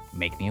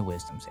 make me a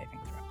wisdom saving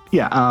throw.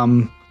 Yeah,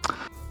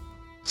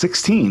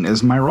 16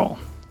 is my roll,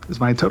 is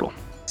my total.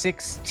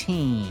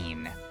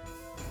 16.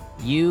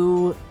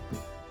 You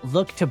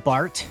look to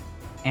Bart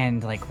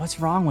and what's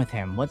wrong with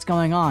him? What's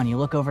going on? You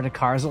look over to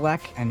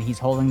Karzalek and he's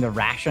holding the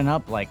ration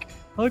up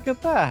look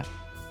at that.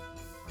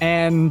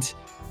 And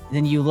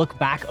then you look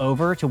back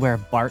over to where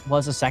Bart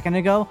was a second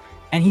ago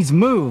and he's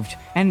moved.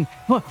 And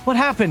what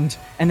happened?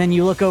 And then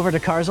you look over to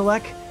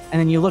Karzalek and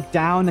then you look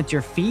down at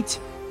your feet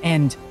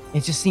and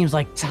it just seems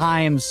like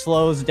time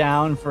slows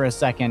down for a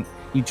second.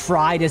 You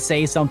try to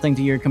say something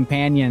to your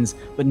companions,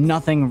 but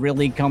nothing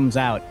really comes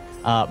out.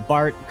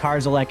 Bart,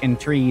 Karzalek, and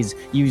Trees,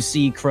 you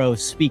see Crow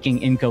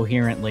speaking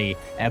incoherently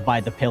by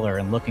the pillar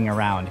and looking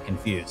around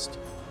confused.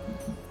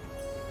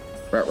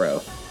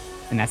 Ruh-roh.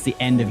 And that's the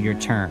end of your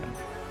turn.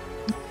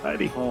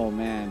 Righty. Oh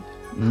man.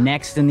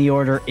 Next in the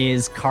order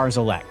is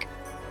Karzalek.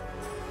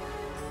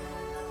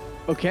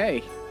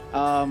 Okay.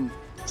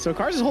 So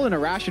Kars is holding a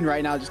ration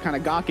right now, just kind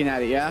of gawking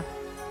at it, yeah?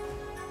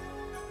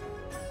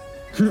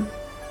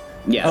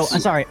 Yes. Oh,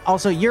 I'm sorry.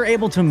 Also, you're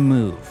able to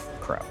move,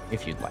 Crow,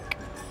 if you'd like.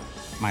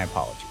 My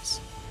apologies.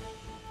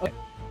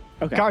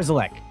 Okay.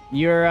 Karzalek,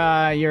 you're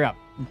up.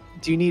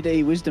 Do you need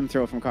a wisdom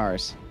throw from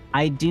Cars?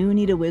 I do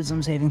need a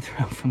wisdom saving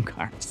throw from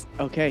Cars.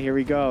 Okay, here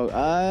we go.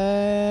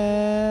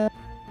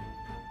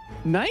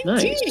 19.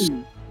 Nice.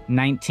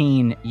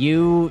 19.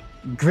 You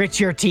grit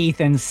your teeth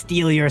and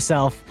steel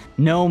yourself.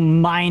 No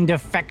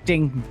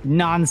mind-affecting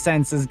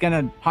nonsense is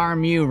gonna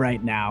harm you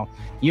right now.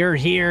 You're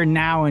here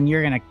now, and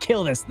you're gonna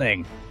kill this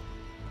thing.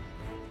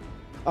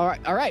 All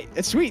right.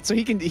 It's sweet. So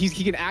he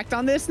can act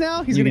on this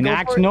now. He's You gonna can go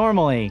act for it?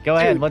 normally. Go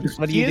ahead. Dude, What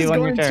do he you is do on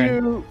your going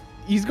turn?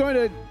 He's going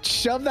to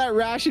shove that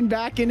ration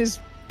back in his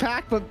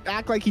pack, but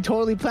act like he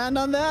totally planned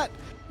on that.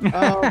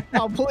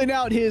 I'm pulling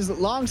out his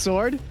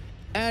longsword,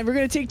 and we're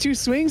gonna take 2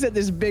 swings at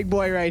this big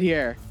boy right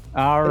here.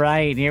 All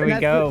right, here we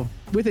That's go.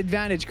 With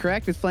advantage,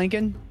 correct? With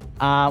flanking.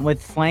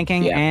 With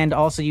flanking, Yeah. and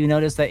also you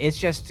notice that it's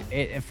just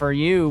for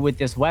you with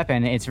this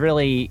weapon. It's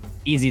really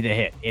easy to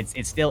hit.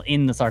 It's still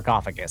in the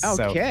sarcophagus.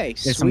 So Okay,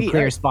 there's some sweet.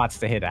 clear Alright. spots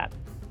to hit at.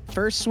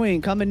 First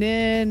swing coming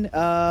in.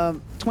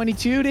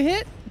 22 to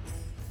hit.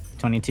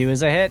 22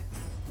 is a hit.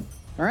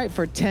 All right,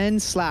 for 10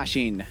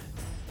 slashing.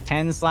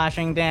 10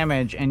 slashing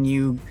damage, and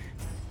you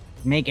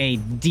make a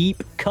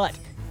deep cut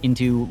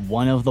into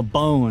one of the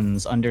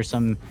bones under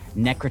some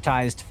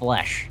necrotized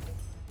flesh.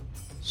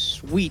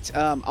 Sweet.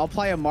 I'll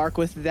apply a mark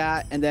with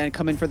that, and then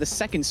come in for the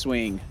second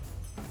swing.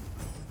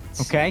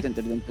 Okay. Dun,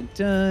 dun, dun, dun,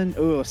 dun.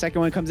 Ooh, second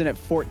one comes in at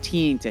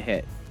 14 to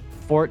hit.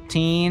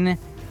 14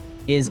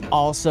 is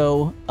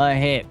also a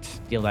hit.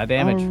 Deal that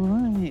damage. All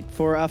right.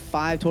 For a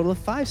total of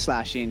 5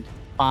 slashing.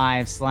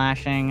 5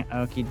 slashing.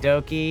 Okie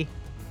dokie.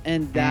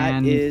 And that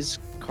And is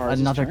Cars'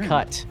 Another turn.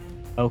 cut.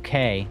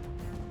 Okay.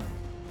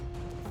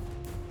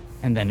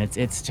 And then it's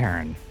its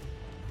turn.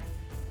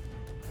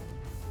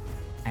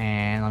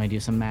 And let me do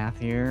some math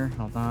here.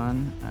 Hold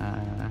on.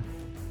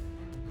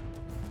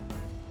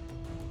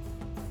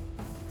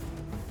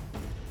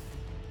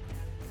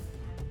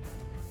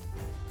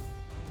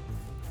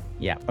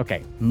 Yeah,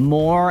 okay.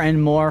 More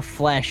and more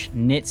flesh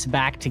knits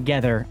back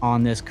together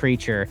on this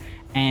creature,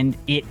 and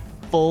it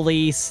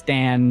fully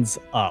stands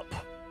up.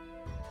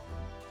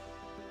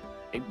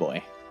 Big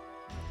boy.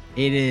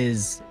 It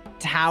is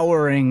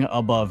towering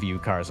above you,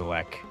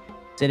 Karzalek,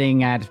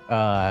 sitting at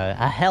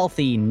a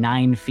healthy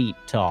 9 feet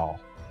tall.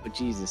 Oh,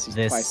 Jesus. He's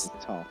This- twice as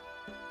tall.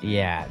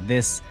 Yeah,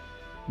 this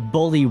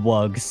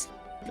bullywug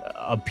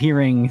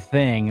appearing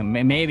thing,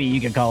 maybe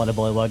you could call it a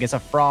bullywug, it's a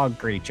frog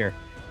creature.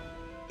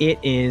 It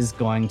is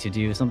going to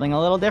do something a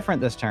little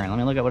different this turn. Let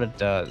me look at what it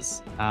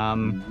does.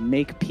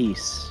 Make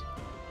peace.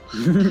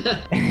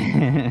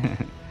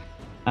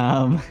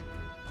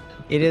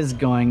 It is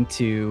going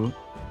to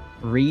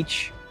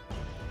reach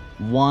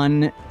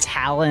one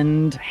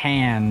taloned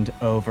hand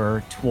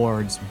over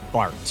towards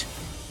Bart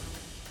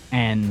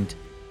and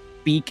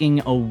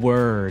speaking a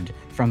word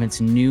from its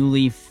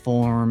newly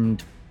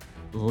formed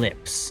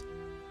lips.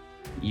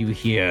 You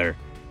hear,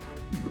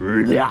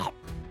 "Blah."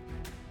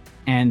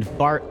 And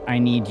Bart, I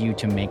need you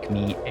to make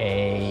me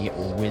a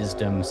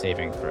wisdom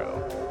saving throw.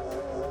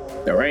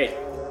 All right.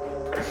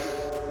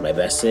 My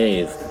best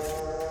save.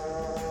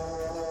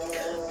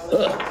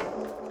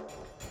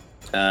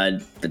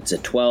 It's a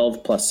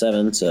 12 plus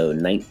 7, so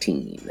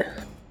 19.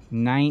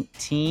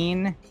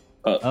 19.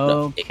 Oh, no,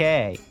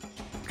 Okay.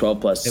 12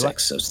 plus Say what?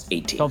 6, so it's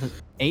 18.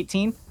 12,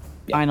 18?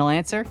 Yeah. Final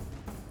answer?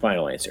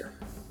 Final answer.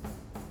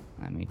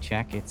 Let me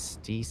check its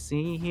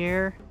DC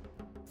here.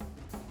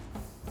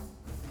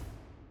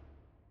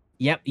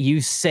 Yep, you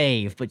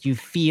save, but you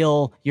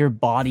feel your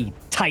body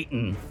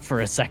tighten for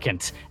a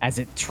second as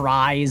it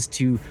tries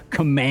to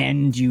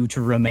command you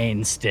to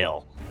remain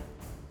still.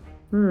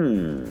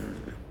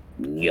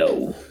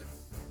 Yo,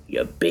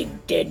 you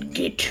big dead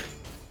git.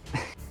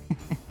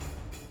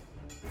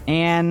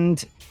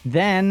 And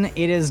then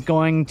it is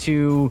going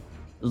to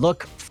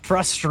look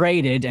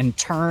frustrated and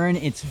turn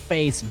its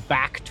face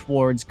back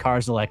towards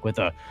Karzalek with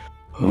a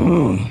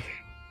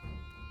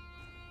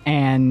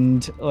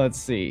and let's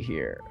see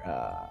here.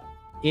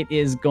 It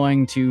is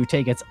going to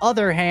take its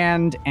other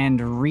hand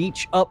and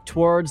reach up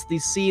towards the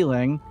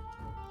ceiling.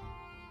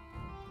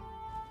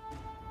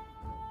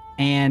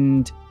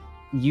 And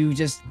you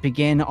just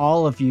begin,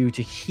 all of you,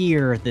 to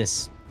hear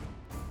this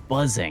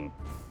buzzing.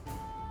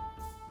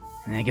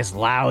 And it gets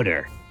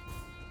louder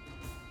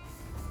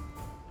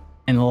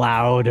and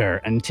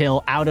louder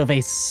until out of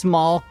a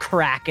small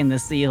crack in the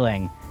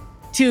ceiling,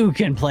 2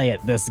 can play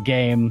at this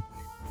game.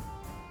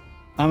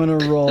 I'm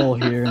gonna roll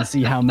here and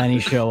see how many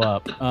show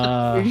up.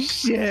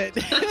 Shit.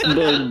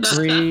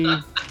 3,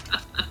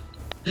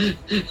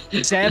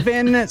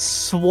 7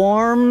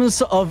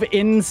 swarms of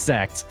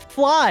insects,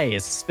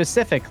 flies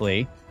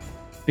specifically,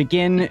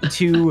 begin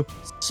to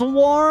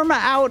swarm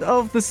out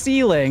of the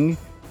ceiling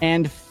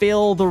and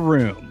fill the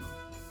room.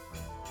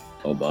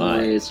 Oh Boy,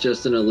 my. it's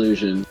just an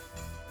illusion.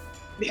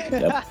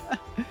 Yep.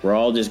 We're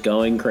all just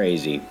going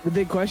crazy. The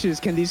big question is,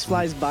 can these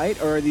flies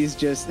bite, or are these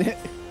just...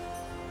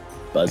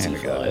 Buzzy There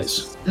we go.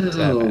 flies. Oh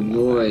 7.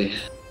 boy.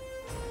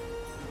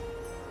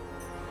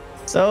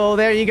 So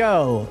there you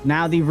go.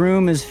 Now the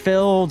room is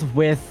filled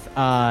with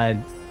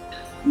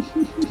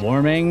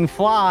swarming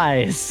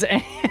flies.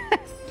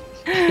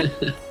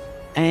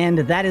 And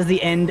that is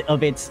the end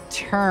of its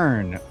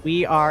turn.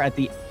 We are at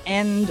the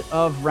end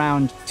of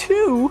round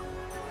 2.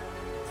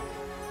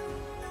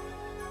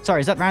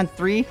 Sorry, is that round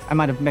 3? I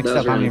might have mixed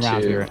up how many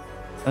rounds we were.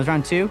 That was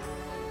round 2?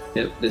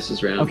 Yep, this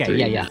is round 3.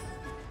 Okay, yeah.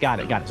 Got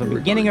it. So We're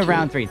beginning of going to-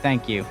 round 3,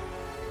 thank you.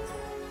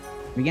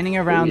 Beginning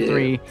of round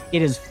 3.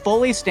 It is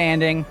fully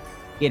standing.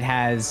 It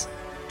has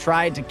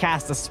tried to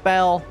cast a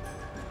spell,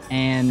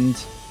 and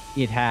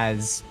it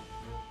has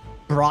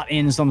brought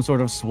in some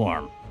sort of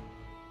swarm.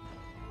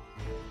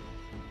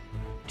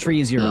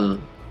 Trees, you're up.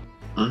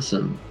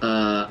 Awesome.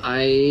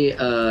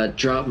 I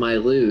drop my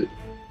loot.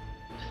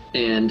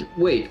 And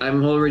wait,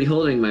 I'm already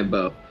holding my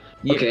bow.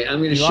 Okay,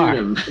 I'm gonna shoot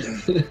him.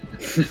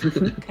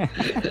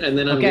 And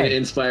then I'm gonna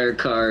inspire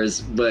Cars,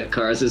 but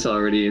Cars is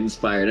already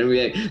inspired. I'm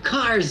gonna be like,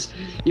 Cars,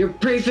 you're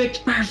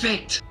perfect.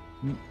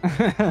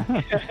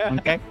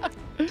 Okay.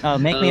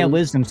 Make me a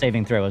wisdom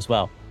saving throw as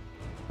well.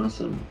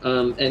 Awesome.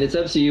 And it's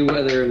up to you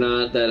whether or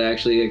not that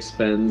actually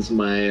expends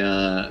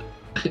my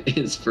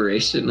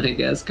inspiration, I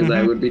guess, because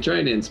I would be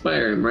trying to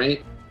inspire him,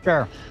 right?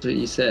 Sure. That's what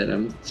you said.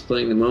 I'm just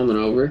playing the moment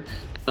over.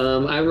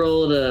 I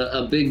rolled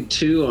a big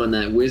 2 on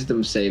that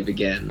wisdom save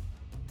again.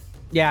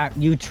 Yeah,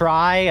 you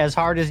try as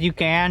hard as you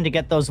can to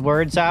get those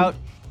words out,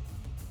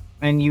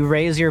 and you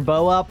raise your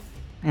bow up,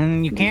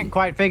 and you can't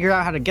quite figure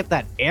out how to get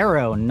that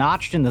arrow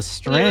notched in the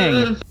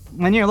string.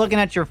 Then you're looking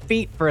at your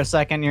feet for a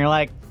second, and you're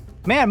like,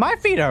 man, my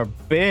feet are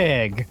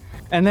big.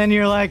 And then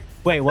you're like,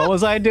 wait, what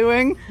was I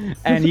doing?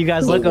 And you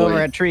guys look over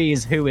at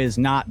Trees, who is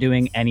not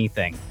doing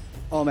anything.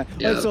 Oh man.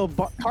 Yeah. Wait, so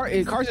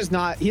Cars is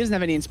not. He doesn't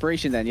have any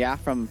inspiration then, yeah,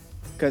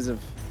 because of.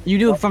 You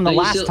do from the No,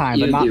 you last still time,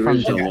 but use not the from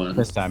original one.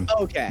 this time.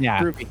 Okay.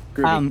 Yeah.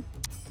 Groovy.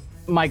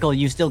 Michael,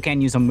 you still can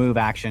use a move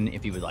action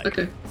if you would like.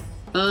 Okay.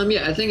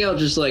 Yeah, I think I'll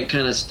just like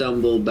kind of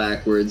stumble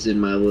backwards in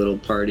my little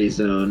party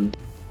zone,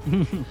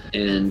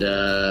 and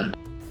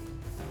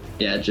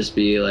yeah, just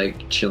be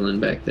like chilling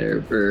back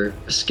there, or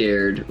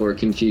scared or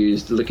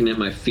confused, looking at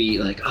my feet,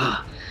 like,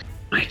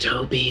 my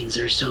toe beans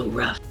are so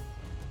rough.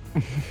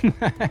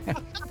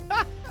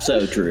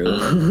 So true.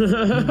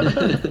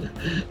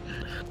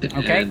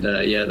 Okay. And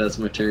yeah, that's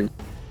my turn.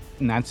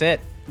 And that's it.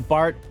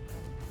 Bart,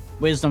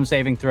 wisdom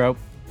saving throw.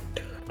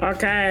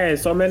 Okay,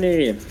 so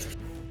many.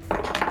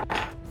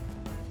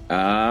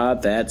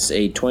 That's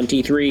a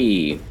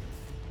 23.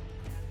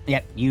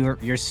 Yeah,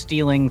 you're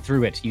stealing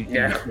through it.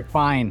 You're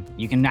fine.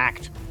 You can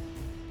act.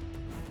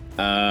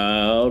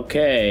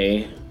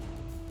 Okay.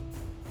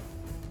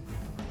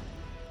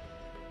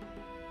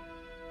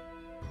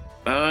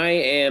 I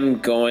am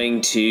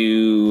going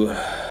to.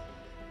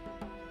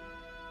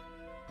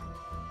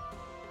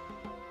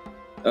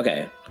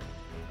 Okay.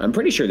 I'm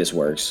pretty sure this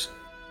works.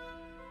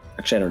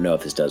 Actually, I don't know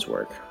if this does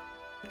work.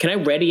 Can I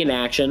ready an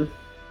action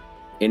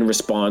in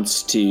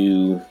response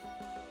to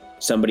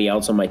somebody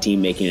else on my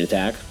team making an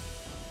attack?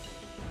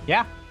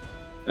 Yeah.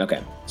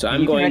 Okay. So You I'm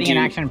can going ready to. an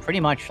action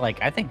pretty much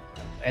like, I think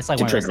it's like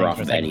To one of those trigger things off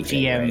where of it's like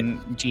anything,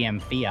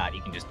 GM Fiat.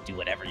 You can just do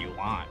whatever you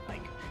want.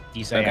 Like, do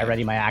you say Okay. I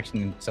ready my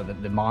action so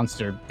that the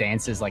monster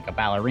dances like a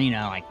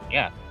ballerina? Like,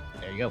 yeah,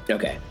 there you go.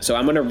 Okay, so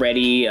I'm gonna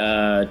ready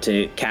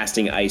to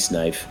casting Ice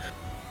Knife,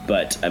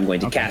 but I'm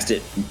going to cast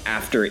it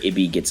after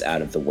Ibby gets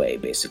out of the way,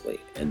 basically.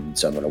 And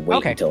so I'm gonna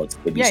wait until it's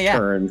Ibby's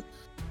turn.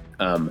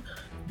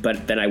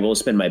 But then I will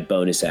spend my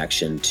bonus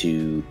action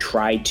to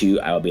try to.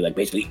 I'll be like,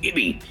 basically,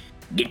 Ibby,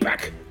 get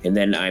back, and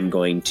then I'm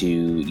going to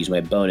use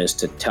my bonus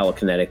to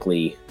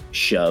telekinetically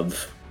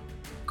shove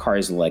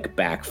Karzalek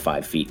back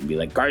 5 feet and be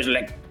like,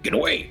 Karzalek, get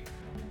away!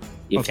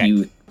 If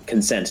you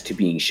consent to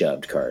being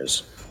shoved,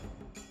 Kars.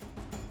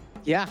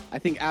 Yeah, I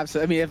think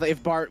absolutely. I mean,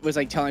 if Bart was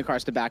like telling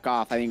Cars to back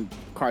off, I think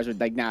Cars would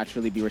like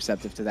naturally be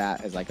receptive to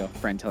that as like a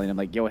friend telling him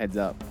like, "Yo, heads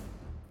up."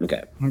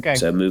 Okay. Okay.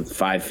 So move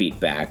 5 feet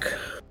back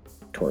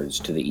towards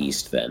to the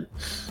east then.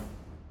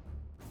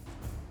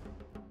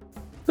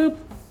 Boop.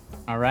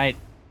 All right.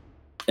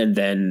 And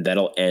then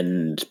that'll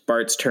end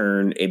Bart's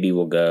turn. Ibby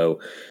will go.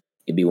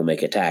 Ibby will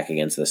make attack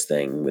against this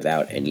thing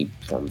without any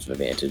forms of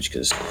advantage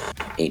because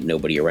ain't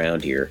nobody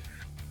around here.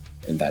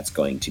 And that's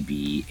going to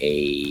be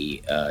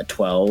a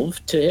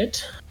 12 to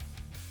hit.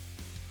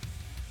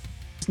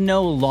 It's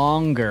no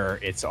longer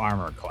its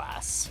armor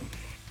class,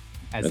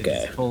 as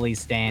it's fully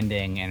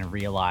standing and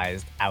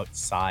realized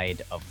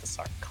outside of the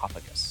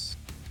sarcophagus.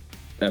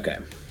 Okay.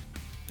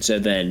 So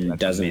then That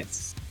doesn't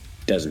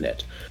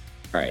hit.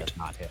 All right. Does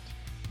not hit.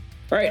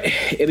 All right.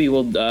 Ibby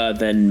will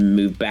then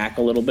move back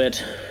a little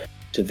bit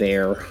to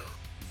there.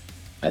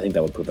 I think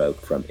that would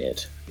provoke from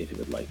it if it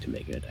would like to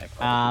make an attack.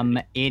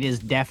 It is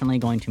definitely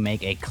going to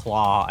make a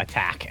claw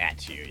attack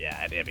at you. Yeah,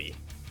 at Ibby.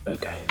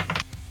 Okay.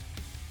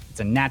 It's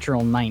a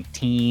natural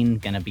 19,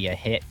 gonna be a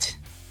hit.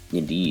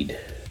 Indeed.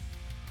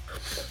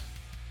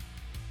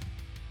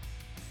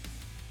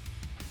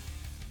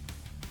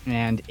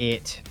 And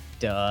it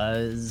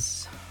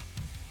does...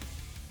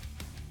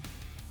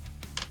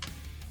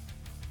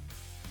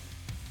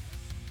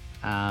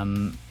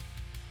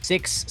 6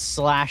 6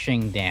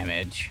 slashing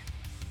damage.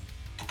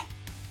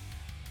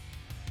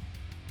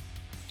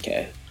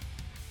 Okay.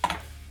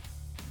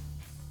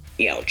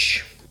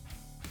 Ouch.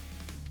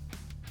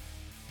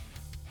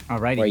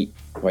 Alrighty.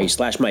 Right, you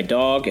slash my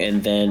dog,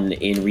 and then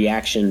in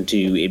reaction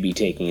to Ibby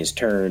taking his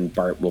turn,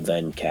 Bart will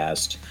then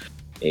cast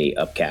a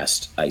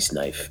upcast ice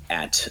knife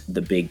at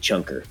the big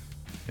chunker.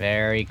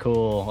 Very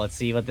cool. Let's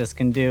see what this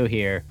can do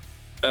here.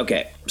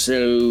 Okay,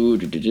 so...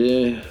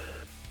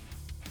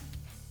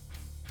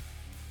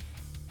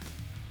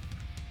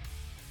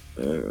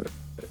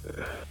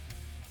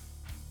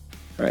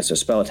 Alright, so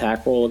spell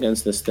attack roll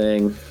against this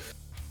thing.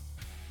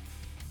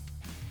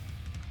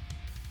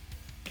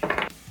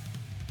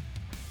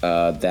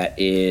 That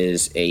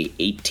is a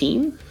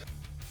 18.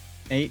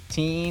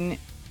 18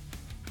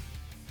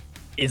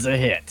 is a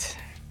hit.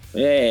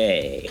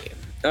 Yay.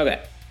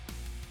 Okay.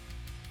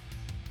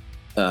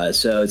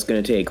 So it's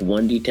going to take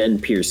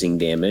 1d10 piercing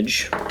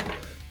damage.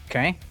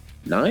 Okay.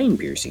 9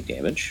 piercing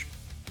damage.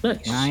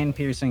 Nice. 9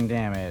 piercing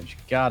damage.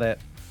 Got it.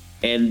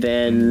 And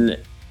then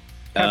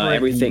Cover it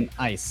everything in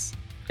ice.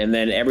 And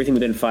then everything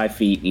within 5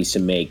 feet needs to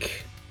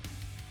make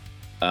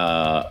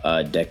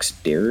a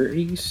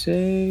dexterity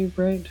save,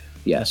 right?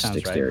 Yes, sounds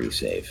dexterity right.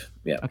 save.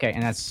 Yeah. Okay,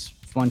 and that's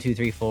 1, 2,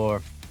 3,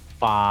 4,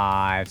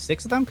 5,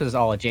 6 of them because it's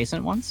all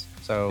adjacent ones.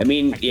 So I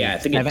mean, actually, yeah, I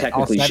think it 7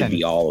 technically all should 7.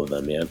 be all of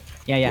them, yeah.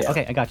 Yeah. Yeah.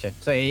 Okay, I gotcha.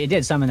 So it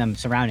did some of them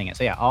surrounding it.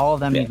 So yeah, all of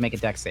them Yeah. need to make a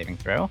dex saving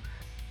throw.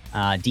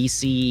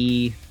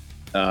 DC.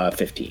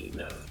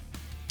 15.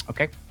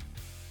 Okay.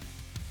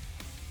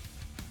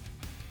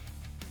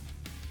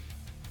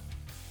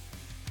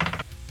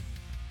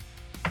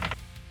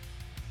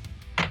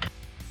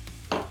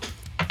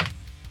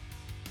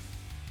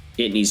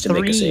 It needs to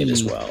make a save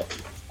as 3. well.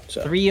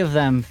 So 3 of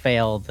them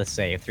failed the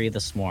save. 3 of the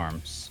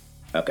swarms.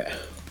 okay.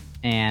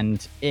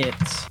 And it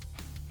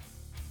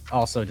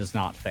also does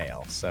not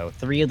fail. So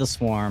 3 of the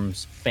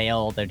swarms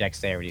fail their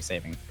dexterity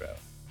saving throw.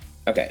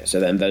 Okay, so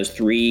then those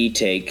 3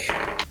 take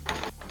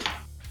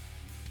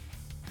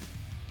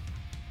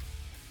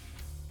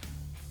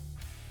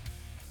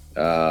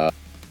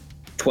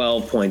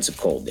 12 points of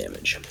cold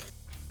damage.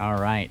 All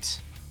right.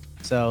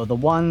 So the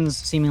ones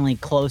seemingly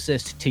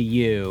closest to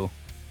you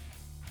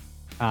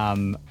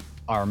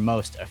are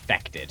most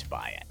affected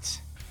by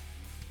it.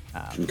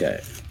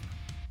 Okay.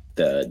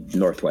 The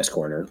northwest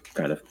corner,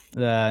 kind of.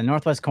 The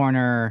northwest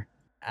corner,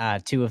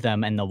 2 of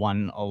them, and the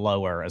one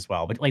lower as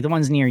well. But like the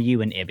ones near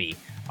you and Ibby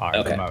are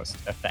Okay. the most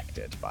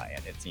affected by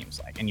it, it seems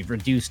like. And you've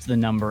reduced the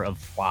number of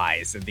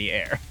flies in the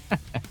air.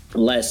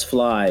 Less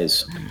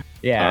flies.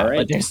 Yeah, All right.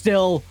 but there's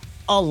still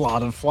a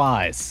lot of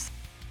flies.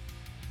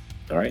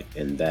 All right,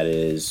 and that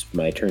is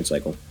my turn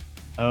cycle.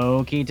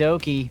 Okie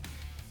dokie.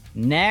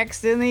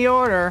 Next in the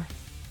order,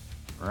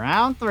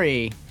 round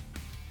 3,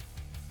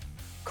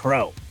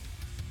 Crow.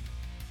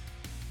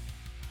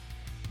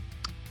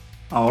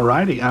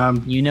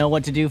 Alrighty. You know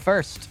what to do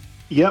first.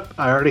 Yep,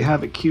 I already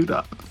have it queued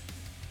up.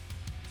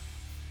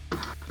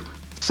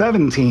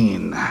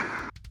 17.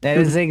 That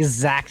is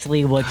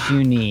exactly what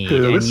you need.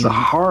 Dude, And this is you a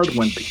hard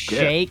one to get.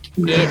 shake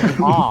it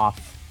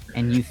off,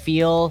 and you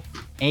feel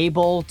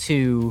able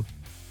to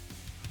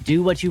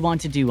do what you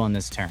want to do on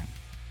this turn.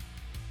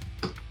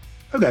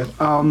 Okay.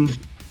 I'm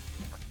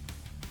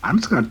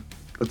just gonna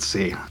let's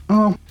see.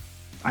 Oh,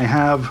 I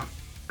have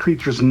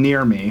creatures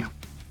near me.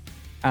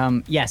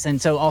 Yes,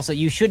 and so also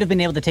you should have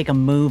been able to take a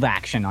move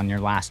action on your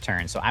last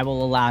turn. So I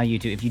will allow you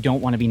to, if you don't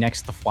want to be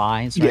next to the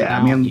flies. Right Yeah, now,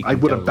 I mean, you I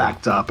can would have totally-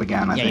 backed up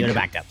again. I Yeah, think. you would have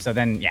backed up. So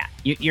then, yeah,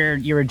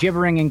 you're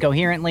gibbering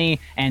incoherently,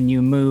 and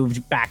you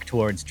moved back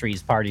towards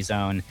Tree's party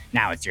zone.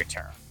 Now it's your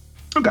turn.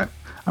 Okay.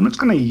 I'm just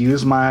gonna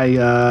use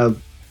my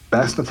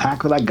best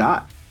attack that I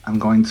got. I'm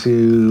going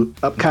to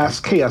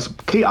upcast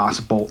chaos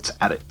bolt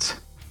at it.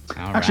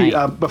 All Actually,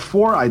 right.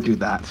 before I do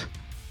that,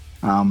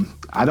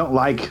 I don't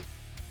like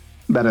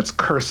that it's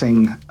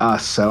cursing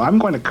us, so I'm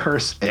going to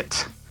curse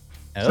it.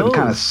 So to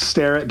kind of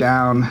stare it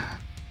down,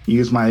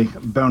 use my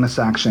bonus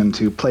action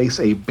to place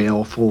a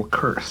baleful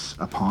curse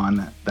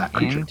upon that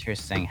creature.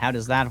 Interesting. How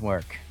does that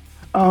work?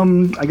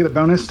 I get a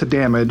bonus to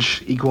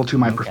damage equal to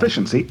my Okay.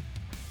 proficiency.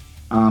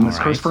 It's right.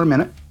 cursed for a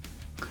minute.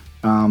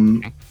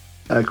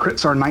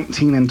 Crits are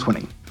 19 and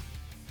 20.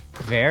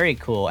 Very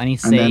cool. Any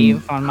And then-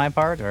 save on my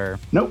part, or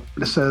Nope,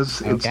 it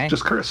says it's Okay.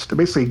 just cursed. It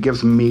basically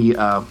gives me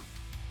a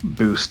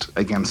boost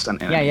against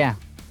an enemy. yeah.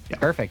 Yeah.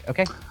 Perfect.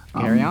 Okay.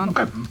 Carry on.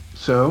 Okay,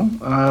 so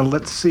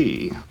let's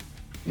see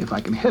if I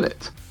can hit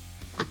it.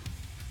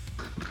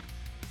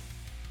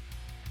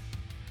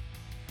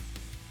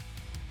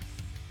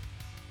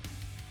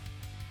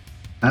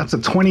 That's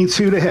a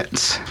 22 to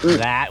hit.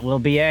 That will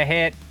be a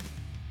hit.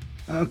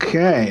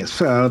 Okay,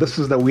 so this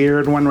is the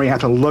weird one where you have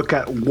to look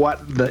at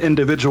what the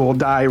individual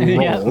die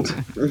Yeah. rolled.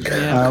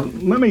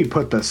 Let me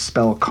put the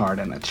spell card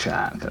in the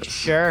chat. 'cause-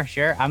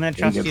 Sure. I'm going to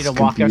trust you gets to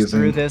walk us confusing.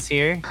 through this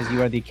here, because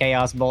you are the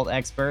Chaos Bolt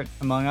expert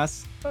among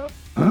us.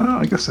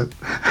 I guess it.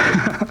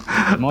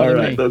 More All than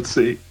right, me. let's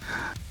see.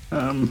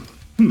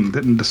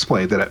 Didn't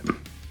display, did it?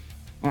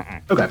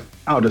 Okay,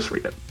 I'll just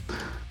read it.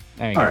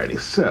 There you go. Alrighty,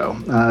 so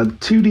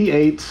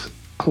 2d8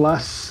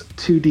 plus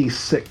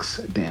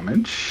 2d6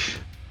 damage.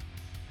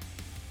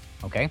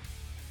 Okay.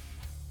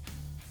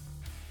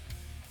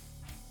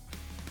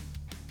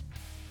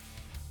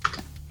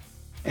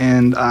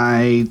 And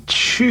I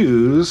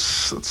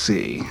choose, let's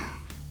see.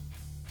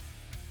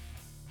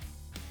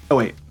 Oh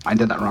wait, I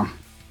did that wrong.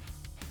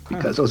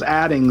 Because I was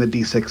adding the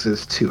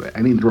d6s to it.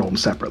 I need to roll them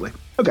separately.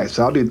 Okay,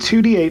 so I'll do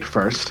 2d8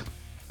 first.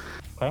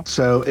 Okay.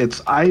 So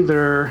it's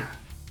either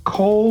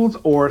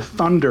cold or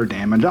thunder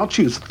damage. I'll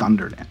choose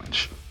thunder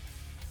damage.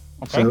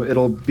 Okay. So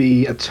it'll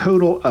be a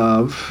total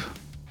of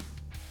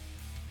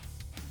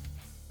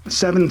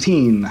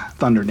 17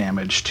 thunder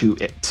damage to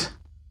it.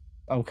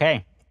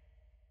 Okay.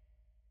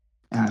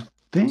 And I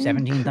think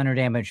 17 thunder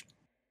damage.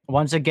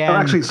 Once again. Oh,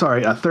 actually,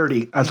 sorry,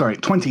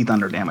 20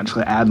 thunder damage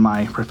to add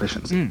my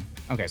proficiency.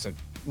 Okay, so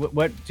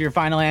what's your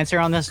final answer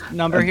on this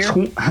number here?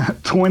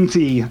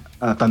 20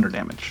 thunder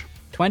damage.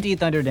 20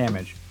 thunder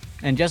damage.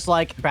 And just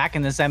like back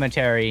in the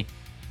cemetery,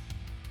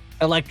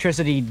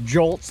 electricity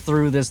jolts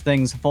through this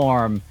thing's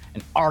form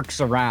and arcs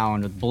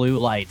around with blue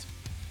light.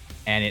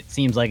 And it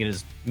seems like it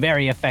is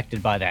very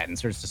affected by that and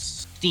starts to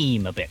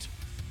steam a bit.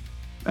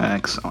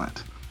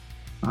 Excellent.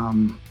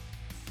 And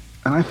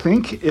I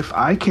think if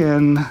I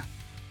can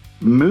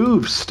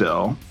move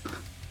still,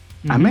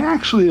 I may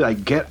actually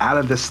like get out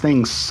of this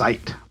thing's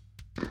sight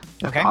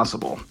if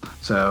possible.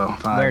 So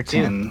 5,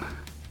 10,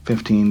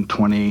 15,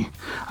 20.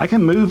 I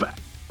can move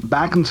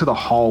back into the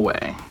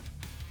hallway.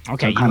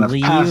 Okay, So you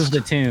leave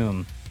the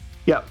tomb.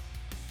 Yep.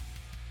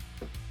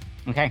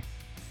 Okay.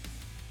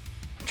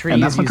 And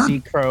Trees, that's my you turn. see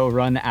Crow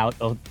run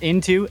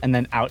into and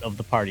then out of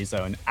the party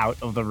zone, out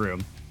of the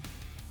room.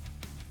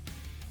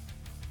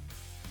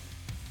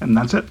 And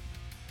that's it.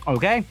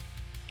 Okay.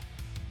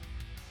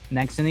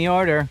 Next in the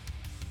order,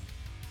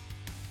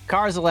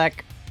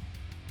 Karzalek,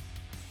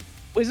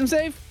 Wisdom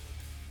save?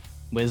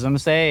 wisdom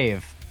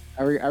save.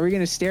 Are we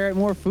gonna stare at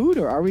more food,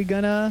 or are we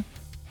gonna?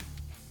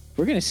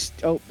 We're gonna.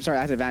 Oh, sorry,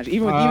 that's advantage.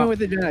 Even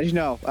with advantage,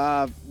 no.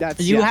 That's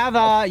You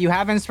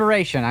have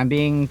inspiration. I'm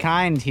being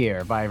kind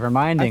here by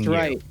reminding That's you.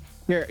 right.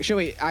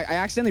 Here, I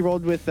accidentally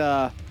rolled with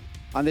on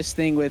this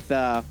thing with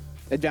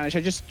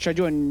advantage. Should I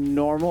do a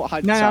normal?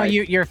 No,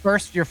 your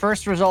first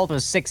result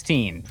was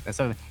 16.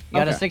 So you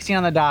got a 16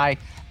 on the die.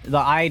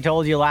 I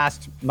told you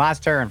last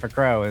turn for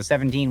Crow,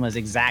 17 was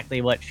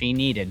exactly what she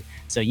needed.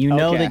 So you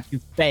know that you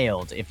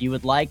failed. If you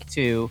would like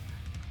to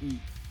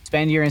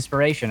spend your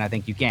inspiration, I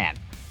think you can.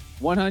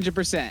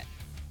 100%.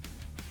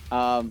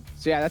 So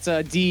yeah, that's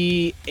a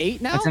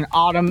D8 now.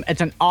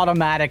 It's an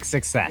automatic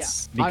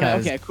success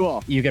because okay,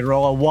 cool. you could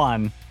roll a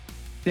 1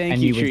 Thank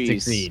and you, you would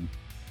Trees. succeed.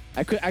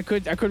 I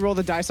could roll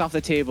the dice off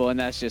the table, and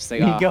that's just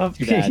like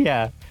too bad.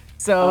 Yeah.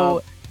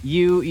 So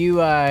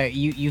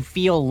you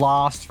feel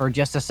lost for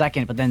just a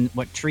second, but then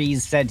what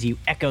Trees said to you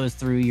echoes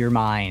through your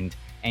mind,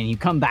 and you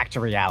come back to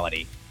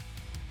reality.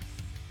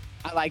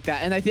 I like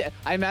that, and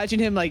I imagine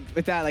him like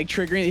with that like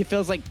triggering. He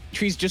feels like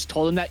Trees just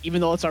told him that, even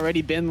though it's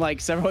already been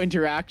like several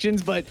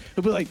interactions. But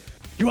he'll be like,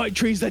 "You're right,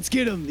 Trees. Let's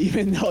get him,"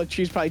 even though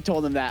Trees probably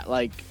told him that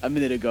like a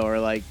minute ago,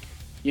 or like,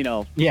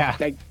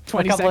 like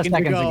 20 a couple of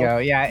seconds ago. ago.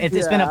 Yeah,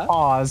 it's been a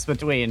pause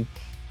between.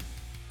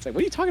 It's like,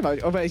 what are you talking about?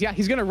 Oh, but yeah,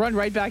 he's gonna run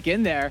right back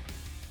in there,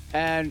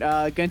 and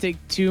gonna take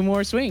 2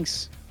 more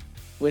swings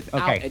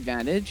without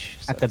advantage.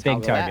 So At the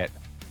big target.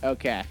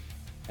 Okay.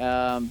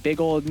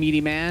 Big old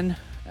meaty man.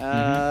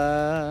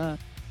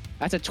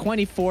 That's a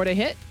 24 to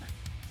hit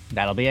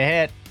That'll be a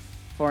hit.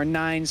 for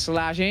 9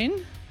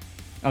 slashing.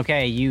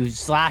 Okay, you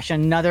slash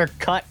another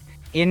cut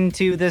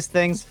into this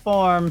thing's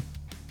form.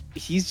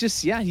 He's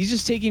just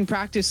taking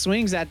practice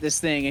swings at this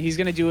thing, and he's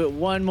gonna do it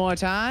one more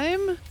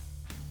time.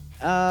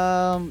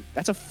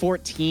 That's a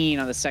 14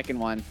 on the second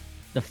one.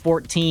 The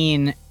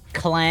 14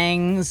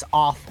 clangs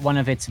off one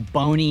of its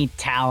bony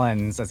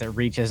talons as it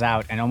reaches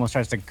out and almost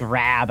tries to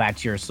grab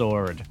at your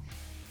sword.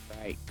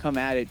 Right, come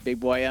at it, big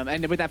boy.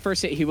 And with that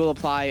first hit, he will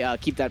apply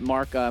keep that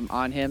mark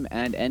on him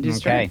and end his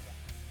turn.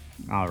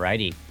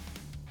 Alrighty.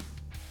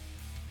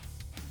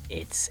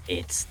 It's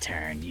its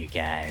turn, you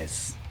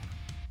guys.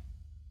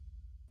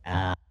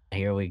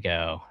 Here we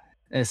go.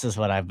 This is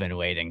what I've been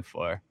waiting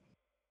for.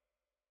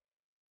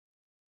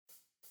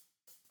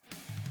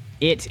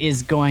 It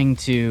is going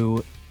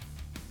to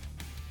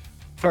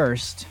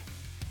first,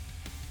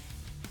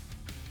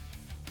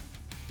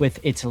 with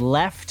its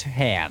left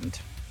hand,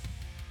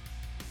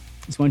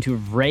 it's going to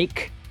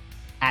rake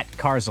at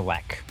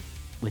Karzalek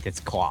with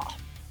its claw.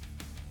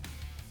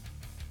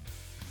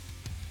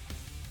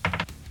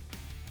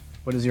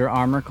 What is your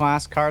armor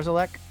class,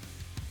 Karzalek?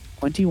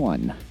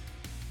 21.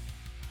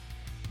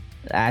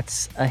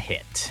 That's a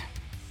hit.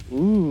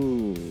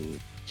 Ooh,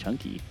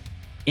 chunky.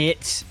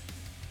 It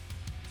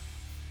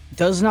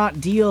does not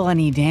deal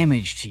any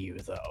damage to you,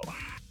 though.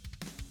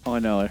 Oh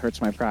no, it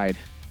hurts my pride.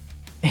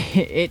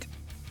 It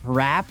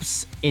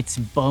wraps its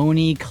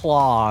bony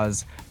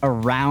claws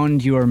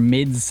around your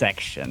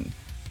midsection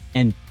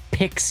and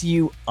picks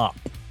you up.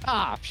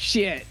 Ah,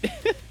 shit.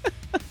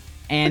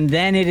 And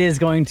then it is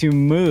going to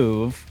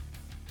move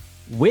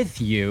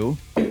with you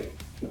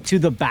to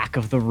the back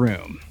of the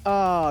room,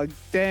 Oh,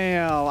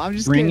 damn. I'm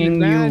just bringing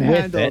getting you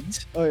with manhandled.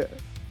 it. Oh,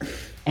 yeah.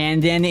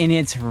 And then in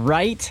its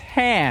right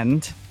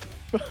hand,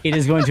 it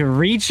is going to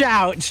reach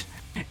out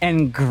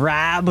and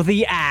grab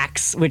the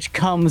axe, which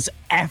comes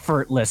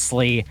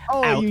effortlessly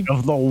Oh, out you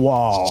of the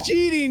wall.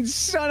 cheating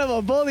son of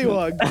a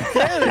bullywug.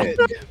 Damn it.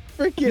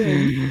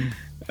 Freaking.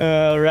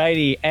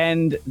 Alrighty,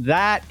 and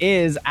that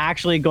is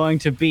actually going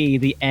to be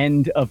the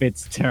end of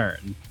its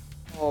turn.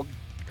 Oh,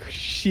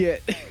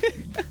 shit.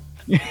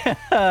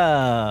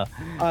 Love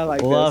I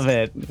like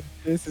it.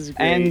 This is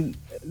great. And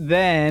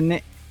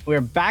then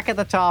we're back at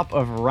the top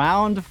of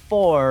round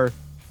 4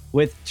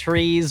 with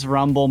Trees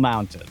Rumble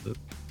mounted.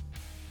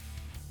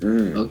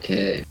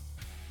 Okay.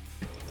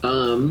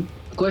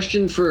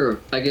 Question for,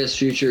 I guess,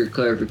 future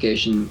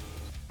clarification.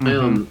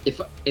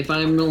 If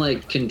I'm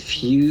like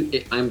confused,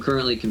 I'm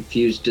currently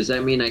confused. Does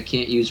that mean I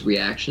can't use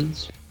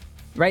reactions?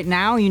 Right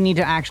now, you need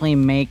to actually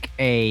make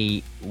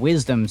a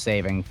wisdom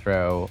saving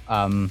throw.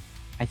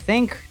 I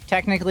think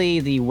technically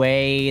the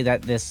way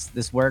that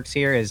this works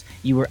here is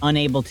you were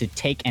unable to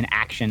take an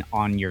action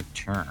on your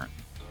turn.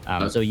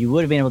 So you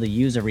would have been able to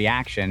use a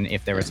reaction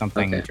if there was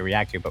something to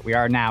react to, but we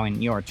are now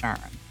in your turn.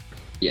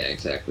 Yeah,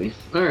 exactly.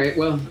 All right.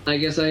 Well, I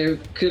guess I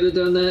could have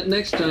done that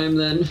next time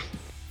then.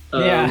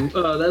 Yeah.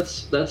 Oh,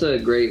 that's a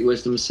great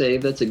wisdom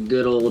save. That's a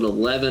good old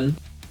 11.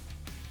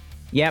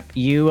 Yep,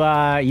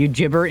 you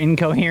gibber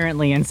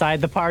incoherently inside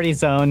the party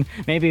zone.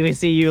 Maybe we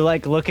see you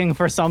like looking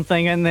for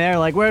something in there.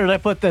 Like, where did I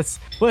put this?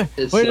 Where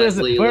is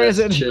it? Where is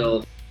it?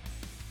 Chill.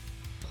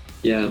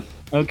 Yeah.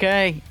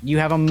 Okay, you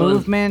have a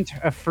movement,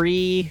 a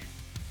free.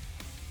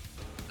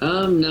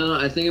 No,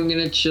 I think I'm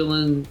gonna chill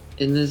in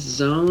this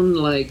zone,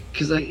 like,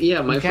 cause I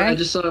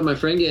just saw my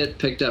friend get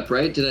picked up.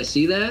 Right? Did I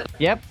see that?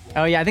 Yep.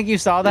 Oh yeah, I think you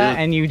saw that,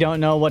 Yeah. and you don't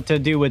know what to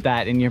do with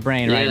that in your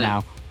brain right Yeah.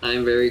 now.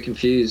 I'm very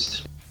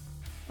confused.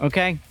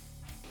 Okay.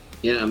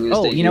 Yeah, I'm gonna.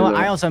 Oh, stay you know here, what?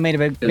 I though. also made a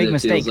big it feels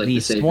mistake. like The the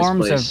safest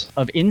swarms place.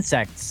 of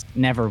insects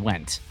never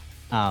went.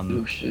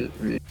 Oh shit!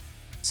 Right.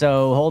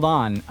 So hold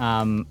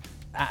on.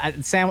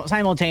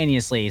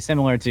 Simultaneously,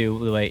 similar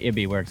to the way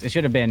Ibby works, it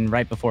should have been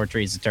right before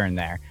Trees' turn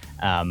there.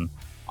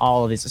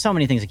 All of these, so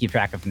many things to keep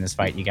track of in this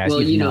fight, you guys.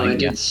 Well, have you no know, I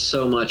idea. did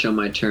so much on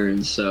my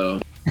turn,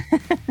 so.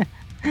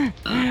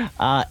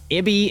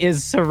 Ibby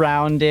is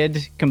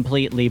surrounded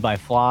completely by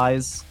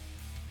flies,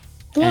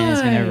 and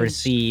is going to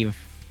receive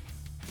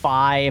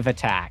 5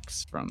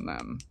 attacks from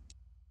them.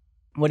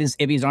 What is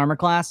Ibby's armor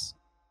class?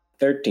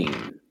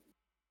 13.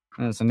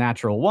 That's a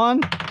natural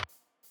 1.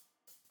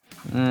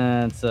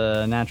 That's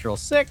a natural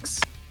 6.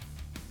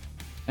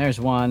 There's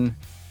 1.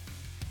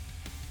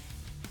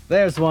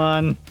 There's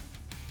 1.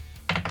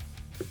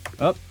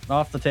 Oh,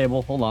 off the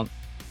table. Hold on.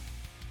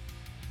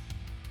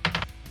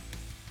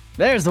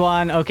 There's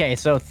 1. Okay,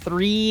 so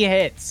 3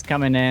 hits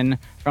coming in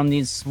from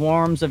these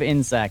swarms of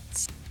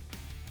insects.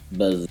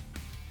 Buzz.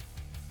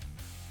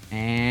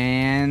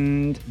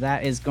 And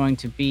that is going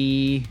to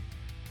be...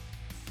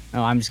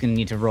 Oh, I'm just going to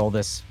need to roll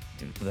this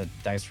for the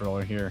dice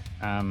roller here.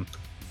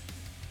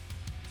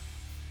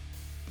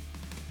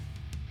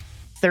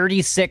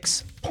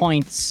 36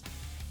 points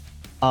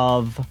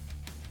of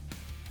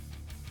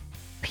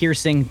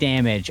piercing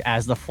damage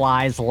as the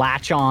flies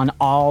latch on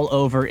all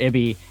over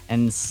Ibby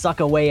and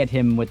suck away at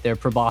him with their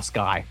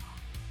proboscis.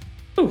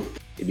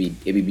 It'd be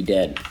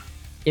dead.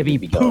 Ibby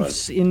be gone.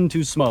 poofs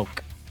into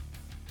smoke.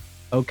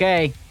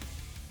 Okay.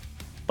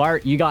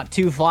 Bart, you got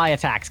 2 fly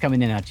attacks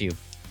coming in at you.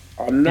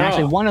 Oh, And no.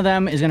 actually, one of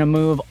them is going to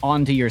move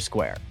onto your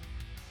square.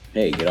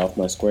 Hey, get off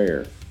my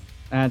square.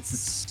 That's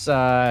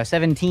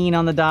 17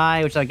 on the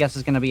die, which I guess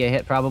is going to be a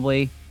hit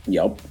probably.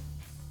 Yup.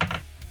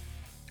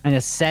 And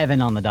a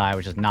 7 on the die,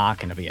 which is not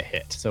going to be a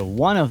hit. So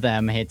one of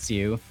them hits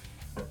you.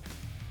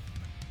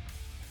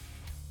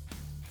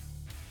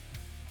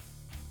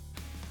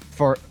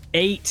 For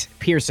 8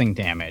 piercing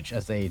damage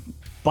as they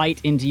bite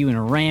into you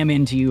and ram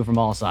into you from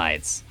all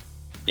sides.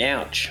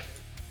 Ouch.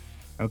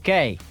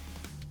 Okay.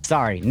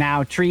 Sorry.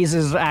 Now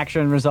Trees'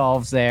 action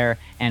resolves there,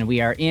 and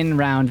we are in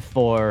round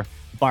 4.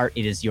 Bart,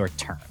 it is your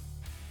turn.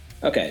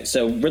 Okay,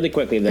 so really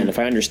quickly then, if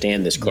I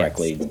understand this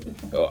correctly,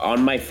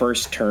 on my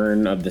first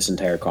turn of this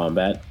entire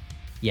combat,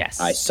 Yes.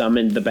 I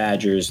summoned the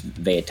badgers,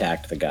 they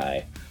attacked the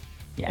guy.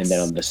 Yes. And then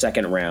on the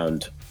second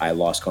round, I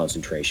lost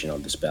concentration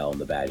on the spell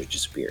and the badgers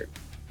disappeared.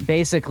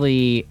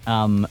 Basically,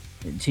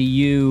 to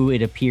you,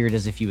 it appeared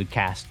as if you had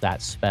cast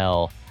that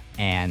spell,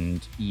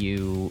 and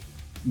you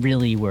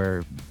really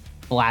were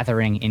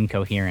blathering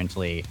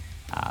incoherently.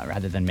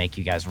 Rather than make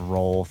you guys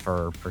roll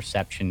for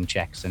perception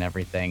checks and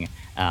everything,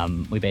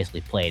 we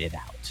basically played it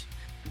out.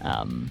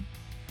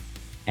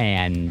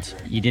 And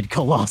you did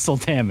colossal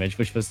damage,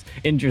 which was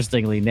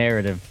interestingly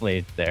narrative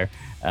played there.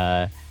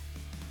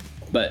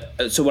 But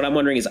so what I'm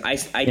wondering is,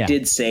 I Yeah.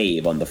 did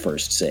save on the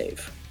first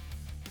save.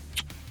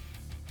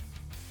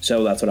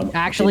 So that's what I'm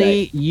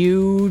Actually,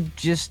 you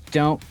just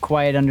don't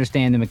quite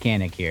understand the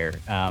mechanic here.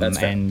 That's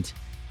fair. And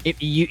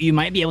you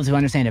might be able to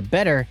understand it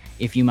better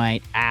if you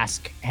might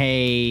ask,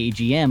 hey,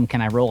 GM,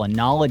 can I roll a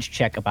knowledge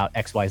check about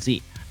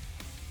XYZ?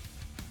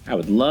 I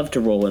would love to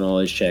roll a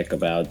knowledge check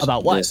about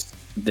what?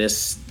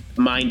 This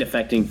mind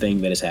affecting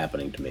thing that is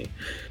happening to me.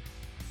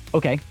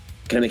 Okay.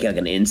 Can I make like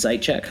an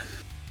insight check?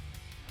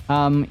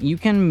 You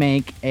can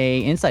make a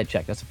insight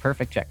check. That's a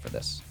perfect check for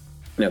this.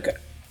 Okay.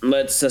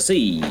 Let's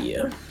see.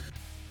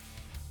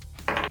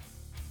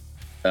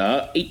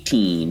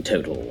 18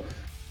 total.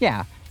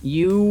 Yeah.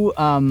 You,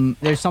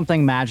 there's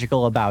something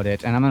magical about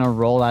it, and I'm going to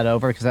roll that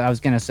over because I was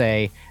going to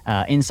say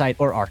insight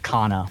or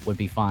arcana would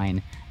be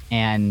fine.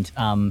 And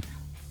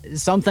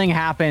something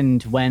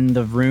happened when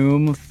the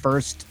room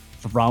first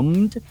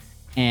thrummed,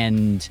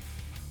 and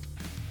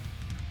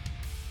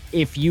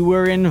if you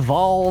were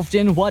involved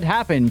in what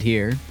happened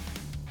here,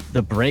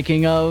 the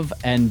breaking of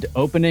and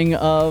opening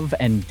of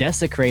and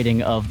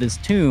desecrating of this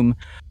tomb,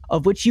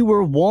 of which you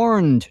were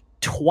warned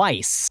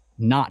twice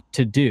not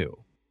to do.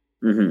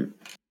 Mm-hmm.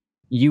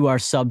 You are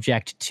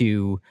subject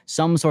to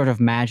some sort of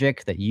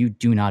magic that you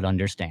do not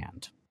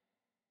understand.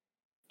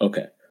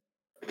 Okay.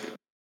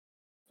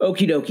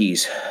 Okie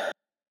dokies.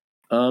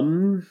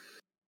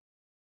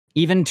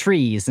 Even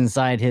trees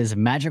inside his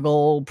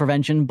magical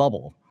prevention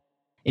bubble.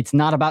 It's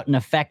not about an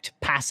effect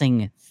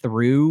passing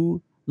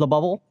through the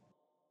bubble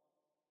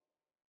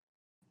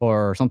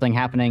or something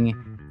happening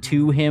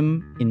to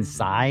him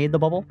inside the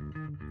bubble.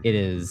 It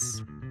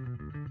is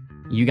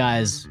you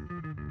guys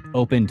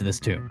opened this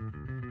tomb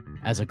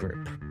as a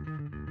group.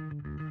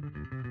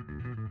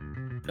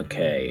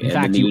 Okay. In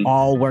fact, you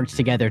all worked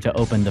together to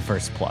open the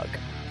first plug.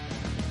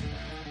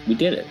 We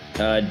did it.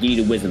 You need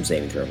a wisdom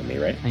saving throw from me,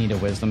 right? I need a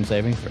wisdom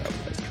saving throw.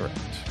 That's correct.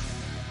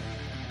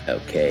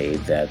 Okay,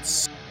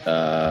 that's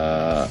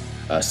a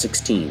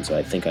 16, so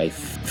I think I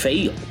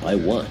failed by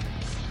 1.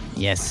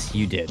 Yes,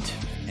 you did.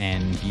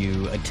 And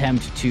you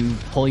attempt to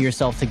pull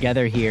yourself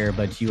together here,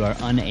 but you are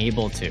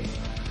unable to.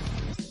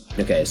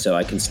 Okay, so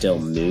I can still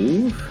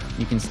move?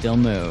 You can still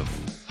move.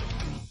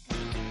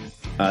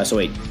 So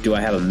wait, do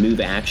I have a move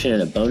action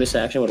and a bonus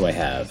action? What do I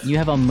have? You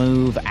have a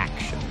move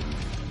action.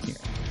 Here.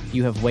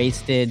 You have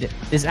wasted...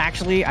 This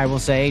actually, I will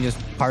say, just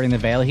parting the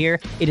veil here,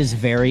 it is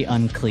very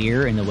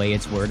unclear in the way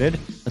it's worded,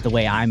 but the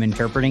way I'm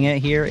interpreting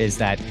it here is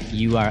that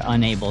you are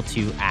unable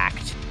to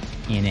act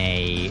in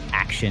a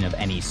action of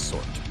any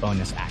sort,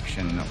 bonus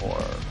action or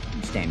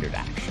standard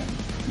action.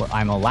 What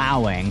I'm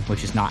allowing,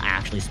 which is not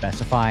actually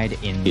specified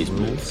in the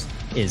rules,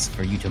 is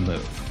for you to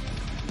move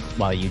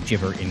while you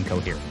gibber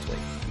incoherently.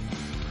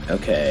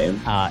 Okay.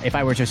 If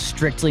I were to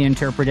strictly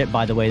interpret it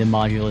by the way the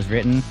module is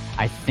written,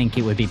 I think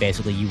it would be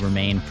basically you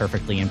remain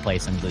perfectly in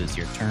place and lose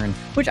your turn,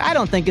 which I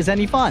don't think is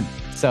any fun.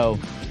 So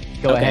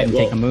go ahead and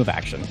take a move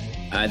action.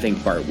 I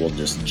think Bart will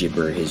just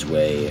gibber his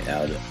way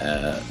out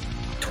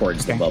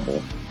towards the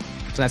bubble.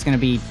 So that's going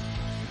to be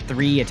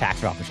 3 attacks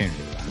of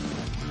opportunity.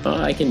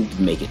 I can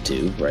make it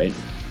 2, right?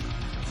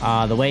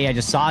 The way I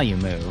just saw you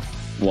move.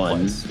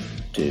 1,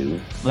 2.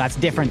 Well, that's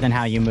different than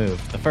how you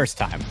moved the first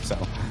time, so.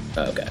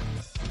 Okay.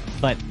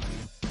 But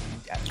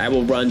I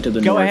will run to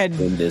the go north ahead.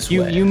 in this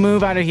way. You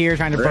move out of here,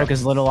 trying to focus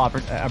as little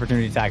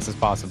opportunity attacks as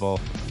possible.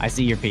 I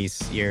see your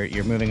piece.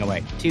 You're moving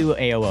away. 2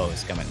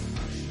 AOOs coming.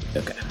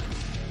 Okay.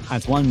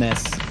 That's 1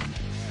 miss,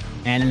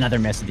 and another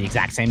miss with the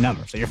exact same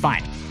number, so you're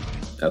fine.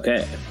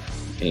 Okay.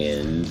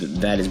 And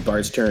that is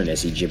Bart's turn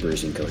as he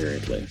gibbers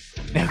incoherently.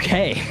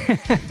 Okay.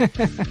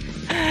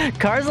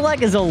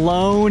 Karzalek is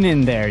alone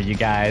in there, you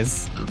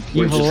guys.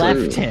 You've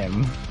left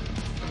him.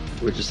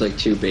 We're just like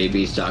 2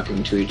 babies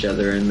talking to each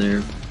other in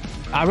there.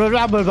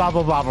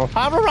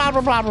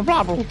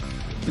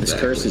 This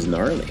curse is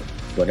gnarly.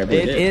 Whatever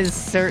it is. It is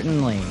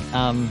certainly.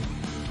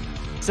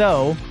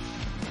 So,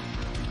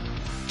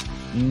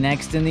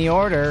 next in the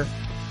order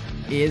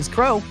is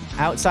Crow,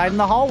 outside in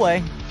the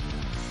hallway.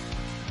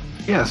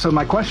 Yeah, so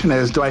my question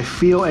is, do I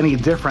feel any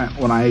different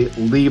when I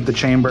leave the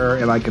chamber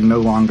and I can no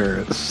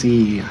longer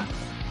see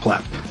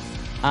Plep?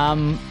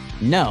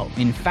 No.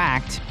 In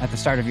fact, at the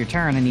start of your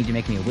turn, I need to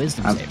make me a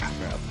wisdom saving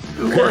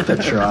throw. Worth a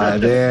try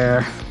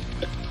there.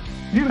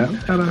 You know,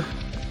 gotta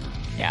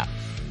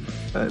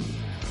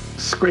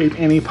scrape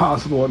any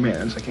possible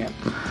advantage I can.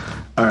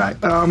 All right,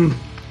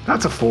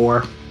 that's a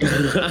 4.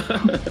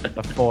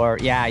 A 4.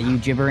 Yeah, you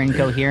gibber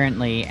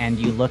incoherently, and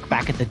you look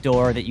back at the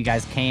door that you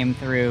guys came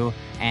through,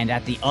 and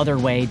at the other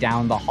way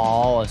down the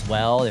hall as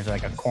well, there's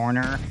like a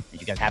corner that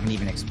you guys haven't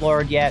even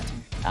explored yet.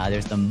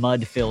 There's the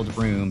mud-filled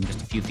room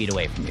just a few feet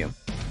away from you.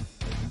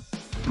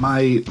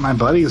 My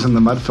buddy's in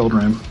the mud-filled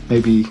room.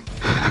 Maybe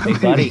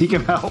buddy. he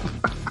can help.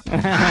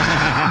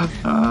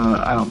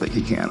 I don't think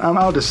he can.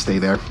 I'll just stay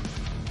there.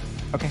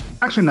 Okay.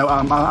 Actually, no.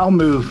 I'll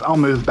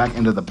move back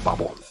into the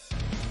bubble.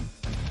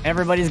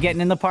 Everybody's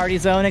getting in the party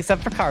zone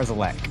except for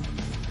Karzalek.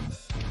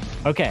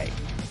 Okay.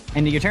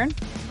 End of your turn?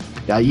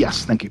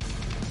 Yes, thank you.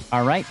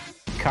 All right.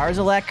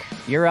 Karzalek,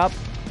 you're up.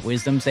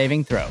 Wisdom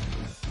saving throw.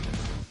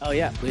 Oh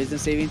yeah, wisdom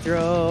saving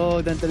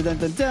throw. Dun dun dun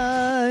dun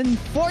dun.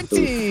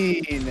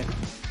 14.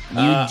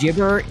 You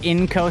gibber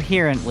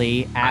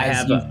incoherently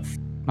as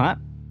What?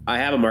 I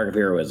have a mark of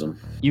heroism.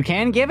 You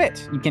can give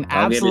it. You can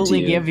I'll absolutely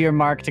give it to you. give your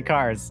mark to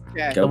Kars.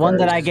 Okay. The one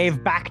that I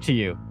gave back to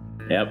you.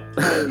 Yep.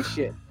 Holy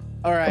shit.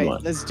 All right,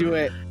 on. let's do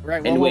it. Right,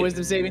 And one more wait.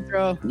 wisdom saving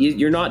throw.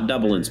 You're not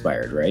double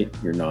inspired, right?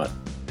 You're not.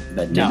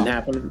 That No. didn't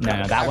happen.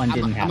 No, that one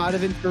didn't I'm happen. out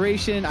of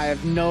inspiration. I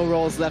have no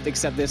rolls left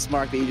except this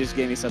mark that you just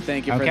gave me. So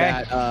thank you for Okay.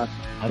 that. Let's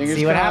Fingers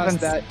see what crossed,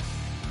 happens. That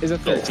is a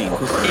 13.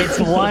 It's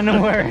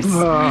one worse.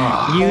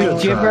 Oh, You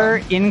good gibber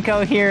try.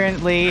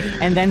 incoherently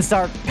and then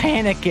start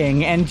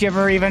panicking and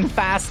gibber even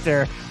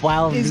faster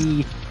while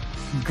the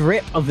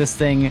grip of this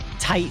thing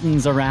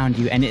tightens around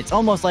you, and it's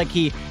almost like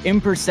he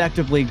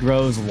imperceptibly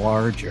grows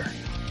larger.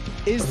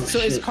 Is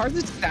shit.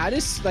 Karz's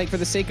status, like for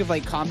the sake of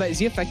like combat, is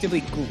he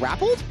effectively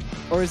grappled,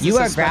 or is You this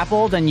a are spec-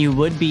 grappled, and you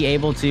would be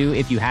able to,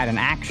 if you had an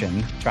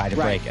action, try to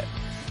Right. break it.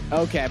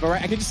 Okay, but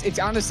right, I could just—it's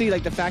honestly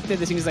like the fact that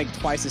this thing is like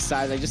twice his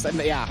size. It's like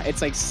Yeah.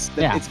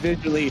 it's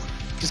visually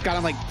just got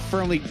him like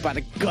firmly by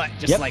the gut,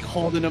 just Yep. like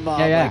holding him up.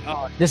 Yeah, yeah. Like,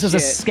 oh, This was a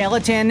shit.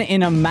 skeleton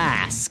in a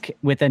mask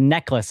with a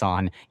necklace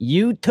on.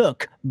 You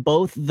took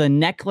both the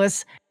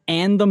necklace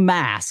and the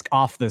mask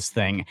off this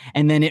thing,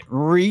 and then it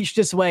reached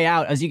its way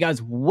out as you guys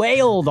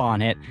wailed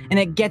on it, and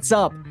it gets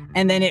up,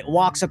 and then it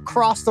walks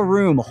across the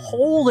room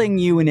holding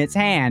you in its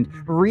hand,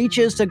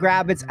 reaches to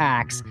grab its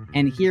axe,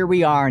 and here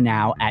we are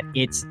now at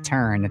its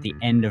turn at the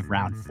end of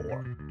round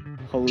 4.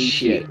 Holy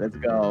shit! Let's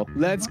go!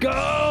 Let's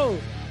go!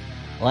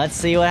 Let's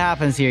see what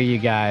happens here, you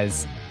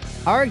guys.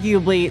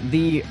 Arguably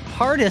the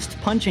hardest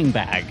punching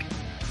bag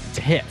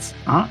to hit.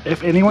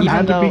 If anyone Even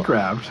had to be though-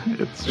 grabbed,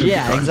 it's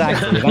Yeah,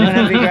 exactly. Don't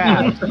have to be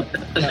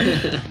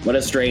grabbed. What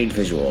a strange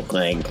visual.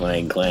 Clang,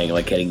 clang, clang,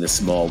 like hitting the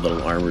small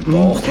little armored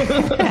ball.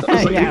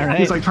 It's like, Yeah, right.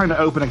 He's like trying to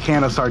open a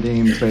can of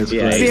sardines, basically.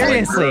 Yeah, he's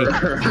like,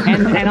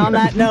 Seriously. and on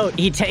that note,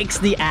 he takes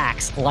the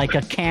axe like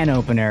a can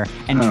opener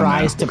and Oh,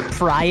 tries no. to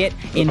pry it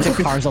into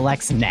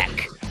Karzalek's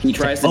neck. He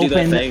tries to do that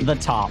Open thing. the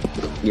top.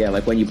 Yeah,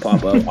 like when you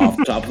pop up off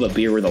the top of a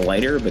beer with a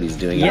lighter, but he's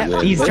doing it Yeah,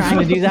 with... he's trying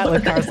to do that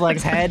with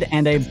Karzalek's head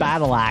and a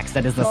battle axe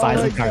that is the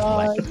size of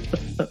Karzalek.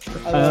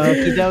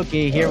 Okie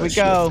dokie, here we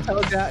go.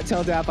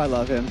 Tell Dap I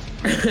love him.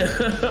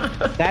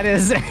 That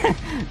is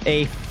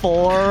a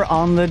 4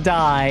 on the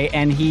die,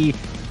 and he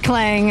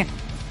clang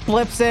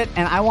flips it.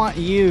 And I want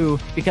you,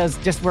 because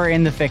just we're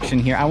in the fiction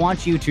here, I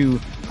want you to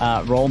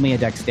roll me a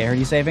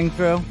dexterity saving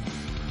throw.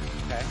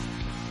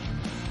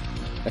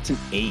 That's an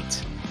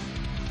 8.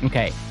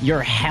 Okay,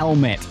 your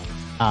helmet,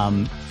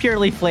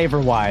 purely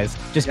flavor-wise,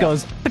 just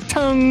goes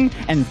pa-tung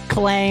and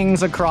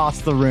clangs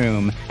across the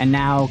room, and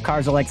now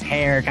Karzalek's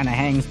hair kind of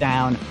hangs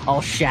down, all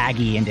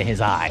shaggy into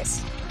his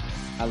eyes.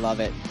 I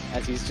love it.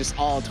 As he's just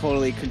all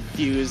totally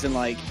confused and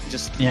like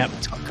just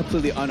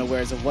completely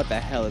unawares of what the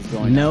hell is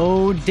going on.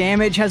 No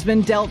damage has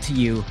been dealt to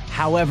you.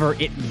 However,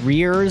 it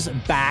rears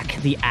back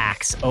the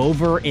axe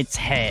over its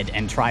head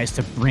and tries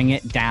to bring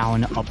it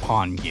down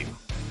upon you.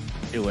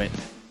 Do it.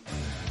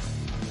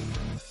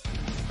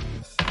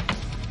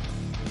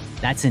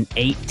 That's an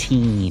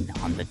 18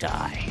 on the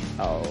die.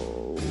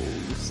 Oh,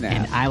 snap.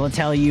 And I will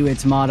tell you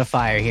its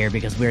modifier here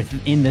because we're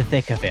in the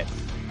thick of it.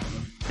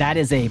 That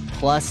is a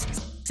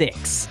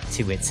 +6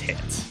 to its hit.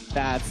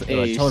 That's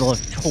So a total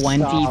of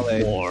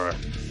 24.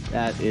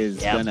 That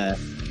is Yep. gonna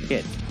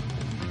hit.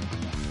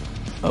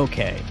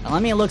 Okay,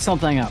 let me look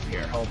something up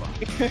here. Hold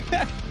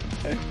on.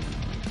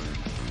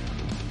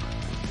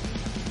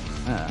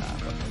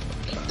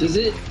 Does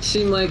it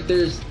seem like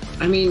there's?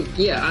 I mean,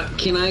 yeah.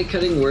 Can I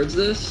cutting words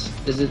this?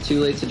 Is it too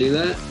late to do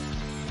that?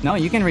 No,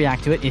 you can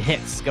react to it. It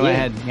hits. Go Yeah.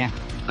 ahead. Yeah.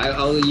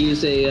 I'll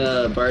use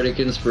a bardic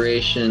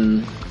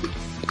inspiration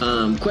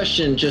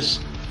question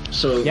just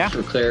so Yeah.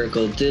 for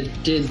clerical. Did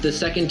the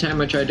second time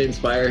I tried to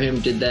inspire him,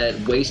 did that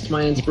waste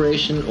my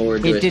inspiration, or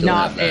do I It did still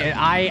not. have that?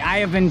 I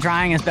have been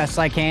trying as best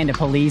I can to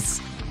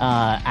police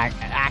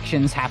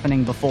actions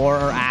happening before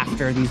or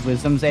after these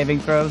wisdom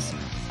saving throws.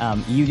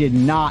 You did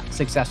not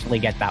successfully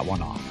get that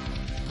one off.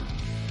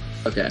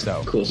 Okay,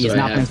 So cool. he has So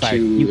I not been have inspired.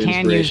 2 You can use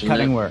inspiration.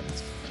 cutting That-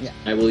 words.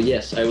 I will.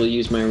 Yes, I will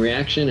use my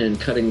reaction and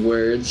cutting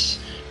words.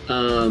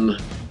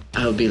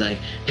 I'll be like,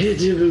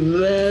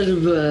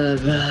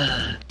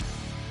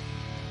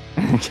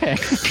 Okay.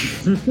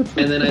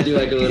 and then I do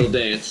like a little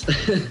dance.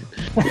 Is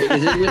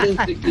it within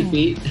 60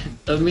 feet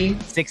of me?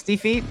 60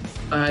 feet?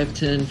 5,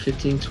 10,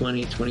 15,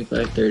 20,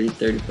 25, 30,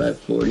 35,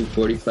 40,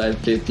 45,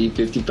 50,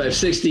 55,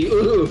 60.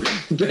 Ooh,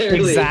 barely.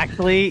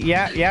 Exactly.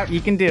 Yeah.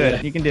 You can do it.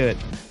 Yeah. You can do it.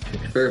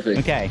 Perfect.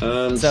 Okay.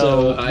 So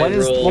So I what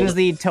is roll,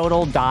 the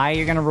total die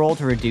you're gonna roll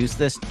to reduce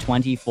this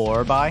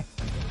 24 by?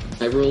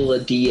 I roll a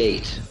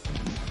D8.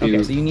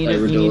 Okay, so you need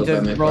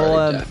to roll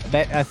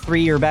a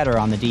 3 or better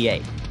on the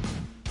D8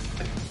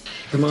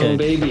 Come on, to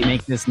baby.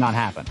 make this not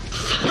happen.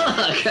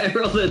 Fuck! I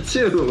rolled a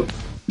 2.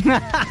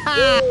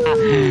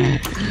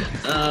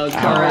 Oh,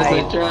 Carl,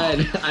 Alright. I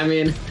tried. I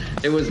mean,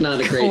 it was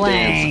not a great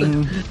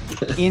dance.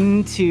 Clang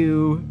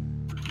into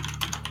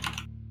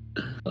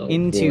Oh,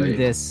 into boy.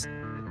 this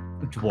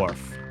dwarf.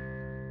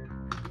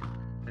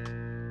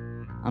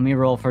 Let me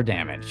roll for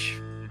damage.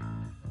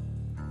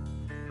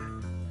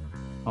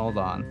 Hold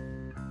on.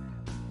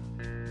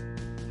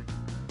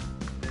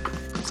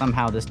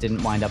 Somehow this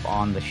didn't wind up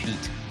on the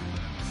sheet.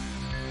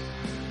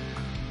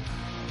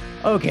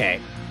 Okay.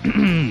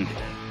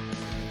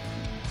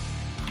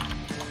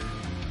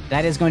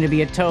 That is going to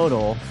be a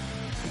total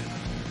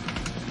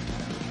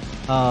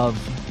of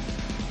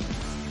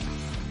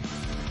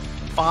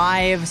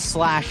 5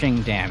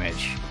 slashing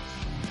damage.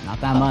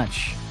 Not that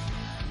much.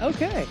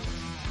 Okay.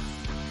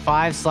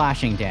 5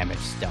 slashing damage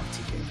stealth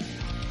to you.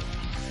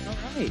 All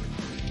right.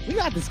 We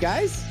got this,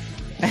 guys.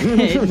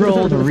 It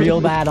rolled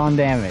real bad on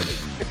damage.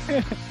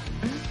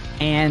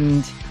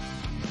 And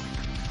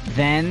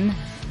then...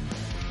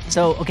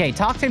 So, okay,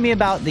 talk to me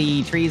about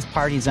the tree's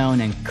party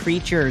zone and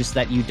creatures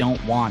that you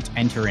don't want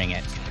entering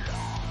it.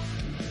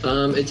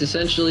 It's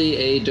essentially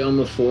a dome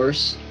of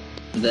force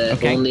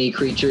that only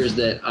creatures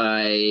that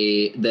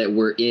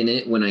were in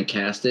it when I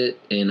cast it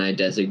and I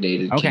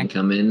designated can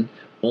come in.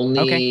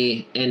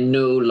 Only and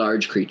no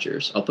large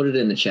creatures. I'll put it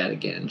in the chat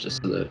again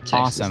just so the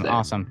text is there.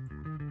 Awesome.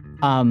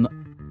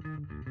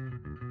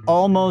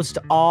 Almost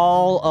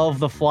all of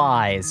the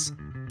flies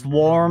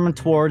swarm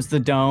towards the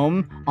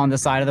dome on the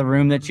side of the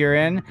room that you're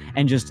in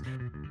and just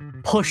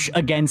push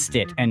against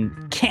it and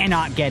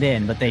cannot get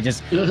in, but they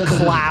just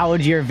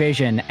cloud your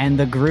vision, and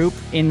the group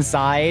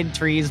inside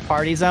Tree's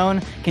party zone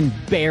can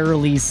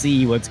barely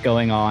see what's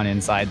going on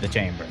inside the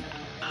chamber.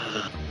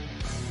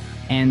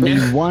 And the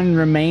one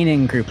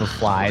remaining group of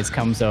flies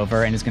comes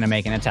over and is going to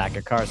make an attack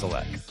at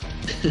Karzalek.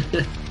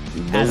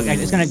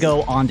 It's going to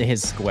go onto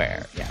his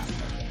square. Yeah.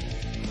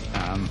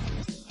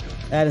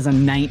 That is a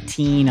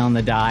 19 on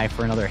the die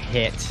for another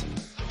hit.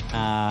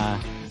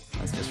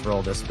 Let's just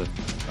roll this with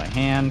my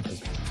hand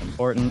because it's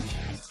important.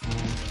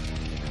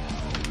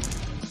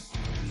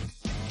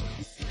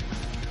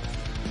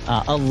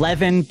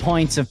 11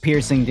 points of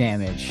piercing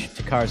damage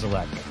to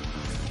Karzalek.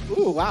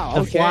 Ooh, wow.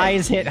 The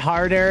flies hit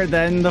harder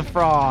than the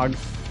frog.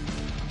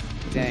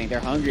 Dang, they're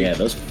hungry. Yeah,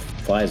 those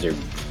flies are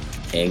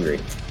angry.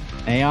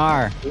 They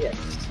are. Yes.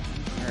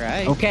 All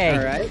right. Okay.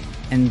 All right.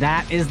 And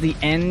that is the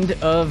end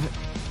of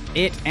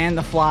it and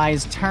the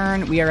flies'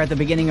 turn. We are at the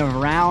beginning of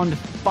round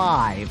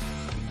 5.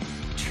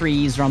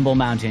 Trees Rumble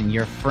Mountain,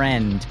 your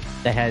friend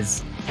that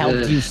has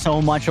helped you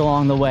so much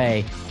along the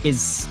way, is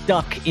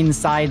stuck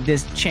inside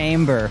this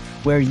chamber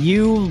where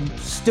you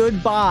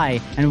stood by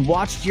and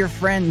watched your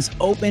friends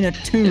open a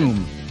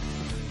tomb.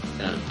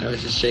 Yeah, I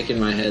was just shaking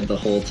my head the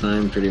whole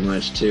time pretty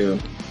much too.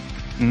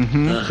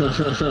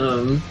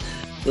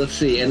 Let's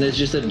see, and there's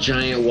just a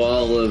giant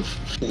wall of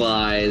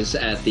flies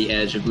at the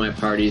edge of my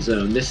party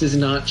zone. This is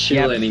not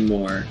chill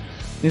anymore.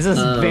 This is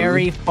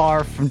very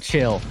far from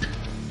chill.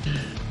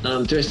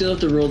 Do I still have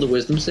to roll the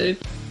wisdom save?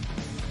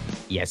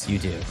 Yes, you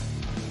do.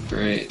 All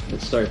right,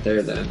 let's start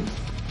there then.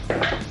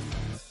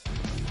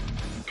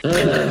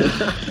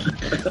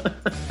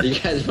 You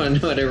guys want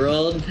to know what I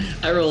rolled?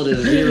 I rolled a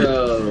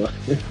 0.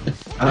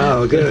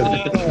 Oh,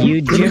 good.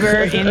 You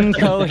gibber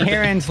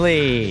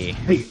incoherently.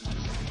 Hey,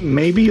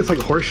 maybe it's like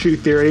horseshoe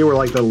theory where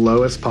like the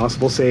lowest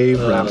possible save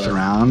wraps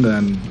around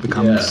and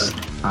becomes... Is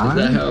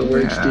that how it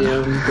works,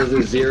 DM? Does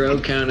a 0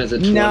 count as a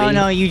 20?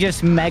 No, you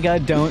just mega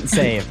don't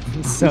save.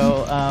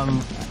 So,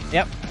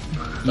 yep.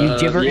 You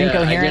gibber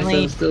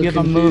incoherently, you have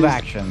a move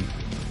action.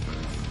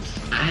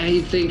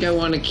 I think I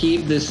want to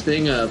keep this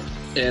thing up,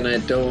 and I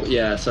don't,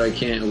 so I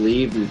can't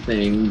leave the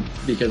thing,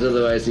 because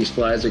otherwise these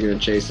flies are going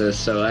to chase us,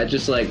 so I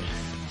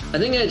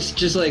think I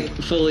just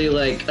fully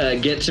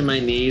get to my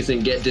knees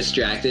and get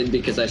distracted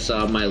because I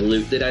saw my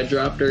loot that I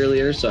dropped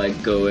earlier, so I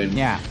go and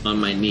on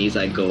my knees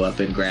I go up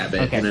and grab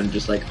it, and I'm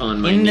just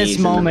on my knees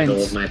in the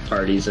middle of my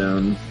party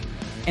zone.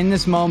 In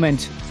this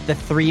moment, the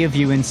 3 of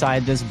you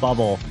inside this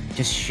bubble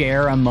just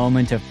share a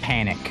moment of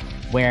panic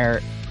where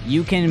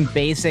you can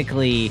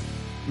basically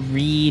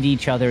read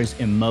each other's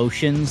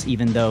emotions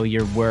even though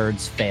your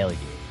words fail you.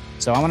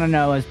 So I want to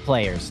know, as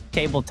players,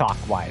 table talk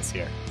wise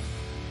here,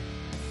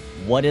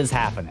 what is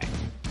happening?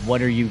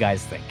 What are you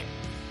guys thinking?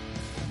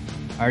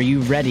 Are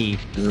you ready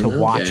to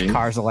watch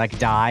Karzalek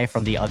die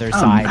from the other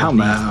side of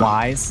these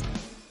flies?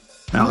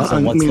 No, so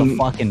what's the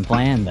fucking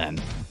plan then?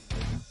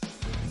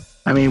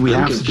 I mean, we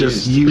have to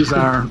just use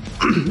our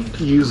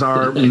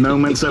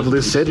moments of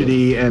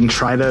lucidity and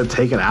try to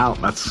take it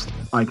out. That's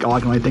like all I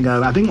can really think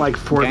of. I think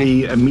for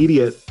the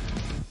immediate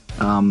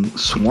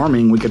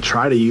swarming, we could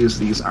try to use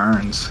these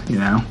urns, you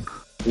know?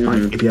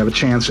 Like, if you have a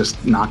chance,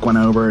 just knock one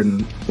over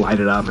and light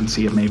it up and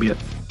see if maybe it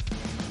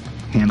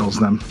handles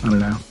them. I don't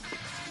know.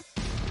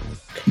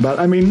 But,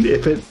 I mean,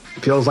 if it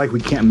feels like we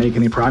can't make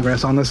any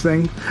progress on this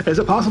thing, is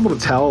it possible to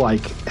tell,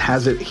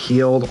 has it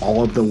healed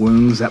all of the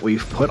wounds that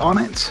we've put on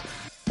it?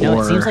 No,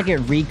 it seems like it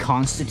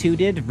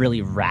reconstituted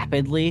really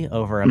rapidly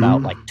over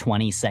about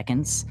 20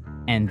 seconds,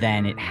 and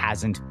then it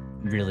hasn't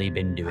really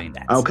been doing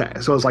that. Okay,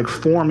 so it's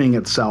forming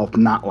itself,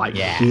 not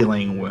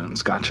healing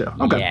wounds. Gotcha.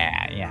 Okay.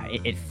 Yeah.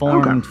 It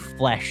formed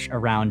flesh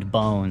around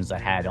bones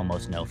that had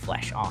almost no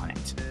flesh on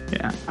it.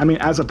 Yeah, I mean,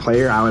 as a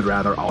player, I would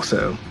rather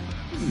also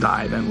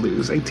die than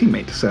lose a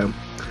teammate. So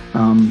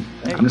I'm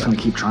just going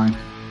to keep trying.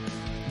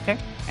 Okay.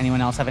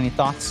 Anyone else have any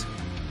thoughts?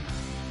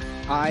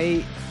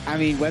 I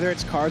mean, whether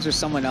it's Cars or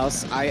someone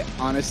else, I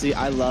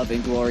love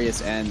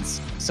Inglorious Ends.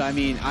 So, I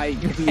mean, I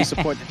completely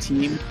support the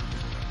team.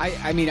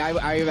 I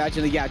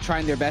imagine,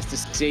 trying their best to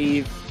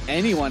save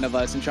any one of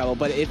us in trouble.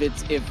 But if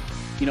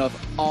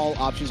if all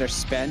options are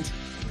spent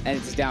and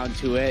it's down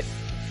to it,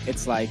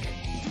 it's like,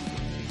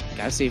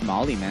 gotta save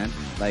Molly, man.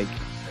 Like,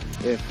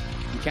 if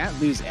you can't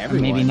lose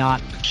everyone. Maybe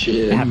not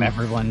Shit. have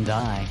everyone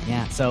die.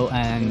 Yeah. So,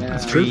 and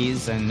That's true.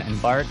 Trees and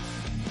Bart,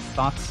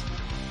 thoughts?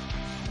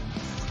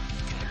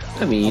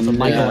 I mean, Also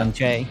Michael yeah. and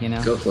Jay,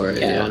 Go for it.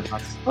 Yeah. Yeah.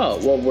 Thoughts? Oh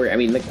well, we're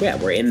in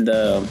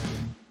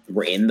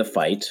the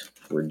fight.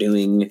 We're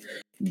doing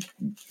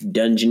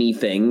dungeony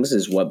things,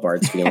 is what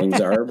Bart's feelings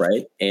are,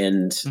 right?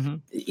 And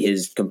Mhm.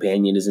 his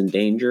companion is in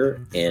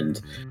danger, and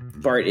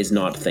Bart is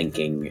not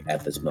thinking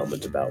at this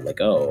moment about like,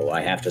 oh,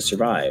 I have to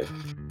survive,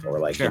 or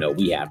like Sure.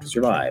 we have to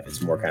survive.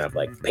 It's more kind of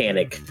like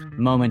panic,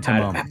 Moment to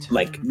moment.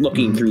 like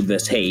looking through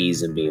this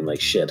haze and being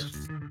like, shit.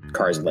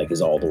 Karzalek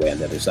is all the way on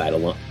the other side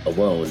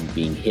alone,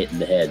 being hit in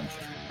the head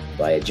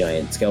by a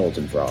giant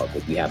skeleton frog.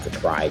 Like, we have to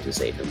try to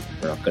save him.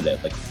 We're not gonna,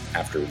 like,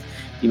 after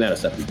the amount of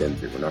stuff we've been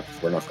through,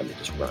 we're not gonna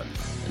just run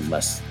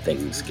unless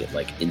things get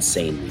like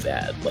insanely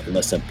bad. Like,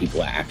 unless some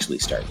people actually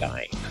start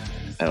dying.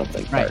 I don't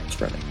think Right.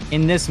 Bart's running.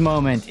 In this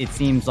moment, it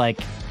seems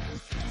like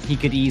he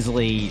could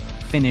easily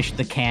finish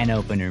the can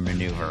opener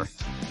maneuver,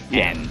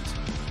 and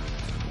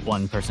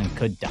one person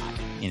could die.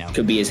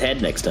 Could be his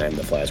head next time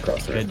that flies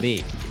across the room. Could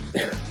be.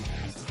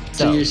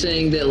 So you're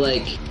saying that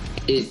like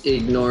it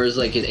ignores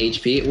like an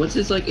HP? What's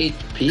its like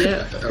HP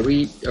at? Are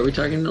we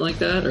talking like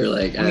that or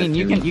like? I mean,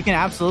 you can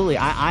absolutely.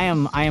 I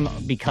am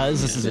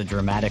because this is a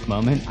dramatic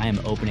moment. I am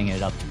opening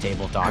it up to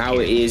table talk. How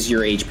here. is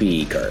your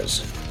HP,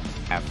 Cars?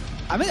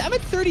 I'm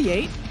at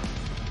 38.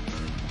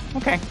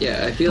 Okay.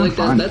 Yeah, I feel I'm like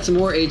fine. that's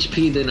more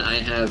HP than I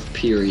have.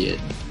 Period.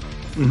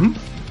 Mm-hmm.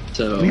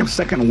 So We have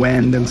second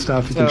wind and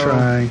stuff you can So-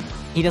 try.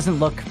 He doesn't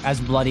look as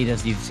bloodied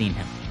as you've seen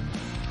him.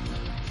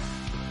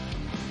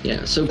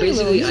 yeah. So He's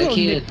a little- basically, he's a I little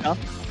can't. nicked up.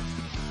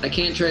 I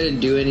can't try to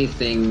do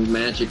anything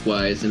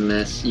magic-wise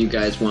unless you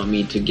guys want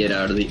me to get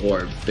out of the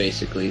orb,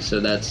 basically. So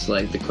that's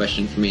like the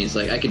question for me. It's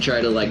like I could try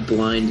to like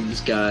blind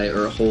this guy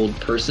or hold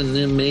person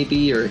him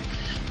maybe, or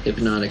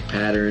hypnotic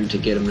pattern to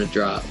get him to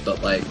drop.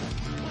 But like,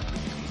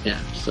 yeah.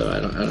 So I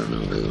don't know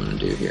what we want to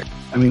do here.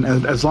 I mean,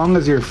 as long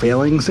as you're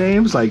failing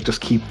saves, like just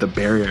keep the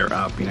barrier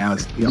up. You don't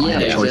have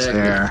a Yeah, choice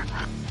exactly. there.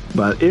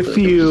 But if But I'm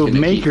you just gonna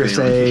make keep your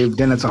failing. save,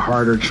 then it's a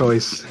harder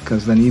choice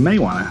because then you may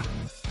want to.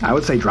 I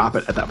would say drop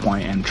it at that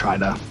point and try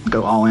to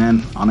go all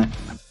in on it.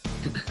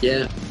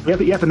 Yeah.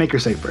 You have to make your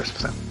save first.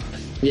 So.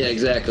 Yeah.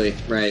 Exactly.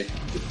 Right.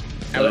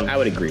 I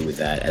would agree with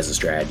that as a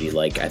strategy.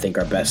 Like, I think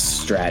our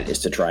best strat is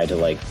to try to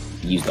like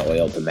use the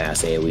oil to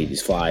mass AoE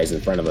these flies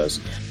in front of us,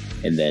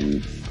 and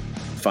then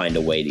find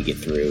a way to get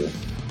through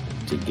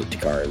to get to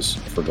cars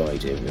if we're going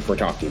to. If we're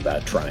talking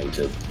about trying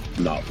to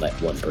not let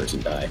one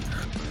person die.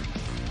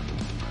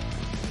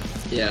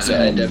 Yeah. So-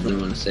 I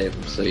definitely want to save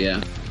him. So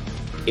yeah.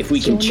 If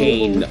we can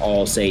chain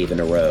all save in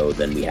a row,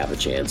 then we have a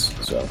chance.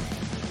 So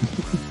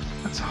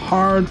That's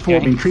hard for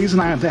Okay. me. Trees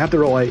and I have to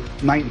roll a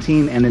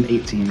 19 and an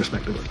 18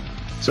 respectively.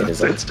 So It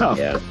is a- it's tough.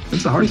 yeah.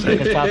 It's a hard save.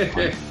 It's tough.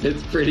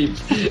 It's pretty.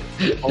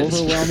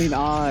 Overwhelming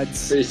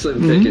odds. Pretty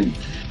slim Mhm. picking.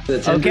 The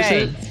 10%.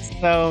 Okay.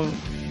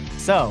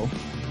 So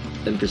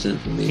 10%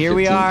 for me. Here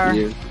we 15 for are.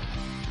 you.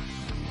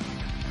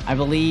 I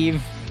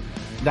believe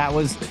that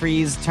was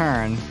Tree's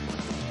turn.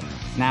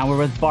 Now we're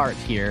with Bart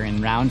here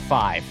in round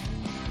 5.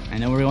 I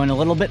know we're going a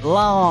little bit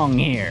long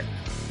here.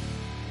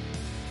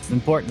 It's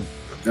important.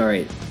 all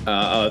right,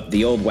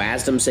 the old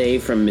Wisdom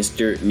save from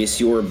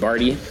Monsieur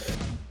Barty.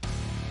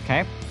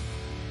 Okay.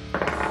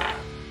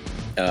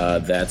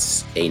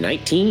 That's a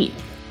 19.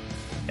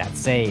 That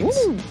saves.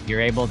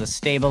 You're able to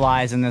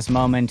stabilize in this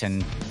moment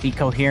and be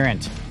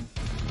coherent.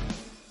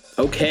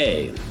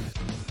 Okay.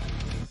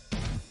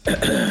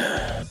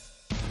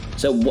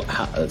 So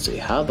let's see.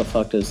 How the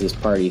fuck does this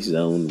party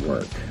zone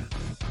work?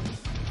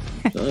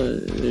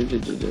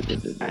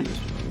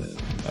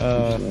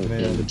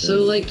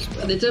 So like,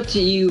 it's up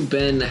to you,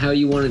 Ben, how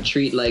you want to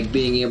treat like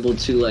being able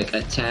to like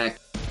attack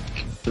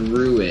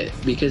through it,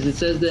 because it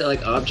says that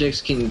like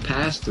objects can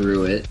pass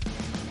through it.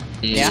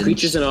 And,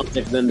 Creatures and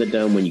objects within the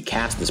dome when you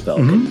cast the spell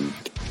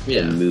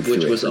yeah, can move which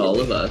through it was freely. all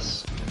of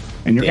us.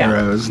 And your Yeah.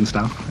 arrows and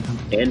stuff.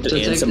 and So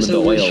some of the so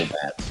oil which-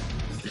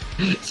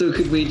 bats. So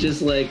could we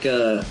just like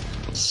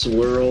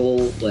swirl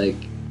like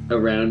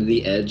around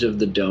the edge of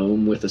the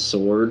dome with a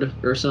sword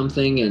or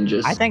something and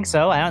just I think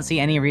so. I don't see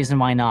any reason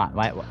why not.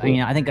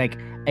 I think like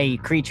a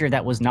creature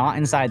that was not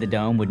inside the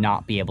dome would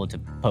not be able to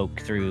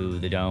poke through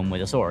the dome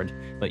with a sword,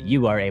 but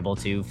you are able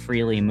to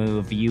freely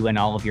move you and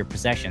all of your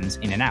possessions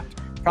in and out.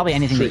 Probably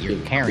anything that you're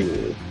freaking carrying.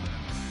 cool.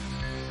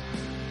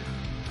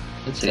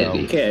 That's So-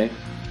 handy. Okay.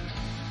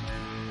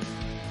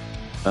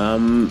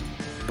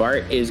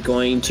 Bart is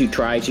going to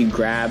try to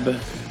grab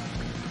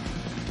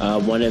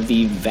one of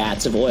the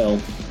vats of oil.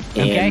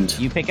 Okay, And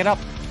you pick it up.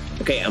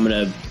 okay, I'm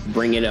gonna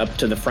bring it up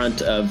to the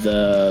front of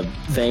the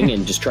thing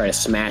and just try to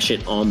smash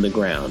it on the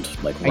ground,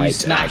 like And you right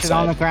smash it outside.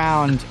 on the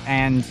ground,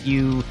 and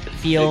you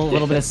feel a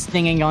little bit of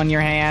stinging on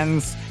your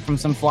hands from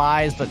some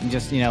flies, but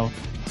just,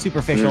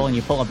 superficial, and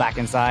you pull it back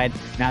inside.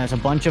 Now there's a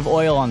bunch of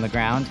oil on the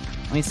ground.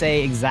 Let me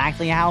say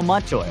exactly how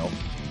much oil.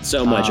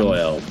 So much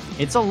oil.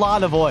 It's a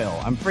lot of oil.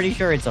 I'm pretty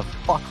sure it's a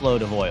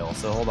fuckload of oil.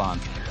 So hold on.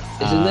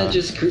 Isn't that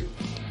just...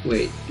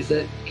 Wait, is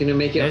that gonna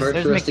make it hard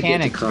there's for us to get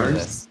to mechanics for cars?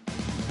 this.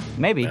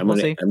 Maybe. We'll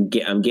see. I'm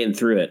getting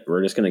through it.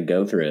 We're just gonna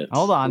go through it.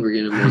 Hold on.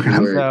 We're gonna make it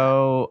work.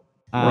 So,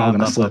 We're all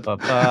gonna slip.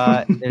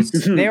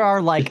 there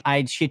are like,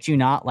 I shit you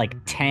not, like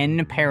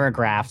 10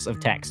 paragraphs of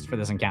text for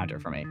this encounter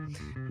for me.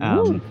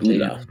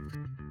 Yeah.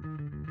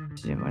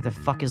 What the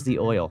fuck is the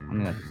oil? I'm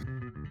gonna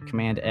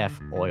Command F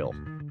oil.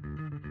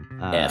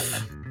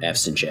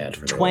 F's in chat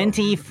for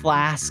 20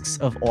 flasks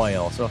of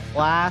oil. So a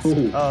flask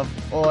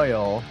of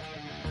oil.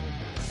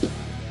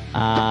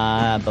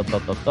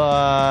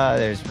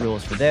 There's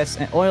rules for this.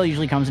 And oil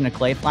usually comes in a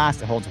clay flask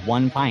that holds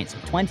 1 pint. So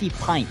 20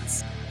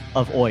 pints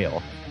of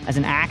oil. As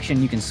an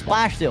action, you can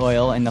splash the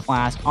oil in the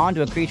flask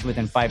onto a creature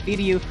within 5 feet of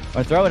you,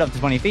 or throw it up to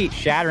 20 feet,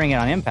 shattering it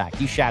on impact.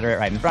 You shatter it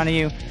right in front of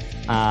you.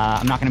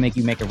 I'm not going to make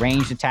you make a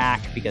ranged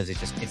attack because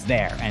it's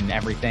there, and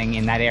everything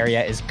in that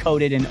area is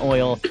coated in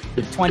oil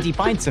with 20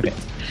 pints of it.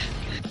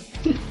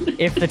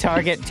 If the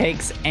target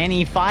takes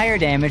any fire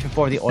damage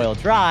before the oil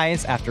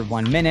dries, after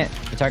 1 minute,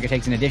 the target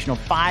takes an additional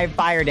 5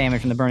 fire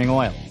damage from the burning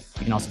oil.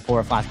 You can also pour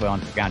a flask of oil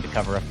onto the ground to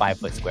cover a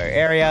 5-foot square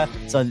area,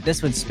 so that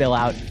this would spill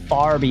out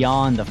far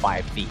beyond the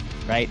 5 feet,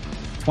 right?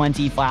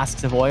 20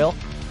 flasks of oil.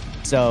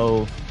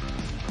 So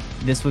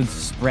this would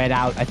spread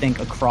out, I think,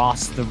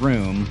 across the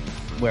room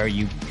where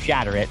you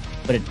shatter it,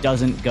 but it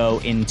doesn't go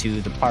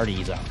into the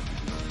party zone.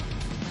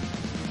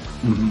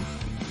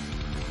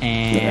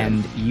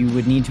 And you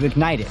would need to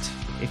ignite it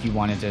if you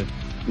wanted to.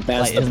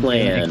 That's the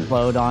plan.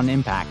 Explode on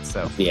impact.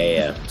 So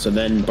yeah. So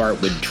then Bart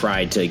would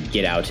try to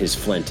get out his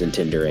flint and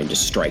tinder and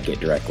just strike it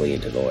directly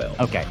into the oil.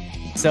 Okay.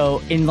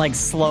 So in like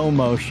slow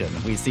motion,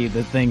 we see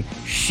the thing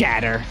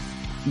shatter.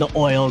 The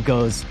oil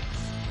goes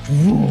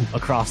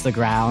across the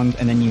ground,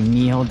 and then you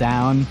kneel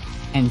down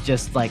and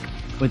just like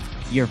with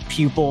your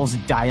pupils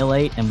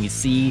dilate, and we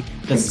see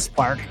the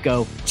spark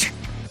go,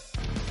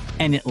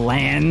 and it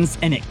lands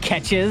and it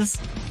catches,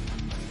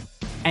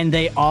 and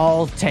they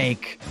all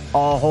take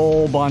a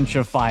whole bunch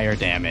of fire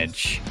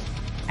damage,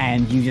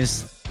 and you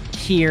just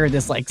hear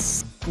this like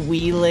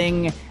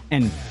squealing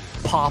and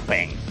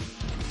popping.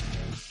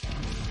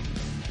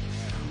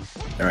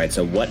 All right,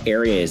 so what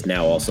area is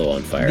now also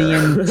on fire?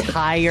 The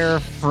entire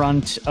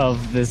front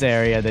of this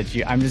area that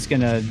you... it's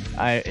gonna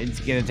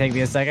take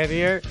me a second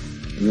here.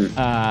 Let's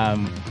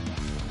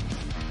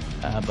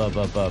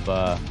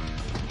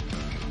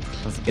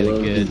get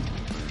it good.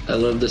 I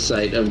love the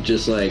sight of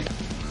just like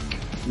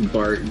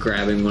Bart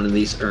grabbing one of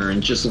these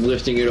urns, just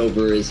lifting it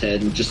over his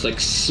head and just like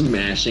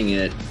smashing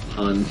it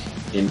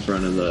in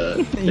front of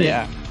the thing.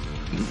 Yeah.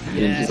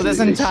 So this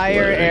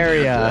entire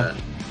area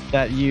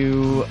that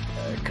you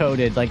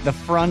coated, like the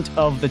front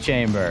of the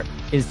chamber,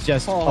 is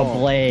just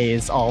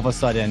ablaze all of a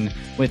sudden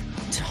with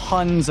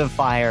tons of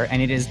fire,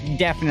 and it is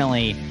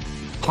definitely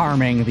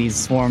harming these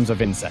swarms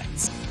of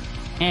insects.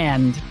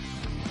 And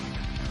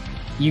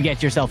you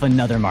get yourself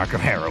another mark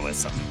of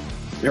heroism.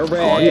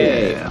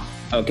 Hooray!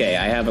 Okay,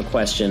 I have a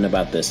question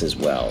about this as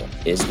well.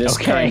 Is this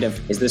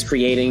is this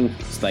creating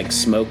like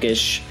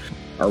smokish?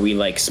 Are we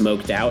like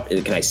smoked out?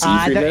 Can I see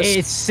through this?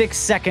 It's 6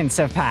 seconds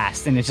have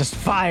passed and it's just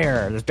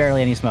fire. There's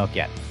barely any smoke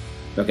yet.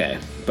 Okay,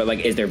 but like,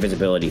 is there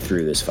visibility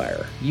through this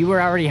fire? You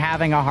were already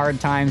having a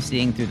hard time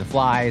seeing through the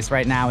flies.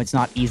 Right now, it's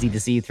not easy to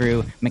see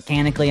through.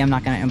 Mechanically, I'm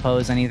not going to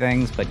impose any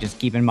things, but just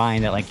keep in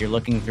mind that like you're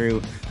looking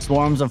through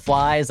swarms of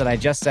flies that I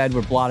just said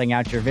were blotting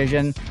out your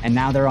vision, and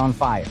now they're on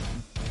fire.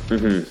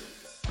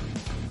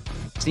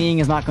 Seeing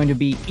is not going to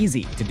be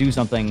easy to do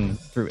something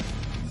through it.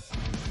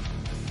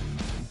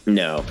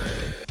 No.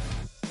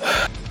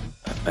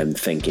 I'm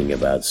thinking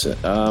about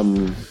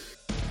And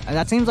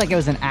that seems like it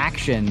was an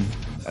action.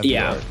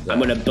 Yeah, I'm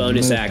gonna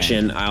bonus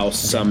action. I'll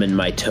summon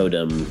my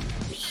totem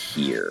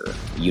here.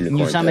 Unicorn.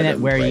 You summon it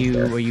where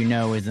there. you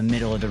know is the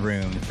middle of the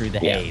room through the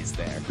haze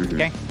there.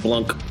 Okay.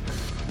 Blunk.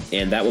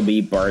 And that will be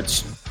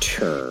Bart's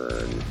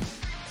turn.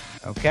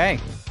 Okay.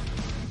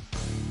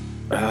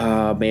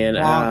 Man.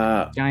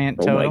 Giant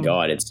totem. Oh my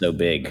god, it's so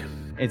big.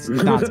 It's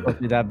not supposed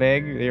to be that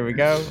big. Here we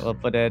go. We'll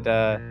put it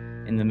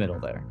in the middle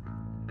there.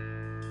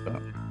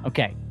 Boom.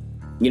 Okay.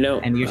 End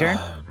of your turn?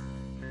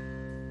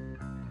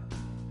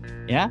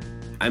 Yeah?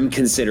 I'm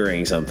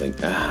considering something.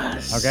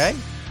 Okay.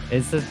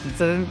 It's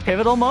a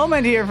pivotal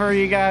moment here for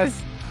you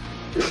guys.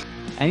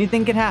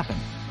 Anything can happen.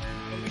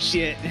 Oh,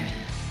 shit.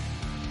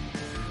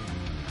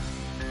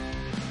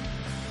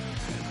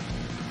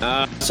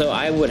 So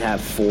I would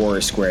have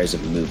 4 squares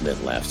of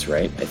movement left,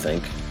 right?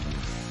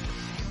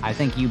 I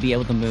think you'd be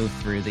able to move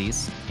through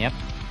these. Yep.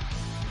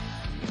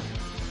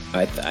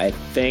 I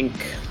think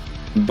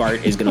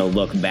Bart is going to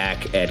look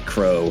back at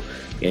Crow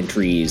and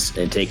Trees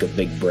and take a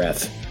big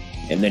breath.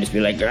 And then just be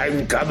like,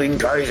 I'm coming,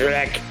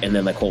 Tarzalek! And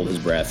then like hold his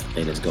breath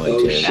and it's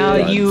going to... Now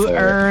you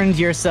earned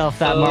yourself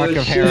that mark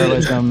of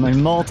heroism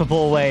in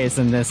multiple ways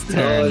in this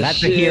turn.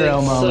 That's a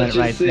hero moment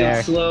right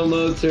there.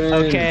 Slow-mo turn.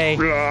 Okay,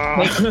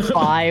 take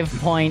 5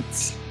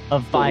 points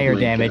of fire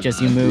damage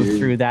as you move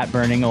through that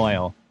burning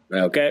oil.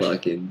 Okay.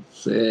 Fucking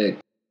sick.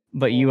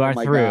 But you are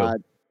through.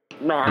 God.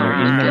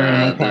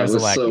 God, that was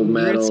Karzalek. so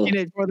metal. Risking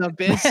it for the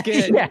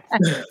biscuit. Yeah.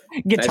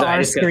 Guitar I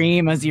just got-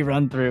 scream as you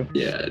run through.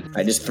 Yeah.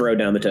 I just throw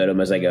down the totem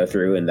as I go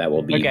through, and that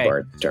will be Okay.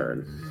 Bart's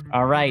turn.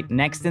 All right,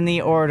 next in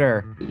the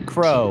order,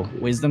 Crow,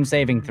 wisdom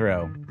saving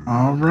throw.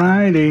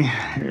 Alrighty,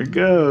 here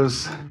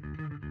goes.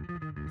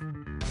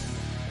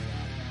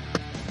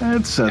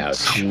 It's a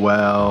Ouch.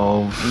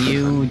 12.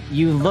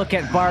 You look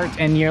at Bart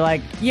and you're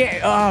like,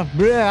 yeah,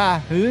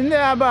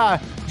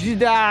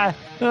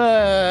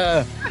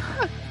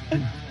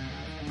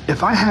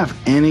 If I have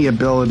any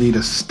ability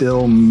to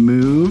still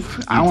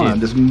move, I want to do.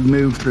 just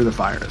move through the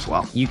fire as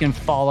well. You can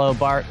follow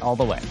Bart all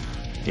the way.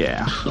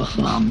 Yeah.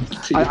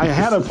 I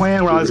had a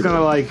plan where I was going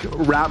to like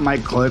wrap my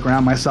cloak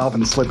around myself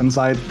and slip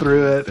inside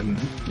through it and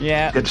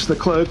Yeah. ditch the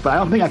cloak, but I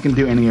don't think I can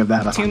do any of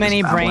that. if Too I'm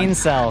many just brain traveling.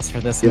 cells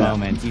for this Yeah.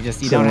 moment. You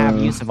don't have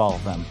So- use of all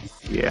of them.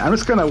 Yeah, I'm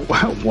just going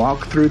to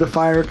walk through the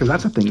fire because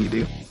that's a thing you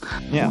do.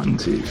 Yeah. 1,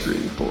 2, 3,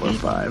 4,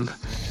 5.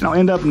 And I'll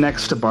end up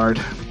next to Bart.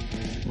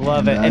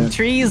 Love it. And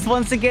Trees,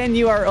 once again,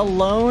 you are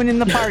alone in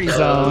the party Oh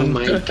zone.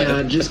 my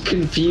god, just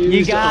confused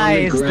You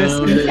guys, on the this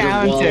ground. There's a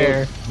encounter.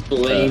 wall of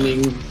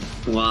flaming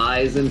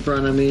flies in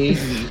front of me.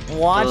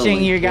 Watching Oh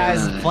my your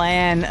guys' God.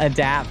 plan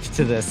adapt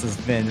to this has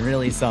been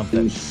really something.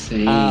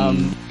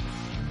 Insane.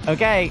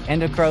 Okay,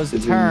 end of Crow's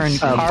It's turn.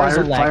 insane.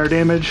 Fire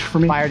damage for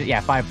me?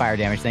 5 fire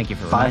damage. Thank you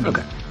for 5?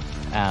 reminding Okay.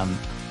 me.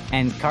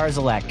 And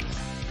Karzalek,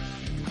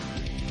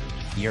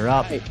 you're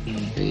up.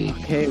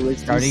 Okay, wisdom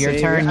Start of your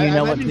save. turn, you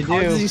know I what imagine to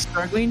Karz, do. As he's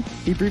struggling,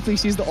 he briefly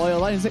sees the oil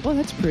light and he's like, oh,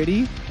 that's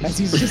pretty. As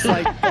he's just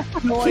like,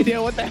 no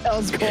idea what the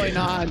hell's going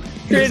on.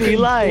 Pretty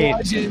light.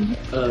 Bludgeon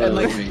Oh and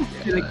like,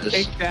 my like gosh.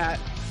 take that.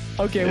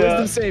 Okay, Yeah.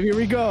 wisdom save. Here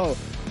we go.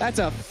 That's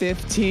a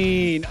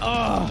 15.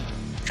 Oh,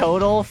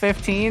 Total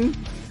 15.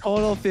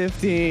 total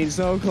 15.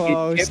 So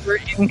close. Gibber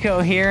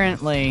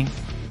incoherently.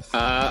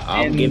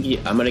 I'm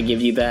gonna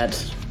give you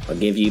that. I'll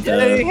give you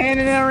Hey, the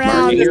handing it mark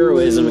around. of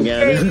heroism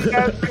again.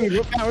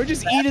 Yeah, we're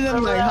just eating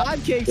them like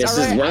hotcakes. This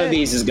All is right, one of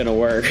these is gonna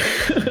work.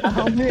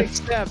 How many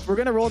accept? We're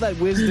gonna roll that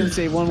wisdom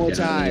save one more Got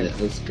time. it,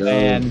 Let's go.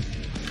 And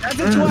That's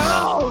a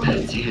 12.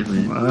 God damn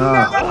it.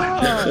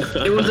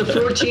 Oh. It was a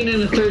 14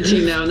 and a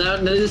 13 now.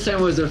 This time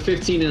it was a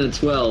 15 and a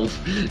 12.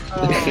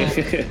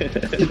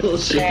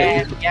 Bullshit.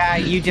 and yeah,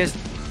 you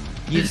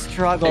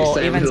struggle. Next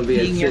time Even it'll be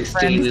seeing a your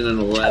 16 friends and an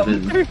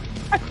 11.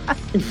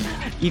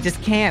 You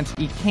just can't.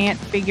 You can't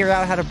figure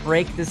out how to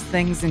break this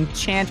thing's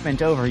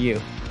enchantment over you.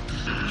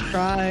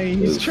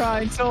 He's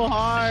trying so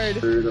hard.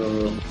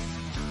 Brutal.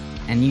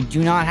 And you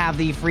do not have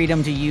the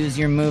freedom to use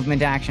your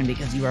movement action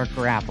because you are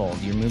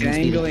grappled. Your movement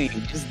speed Dangling,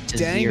 is just to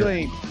zero.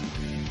 dangling.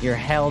 You're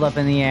held up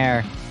in the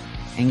air.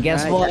 And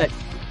guess Right. what?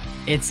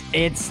 It's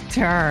its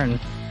turn.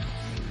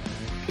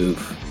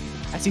 Oof.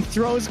 As he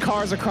throws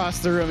cars across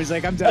the room, he's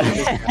like, I'm done with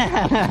this. Get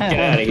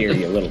out of here,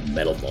 you little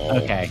metal ball.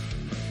 Okay.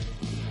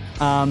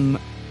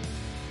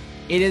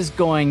 It is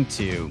going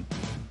to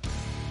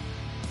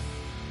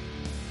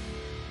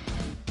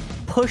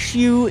push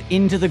you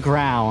into the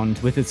ground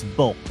with its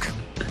bulk,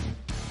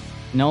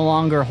 no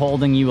longer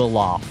holding you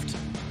aloft,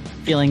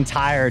 feeling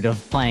tired of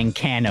playing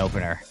can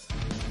opener.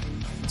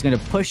 It's going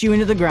to push you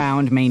into the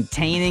ground,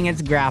 maintaining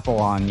its grapple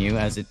on you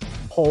as it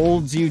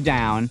holds you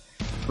down,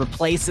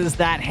 replaces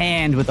that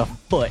hand with a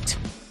foot,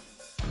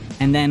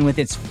 and then with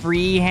its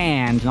free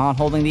hand, not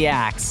holding the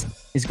axe,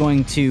 is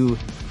going to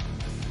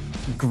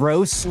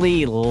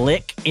grossly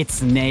lick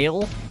its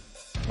nail,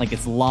 like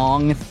its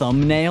long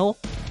thumbnail,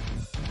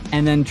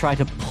 and then try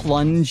to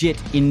plunge it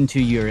into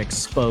your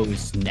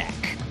exposed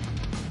neck.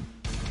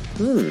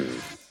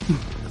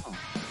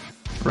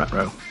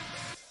 Ruh-roh.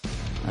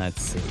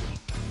 Let's see.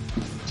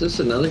 Just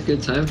another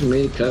good time for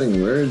me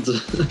cutting words.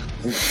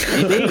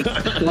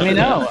 Let me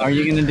know. Are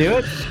you gonna do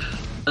it?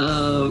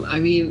 I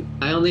mean,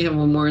 I only have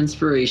one more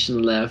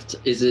inspiration left.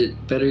 Is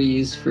it better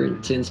used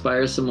to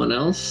inspire someone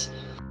else?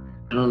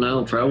 I don't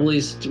know.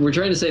 Probably. We're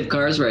trying to save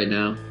Cars right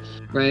now,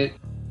 right?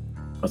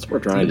 That's what we're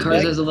trying And to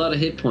Cars do. has a lot of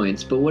hit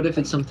points, but what if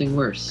it's something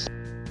worse?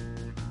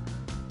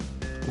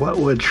 What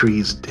would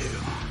trees do?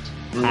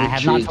 What I would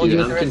have not trees told do?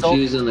 you I'm the result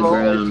confused on the roll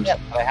ground. yet,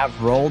 but I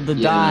have rolled the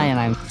Yeah. die and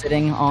I'm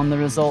sitting on the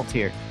result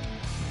here.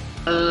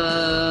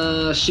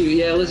 Shoot.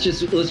 Yeah, let's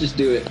just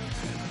do it.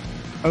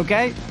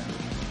 Okay.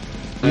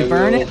 You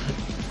burn it?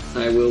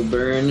 I will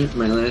burn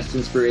my last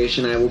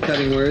inspiration. I will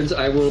cutting words.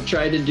 I will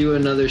try to do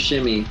another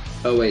shimmy.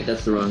 Oh wait,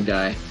 that's the wrong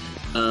die.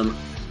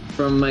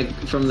 From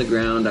the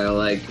ground, I'll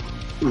like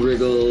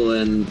wriggle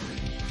and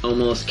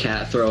almost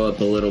cat throw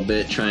up a little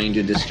bit, trying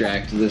to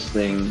distract this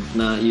thing.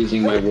 Not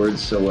using my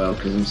words so well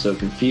because I'm so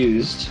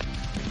confused.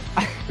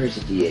 Where's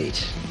a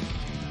D8?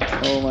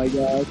 Oh my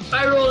god.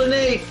 I rolled an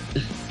 8.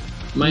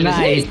 Minus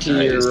Nice. 8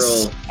 to your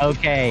roll.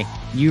 Okay,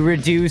 you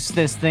reduce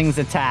this thing's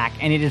attack,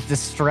 and it is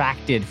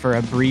distracted for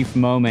a brief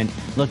moment,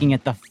 looking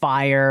at the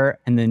fire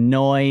and the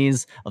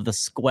noise of the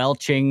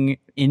squelching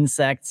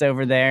insects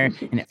over there,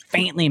 and it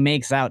faintly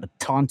makes out a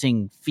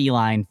taunting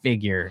feline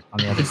figure on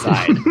the other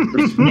side.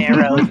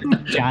 Narrow,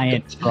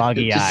 giant,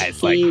 froggy Just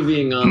eyes. Like,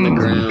 heaving on the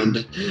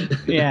ground.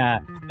 yeah,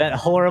 that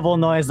horrible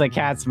noise that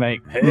cats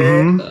make.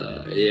 Mhm.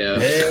 Yeah,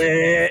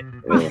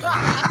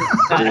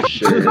 for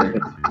sure.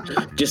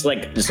 Just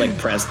like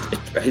pressed,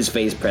 his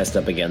face pressed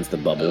up against the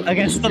bubble.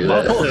 Against the Yeah.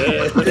 bubble.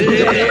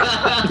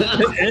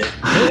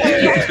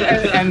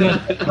 and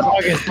the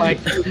dog is like,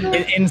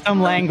 in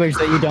some language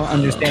that you don't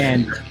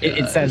understand,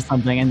 it says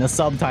something, and the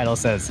subtitle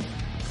says,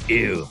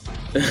 ew.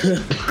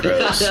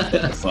 Gross.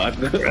 Fuck.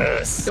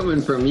 Gross.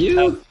 Coming from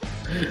you?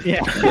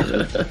 Yeah.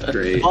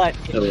 Great. But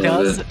I it love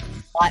does it.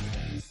 not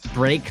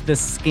break the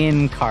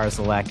skin,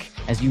 Karzalek,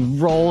 as you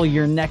roll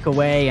your neck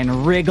away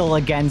and wriggle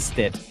against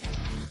it.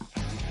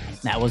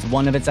 That was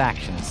one of its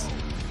actions.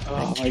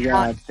 Oh my You god!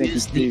 cannot Thank you,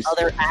 use the please.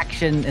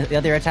 the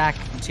other attack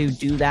to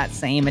do that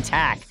same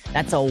attack.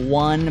 That's a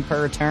 1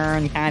 per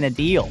turn kind of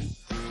deal.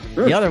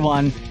 The other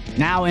one,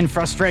 now in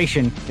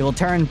frustration, it will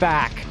turn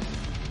back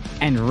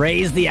and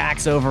raise the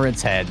axe over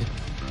its head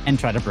and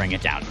try to bring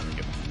it down on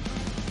you.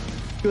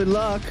 Good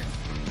luck.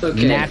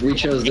 Okay, Natural we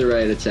chose the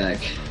right attack.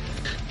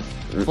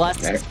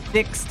 Plus Okay.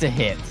 6 to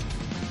hit.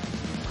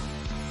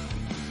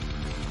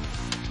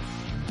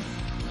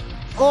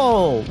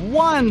 Oh,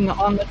 1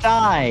 on the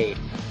die.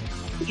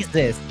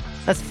 Jesus.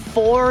 That's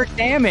 4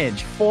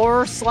 damage.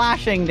 4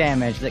 slashing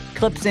damage that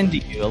clips into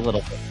you a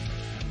little bit.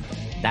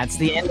 That's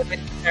the end of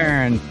its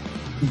turn.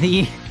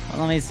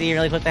 Let me see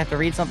really quick. I have to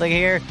read something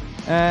here.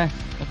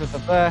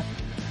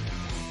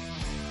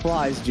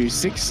 Flies do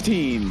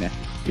 16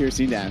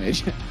 piercing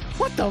damage.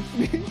 What the?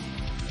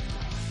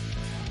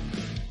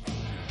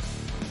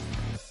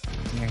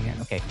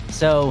 Okay,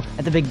 so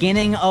at the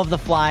beginning of the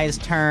fly's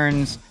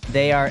turns,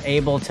 they are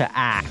able to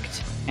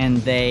act,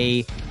 and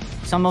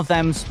some of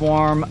them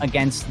swarm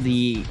against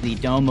the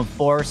Dome of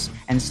Force,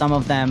 and some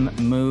of them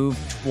move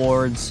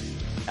towards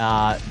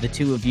the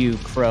two of you,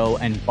 Crow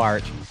and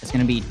Bart. It's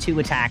going to be 2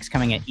 attacks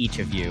coming at each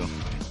of you.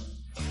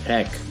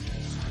 Heck,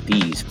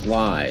 these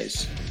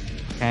flies.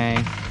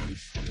 Okay.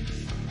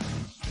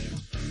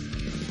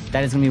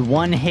 That is going to be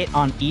 1 hit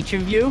on each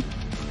of you.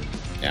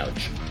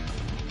 Ouch.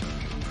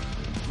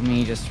 Let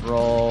me just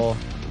roll.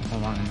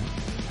 Hold on.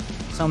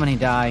 So many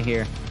die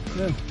here.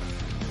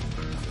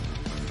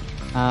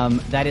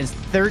 That is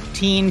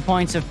 13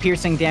 points of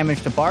piercing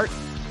damage to Bart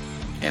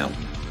Ow.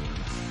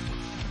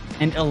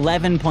 and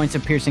 11 points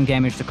of piercing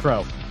damage to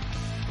Crow.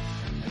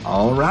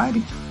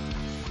 Alrighty.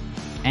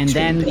 And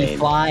then the Pain.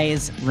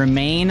 flies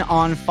remain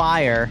on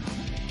fire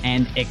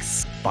and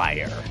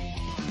expire.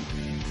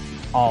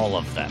 All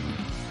of them.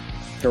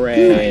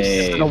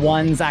 Hooray. The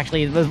ones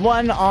actually, there's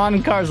one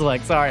on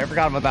Karzalek. Sorry, I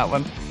forgot about that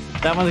one.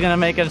 That one's gonna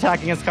make an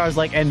attack against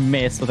Karzalek and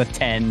miss with a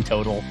 10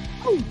 total.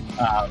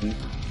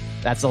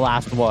 That's the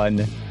last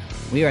one.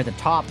 We are at the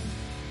top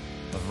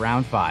of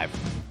round 5.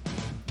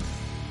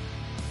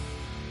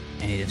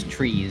 And it is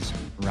Trees,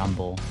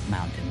 Rumble,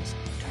 Mountains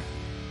turn.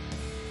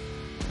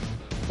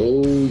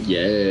 Oh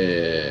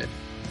yeah.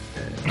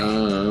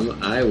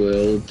 I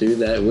will do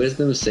that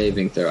wisdom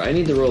saving throw. I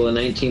need to roll a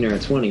 19 or a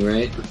 20,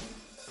 right?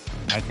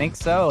 I think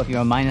so, if you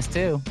have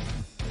 -2.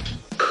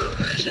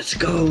 Let's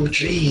go,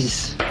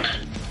 trees.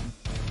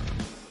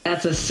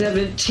 That's a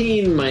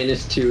 17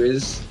 minus 2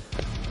 is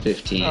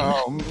 15.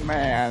 Oh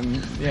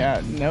man.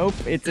 Yeah, nope.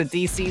 It's a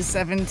DC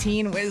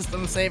 17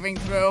 wisdom saving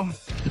throw.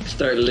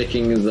 Start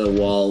licking the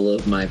wall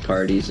of my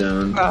party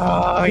zone.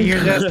 Oh, you're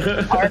just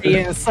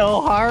partying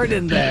so hard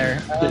in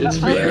there. It's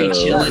very no.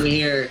 chill in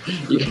here.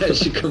 You guys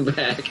should come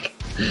back.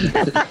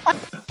 I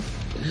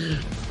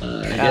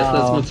guess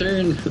that's my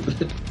turn.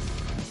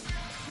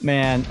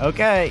 Man,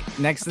 okay.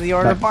 Next to the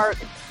order part.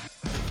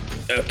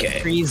 Okay.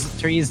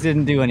 Trees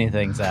didn't do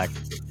anything, Zach.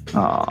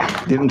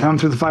 Aw, didn't come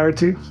through the fire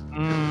too?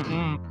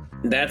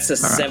 That's a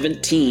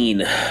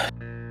 17.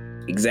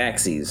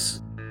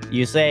 Exactsies.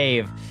 You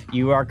save.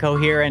 You are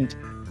coherent.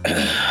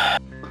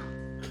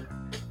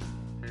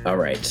 All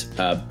right.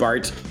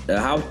 Bart,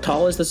 how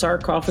tall is the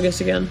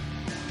sarcophagus again?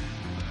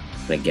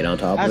 Can I get on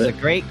top That's of a it?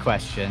 great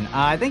question.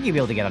 I think you'll be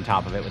able to get on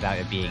top of it without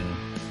it being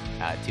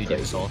too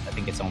difficult. I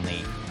think it's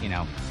only,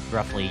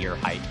 roughly your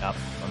height up.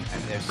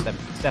 It's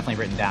definitely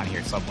written down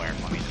here somewhere.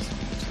 Let me just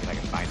see if I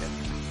can find it.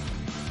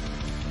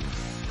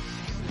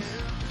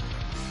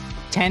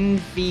 10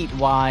 feet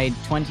wide,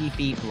 20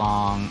 feet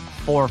long,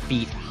 4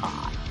 feet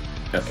high.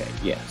 Okay,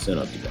 yeah, so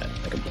not too bad.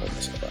 I can pull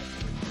myself up.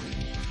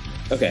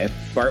 Okay,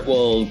 Bart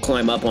will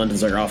climb up onto the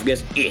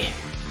sarcophagus.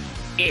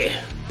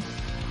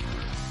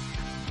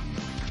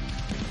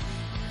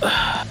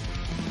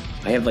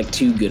 I have like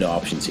 2 good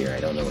options here.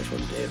 I don't know which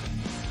one to do.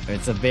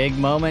 It's a big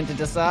moment to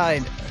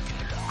decide.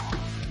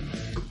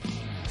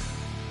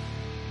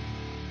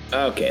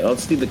 Okay,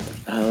 let's do the.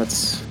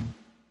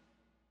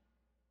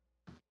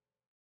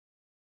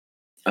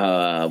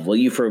 Will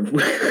you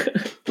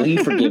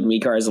forgive me,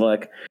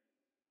 Karzalek?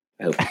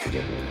 I hope you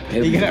forgive me. I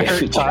hope You're gonna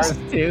forgive me, hurt Cars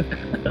too.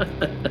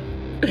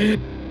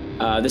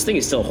 This thing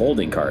is still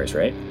holding Cars,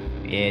 right?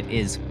 It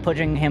is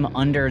putting him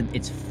under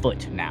its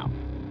foot now.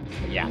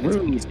 Yeah.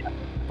 It's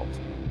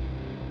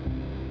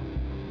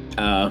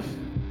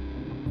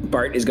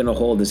Bart is gonna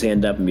hold his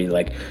hand up and be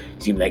like,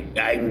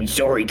 "I'm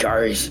sorry,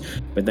 Cars,"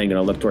 but then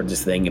gonna look towards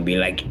this thing and be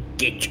like,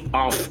 "Get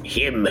off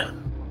him!"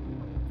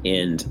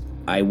 and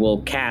I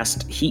will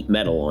cast Heat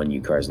Metal on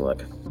you,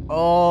 Karzalek.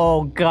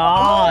 Oh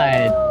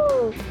God!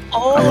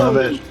 Oh, I love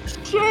it.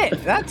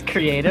 Shit, that's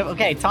creative.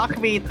 Okay, talk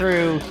me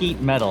through heat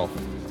metal.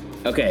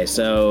 Okay,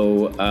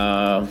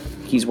 so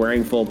he's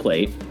wearing full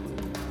plate.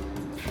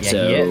 Yeah,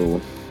 so he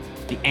is.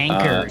 The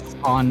anchors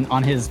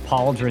on his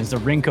pauldrons, the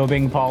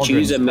Rinko-Bing pauldrons.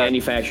 choose a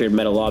manufactured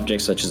metal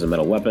object such as a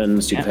metal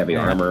weapon, super heavy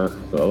armor,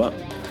 blah, blah,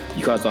 blah.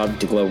 You cause the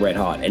object to glow red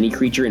hot. Any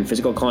creature in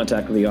physical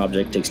contact with the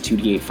object takes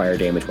 2d8 fire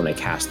damage when I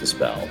cast the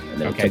spell.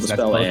 And then until the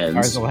spell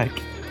ends,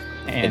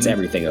 it's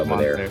everything over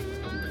there.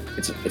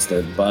 It's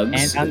the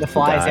bugs. And the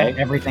flies, die.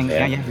 everything.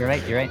 Yeah, you're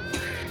right.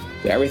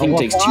 Yeah, everything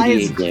takes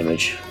flies- 2d8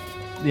 damage.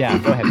 Yeah,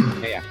 go ahead.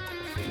 Yeah.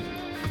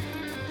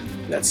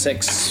 That's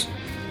 6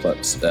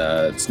 plus,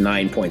 it's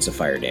 9 points of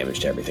fire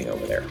damage to everything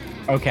over there,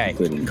 Okay.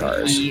 including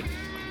cars. The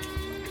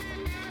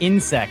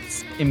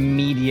insects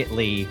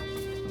immediately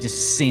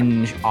just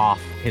singe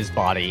off his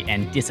body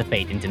and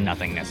dissipate into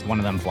nothingness. One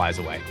of them flies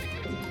away.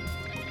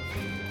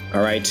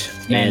 All right,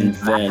 and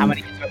then how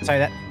many? Sorry,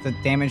 that the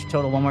damage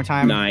total one more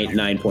time.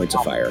 9 points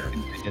of fire.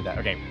 I did that.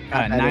 Okay,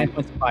 9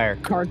 points of fire.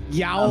 Karth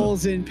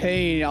yowls in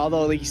pain,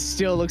 although he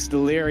still looks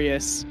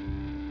delirious.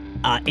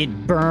 It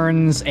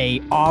burns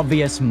a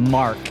obvious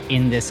mark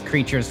in this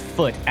creature's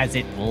foot as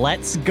it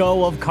lets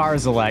go of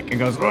Karzalek and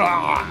goes.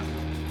 "Rah!"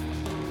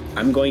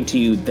 I'm going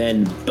to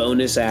then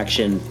bonus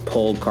action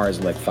pull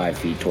Karzalek 5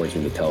 feet towards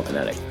me with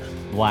telekinetic.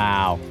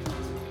 Wow.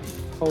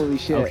 Holy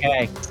shit.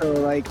 Okay, So,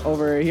 like,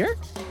 over here?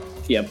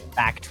 Yep.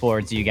 back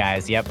towards you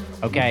guys. Yep.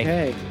 Okay.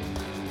 Okay.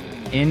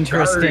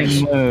 Interesting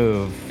Karsh.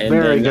 move. And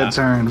Very then, good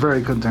turn. Very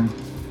good turn.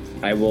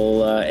 I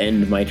will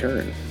end my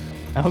turn.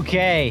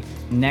 Okay.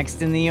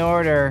 Next in the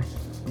order,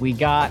 we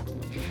got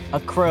a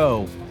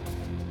crow.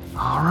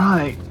 All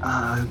right.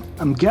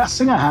 I'm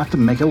guessing I have to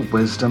make a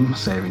wisdom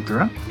saving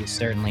throw. You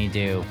certainly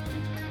do.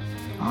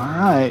 All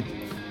right.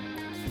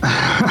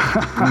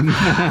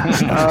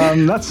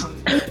 That's.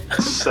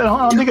 So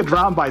I don't think it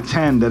dropped by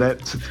 10, did it?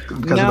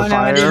 Because of the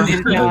fire? it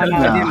didn't. No, it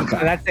didn't. okay. So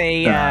that's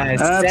a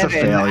That's a 7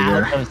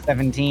 failure. out of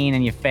 17,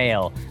 and you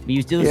fail. But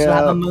you still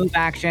have a move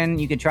action.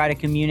 You could try to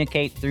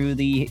communicate through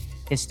the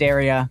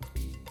hysteria.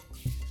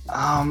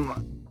 I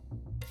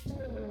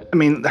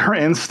mean, her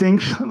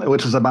instinct,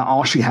 which is about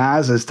all she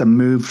has, is to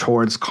move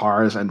towards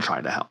cars and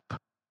try to help.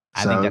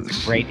 I think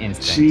that's a great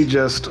instinct. She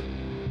just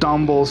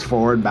stumbles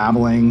forward,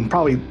 babbling,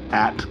 probably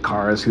at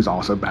Cars, who's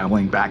also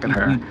babbling back at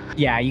her.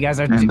 Yeah, you guys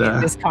are.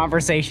 This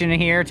conversation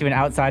here to an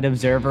outside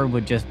observer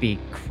would just be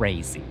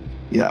crazy.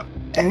 Yeah,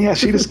 and yeah,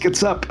 she just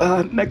gets up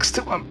next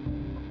to him,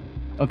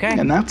 Okay.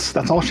 and that's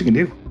all she can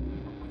do.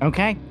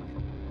 Okay.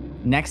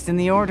 Next in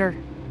the order,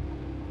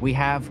 we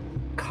have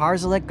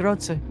Karzalek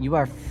Grotze. You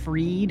are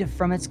freed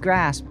from its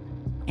grasp,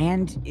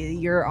 and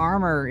your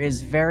armor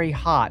is very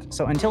hot.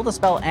 So until the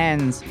spell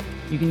ends,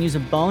 you can use a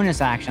bonus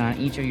action on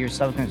each of your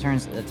subsequent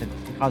turns to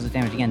cause it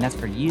damage again. That's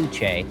for you,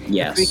 Che.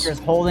 Yes. The creature is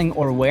holding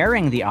or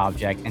wearing the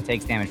object and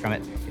takes damage from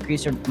it. The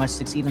creature must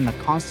succeed on the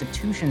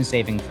Constitution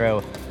saving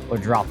throw or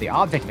drop the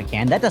object if it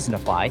can. That doesn't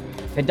apply.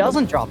 If it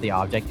doesn't drop the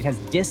object, it has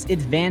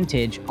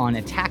disadvantage on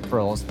attack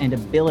rolls and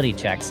ability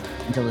checks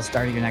until the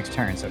start of your next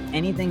turn. So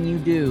anything you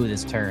do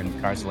this turn,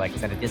 Karzalek,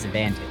 is at a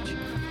disadvantage.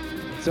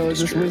 So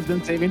is this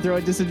wisdom saving throw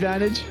at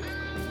disadvantage?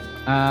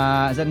 Is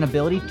that an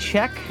ability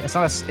check? It's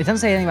not. It doesn't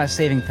say anything about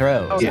saving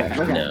throws. Okay.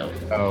 Yeah. Okay. No.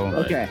 So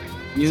Okay.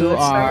 you So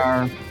let's start-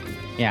 are.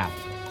 Yeah.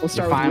 We'll start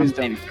you're with fine with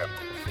wisdom. saving throw.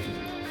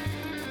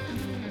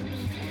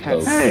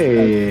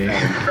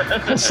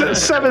 Hey,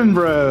 7,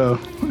 bro.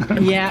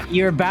 Yeah,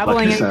 you're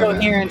babbling Lucky seven.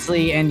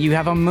 incoherently, and you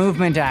have a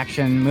movement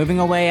action. Moving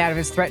away out of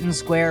his threatened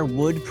square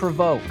would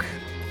provoke.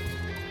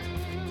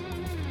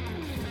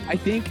 I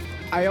think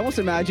I almost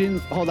imagine.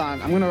 Hold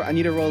on, I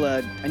need to roll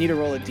a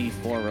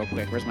d4 real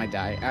quick. Where's my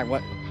die?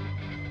 What?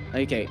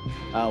 Okay,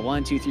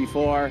 1, 2, 3,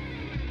 4.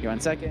 Give 1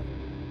 second.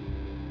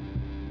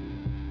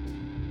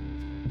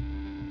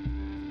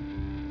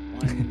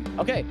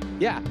 Okay,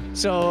 yeah.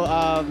 So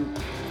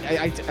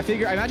I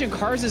figure. I imagine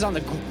Kars is on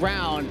the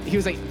ground. He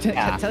was like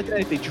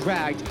telekinetically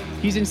dragged.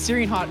 He's in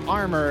searing hot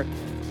armor,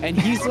 and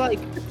he's like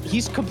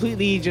he's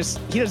completely just.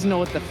 He doesn't know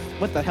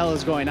what the hell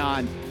is going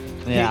on.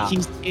 Yeah.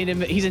 He's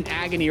in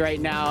agony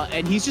right now,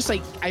 and he's just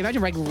like, I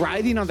imagine like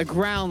writhing on the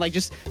ground, like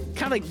just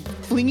kind of like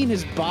flinging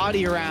his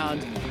body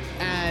around.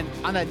 And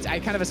on that, I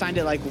kind of assigned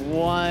it like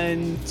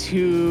 1,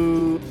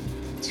 2,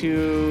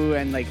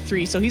 and like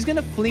 3. So he's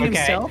gonna fling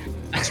himself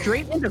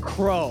straight into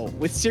Crow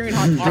with searing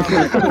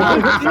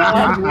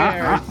hot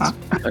armor.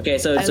 Okay,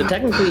 so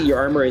technically your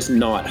armor is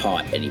not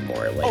hot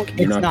anymore. Like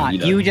It's not. You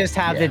don't- You just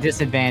have yeah. the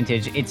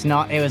disadvantage. It's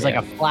not. It was like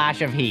a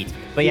flash of heat.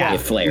 But yeah,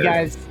 It flared. you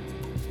guys.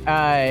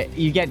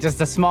 You get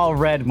just a small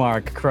red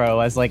mark,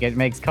 Crow, as like it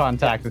makes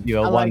contact with you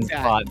at I one like that.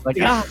 spot. Like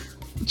Yeah.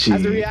 Gee.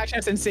 As a reaction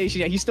of sensation,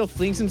 yeah, he still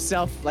flings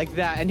himself like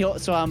that, and he'll.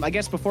 So I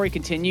guess before he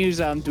continues,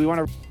 do we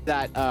want to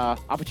that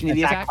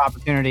opportunity attack?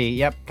 opportunity.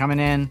 Yep, coming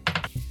in.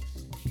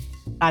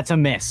 That's a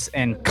miss,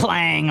 and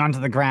clang onto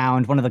the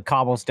ground. One of the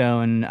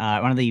cobblestone,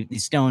 one of the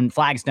stone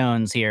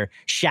flagstones here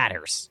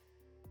shatters.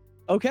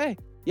 Okay.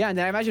 Yeah, and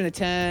then I imagine a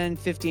 10,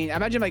 15. I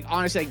imagine, like,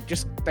 honestly, like,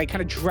 just, like,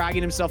 kind of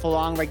dragging himself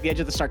along, like, the edge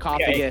of the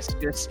sarcophagus.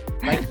 Just,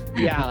 like,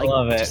 yeah, like,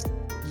 Love it. just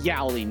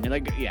yowling.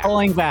 Like, yeah.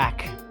 Pulling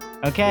back.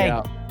 Okay.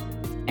 Yeah.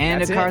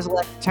 And That's a car's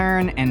left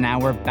turn, and now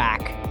we're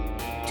back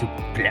to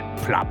Plep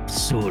Plop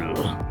Sul.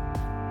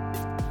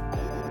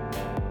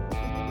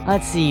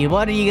 Let's see,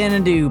 what are you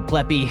gonna do,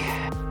 Pleppy?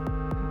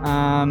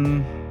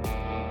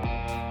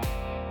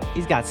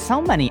 He's got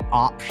so many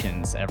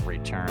options every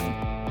turn.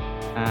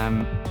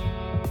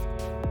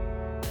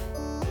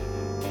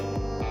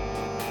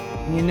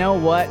 You know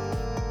what?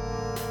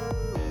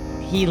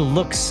 He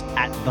looks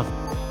at the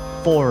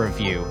four of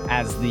you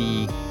as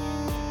the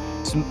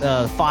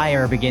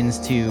fire begins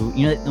to,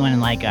 you know, when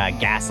like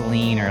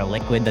gasoline or a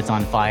liquid that's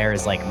on fire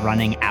is like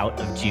running out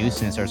of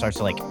juice and it sort of starts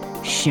to like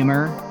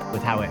shimmer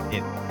with how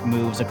it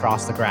moves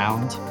across the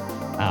ground,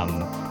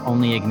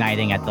 only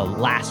igniting at the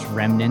last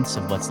remnants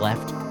of what's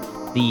left.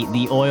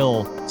 The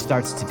oil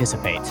starts to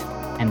dissipate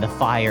and the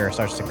fire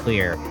starts to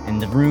clear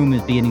and the room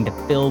is beginning to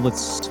fill with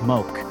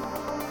smoke.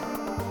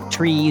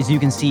 Trees you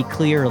can see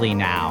clearly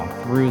now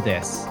through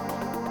this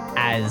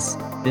as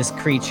this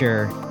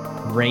creature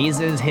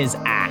raises his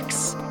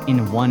axe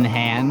in one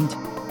hand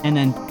and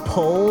then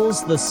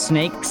pulls the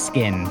snake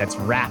skin that's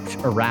wrapped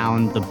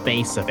around the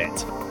base of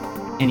it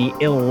and he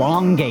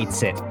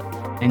elongates it,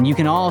 and you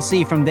can all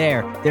see from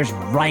there's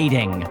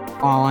writing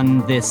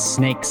on this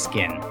snake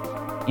skin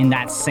in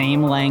that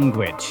same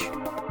language,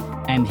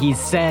 and he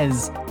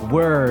says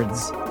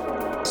words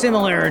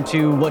similar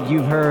to what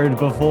you've heard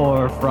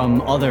before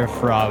from other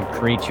frog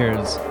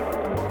creatures.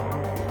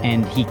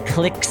 And he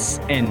clicks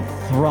and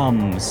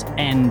thrums,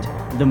 and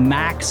the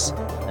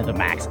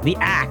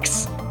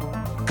axe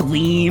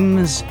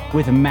gleams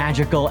with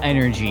magical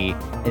energy.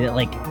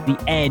 Like the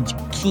edge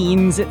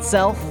keens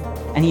itself,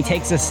 and he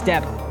takes a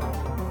step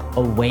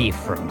away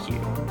from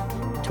you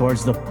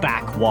towards the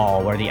back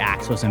wall where the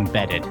axe was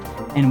embedded.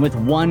 And with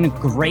one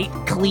great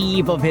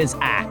cleave of his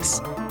axe,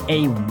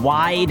 a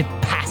wide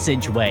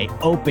passageway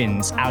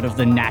opens out of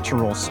the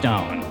natural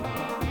stone.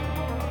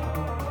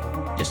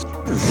 Just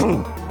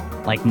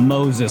like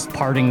Moses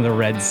parting the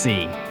Red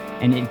Sea,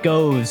 and it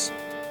goes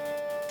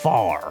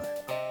far.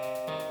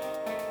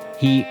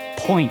 He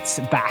points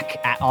back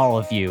at all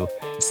of you,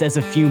 says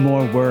a few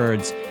more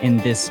words in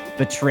this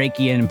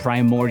Batrachian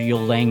primordial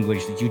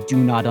language that you do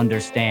not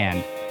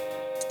understand,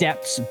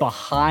 steps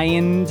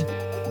behind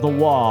the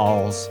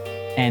walls,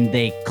 and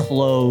they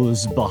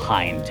close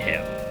behind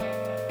him.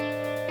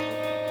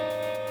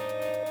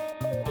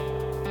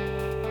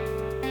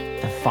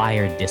 The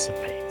fire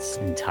dissipates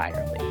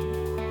entirely,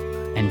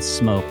 and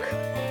smoke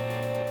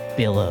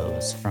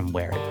billows from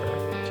where it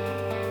burned.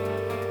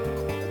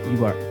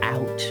 You are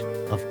out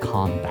of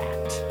combat.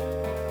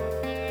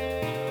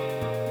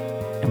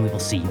 And we will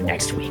see you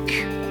next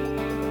week.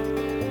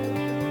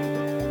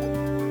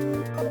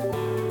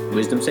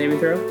 Wisdom saving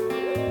throw?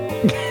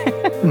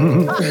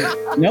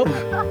 Nope.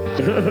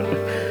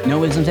 No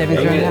wisdom saving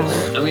throw now.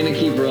 I'm gonna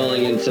keep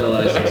rolling until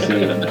I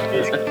succeed.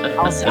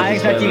 I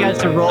expect you guys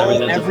to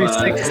roll every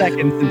 6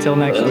 seconds until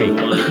next week.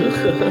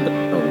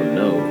 Oh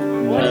no.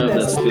 What in the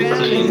That's span of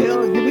 15.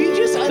 hill? Did we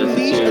just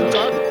unleash a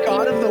dark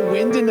god of the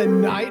wind and the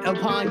night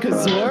upon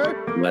Kazor?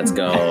 Let's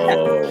go.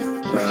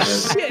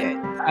 Shit.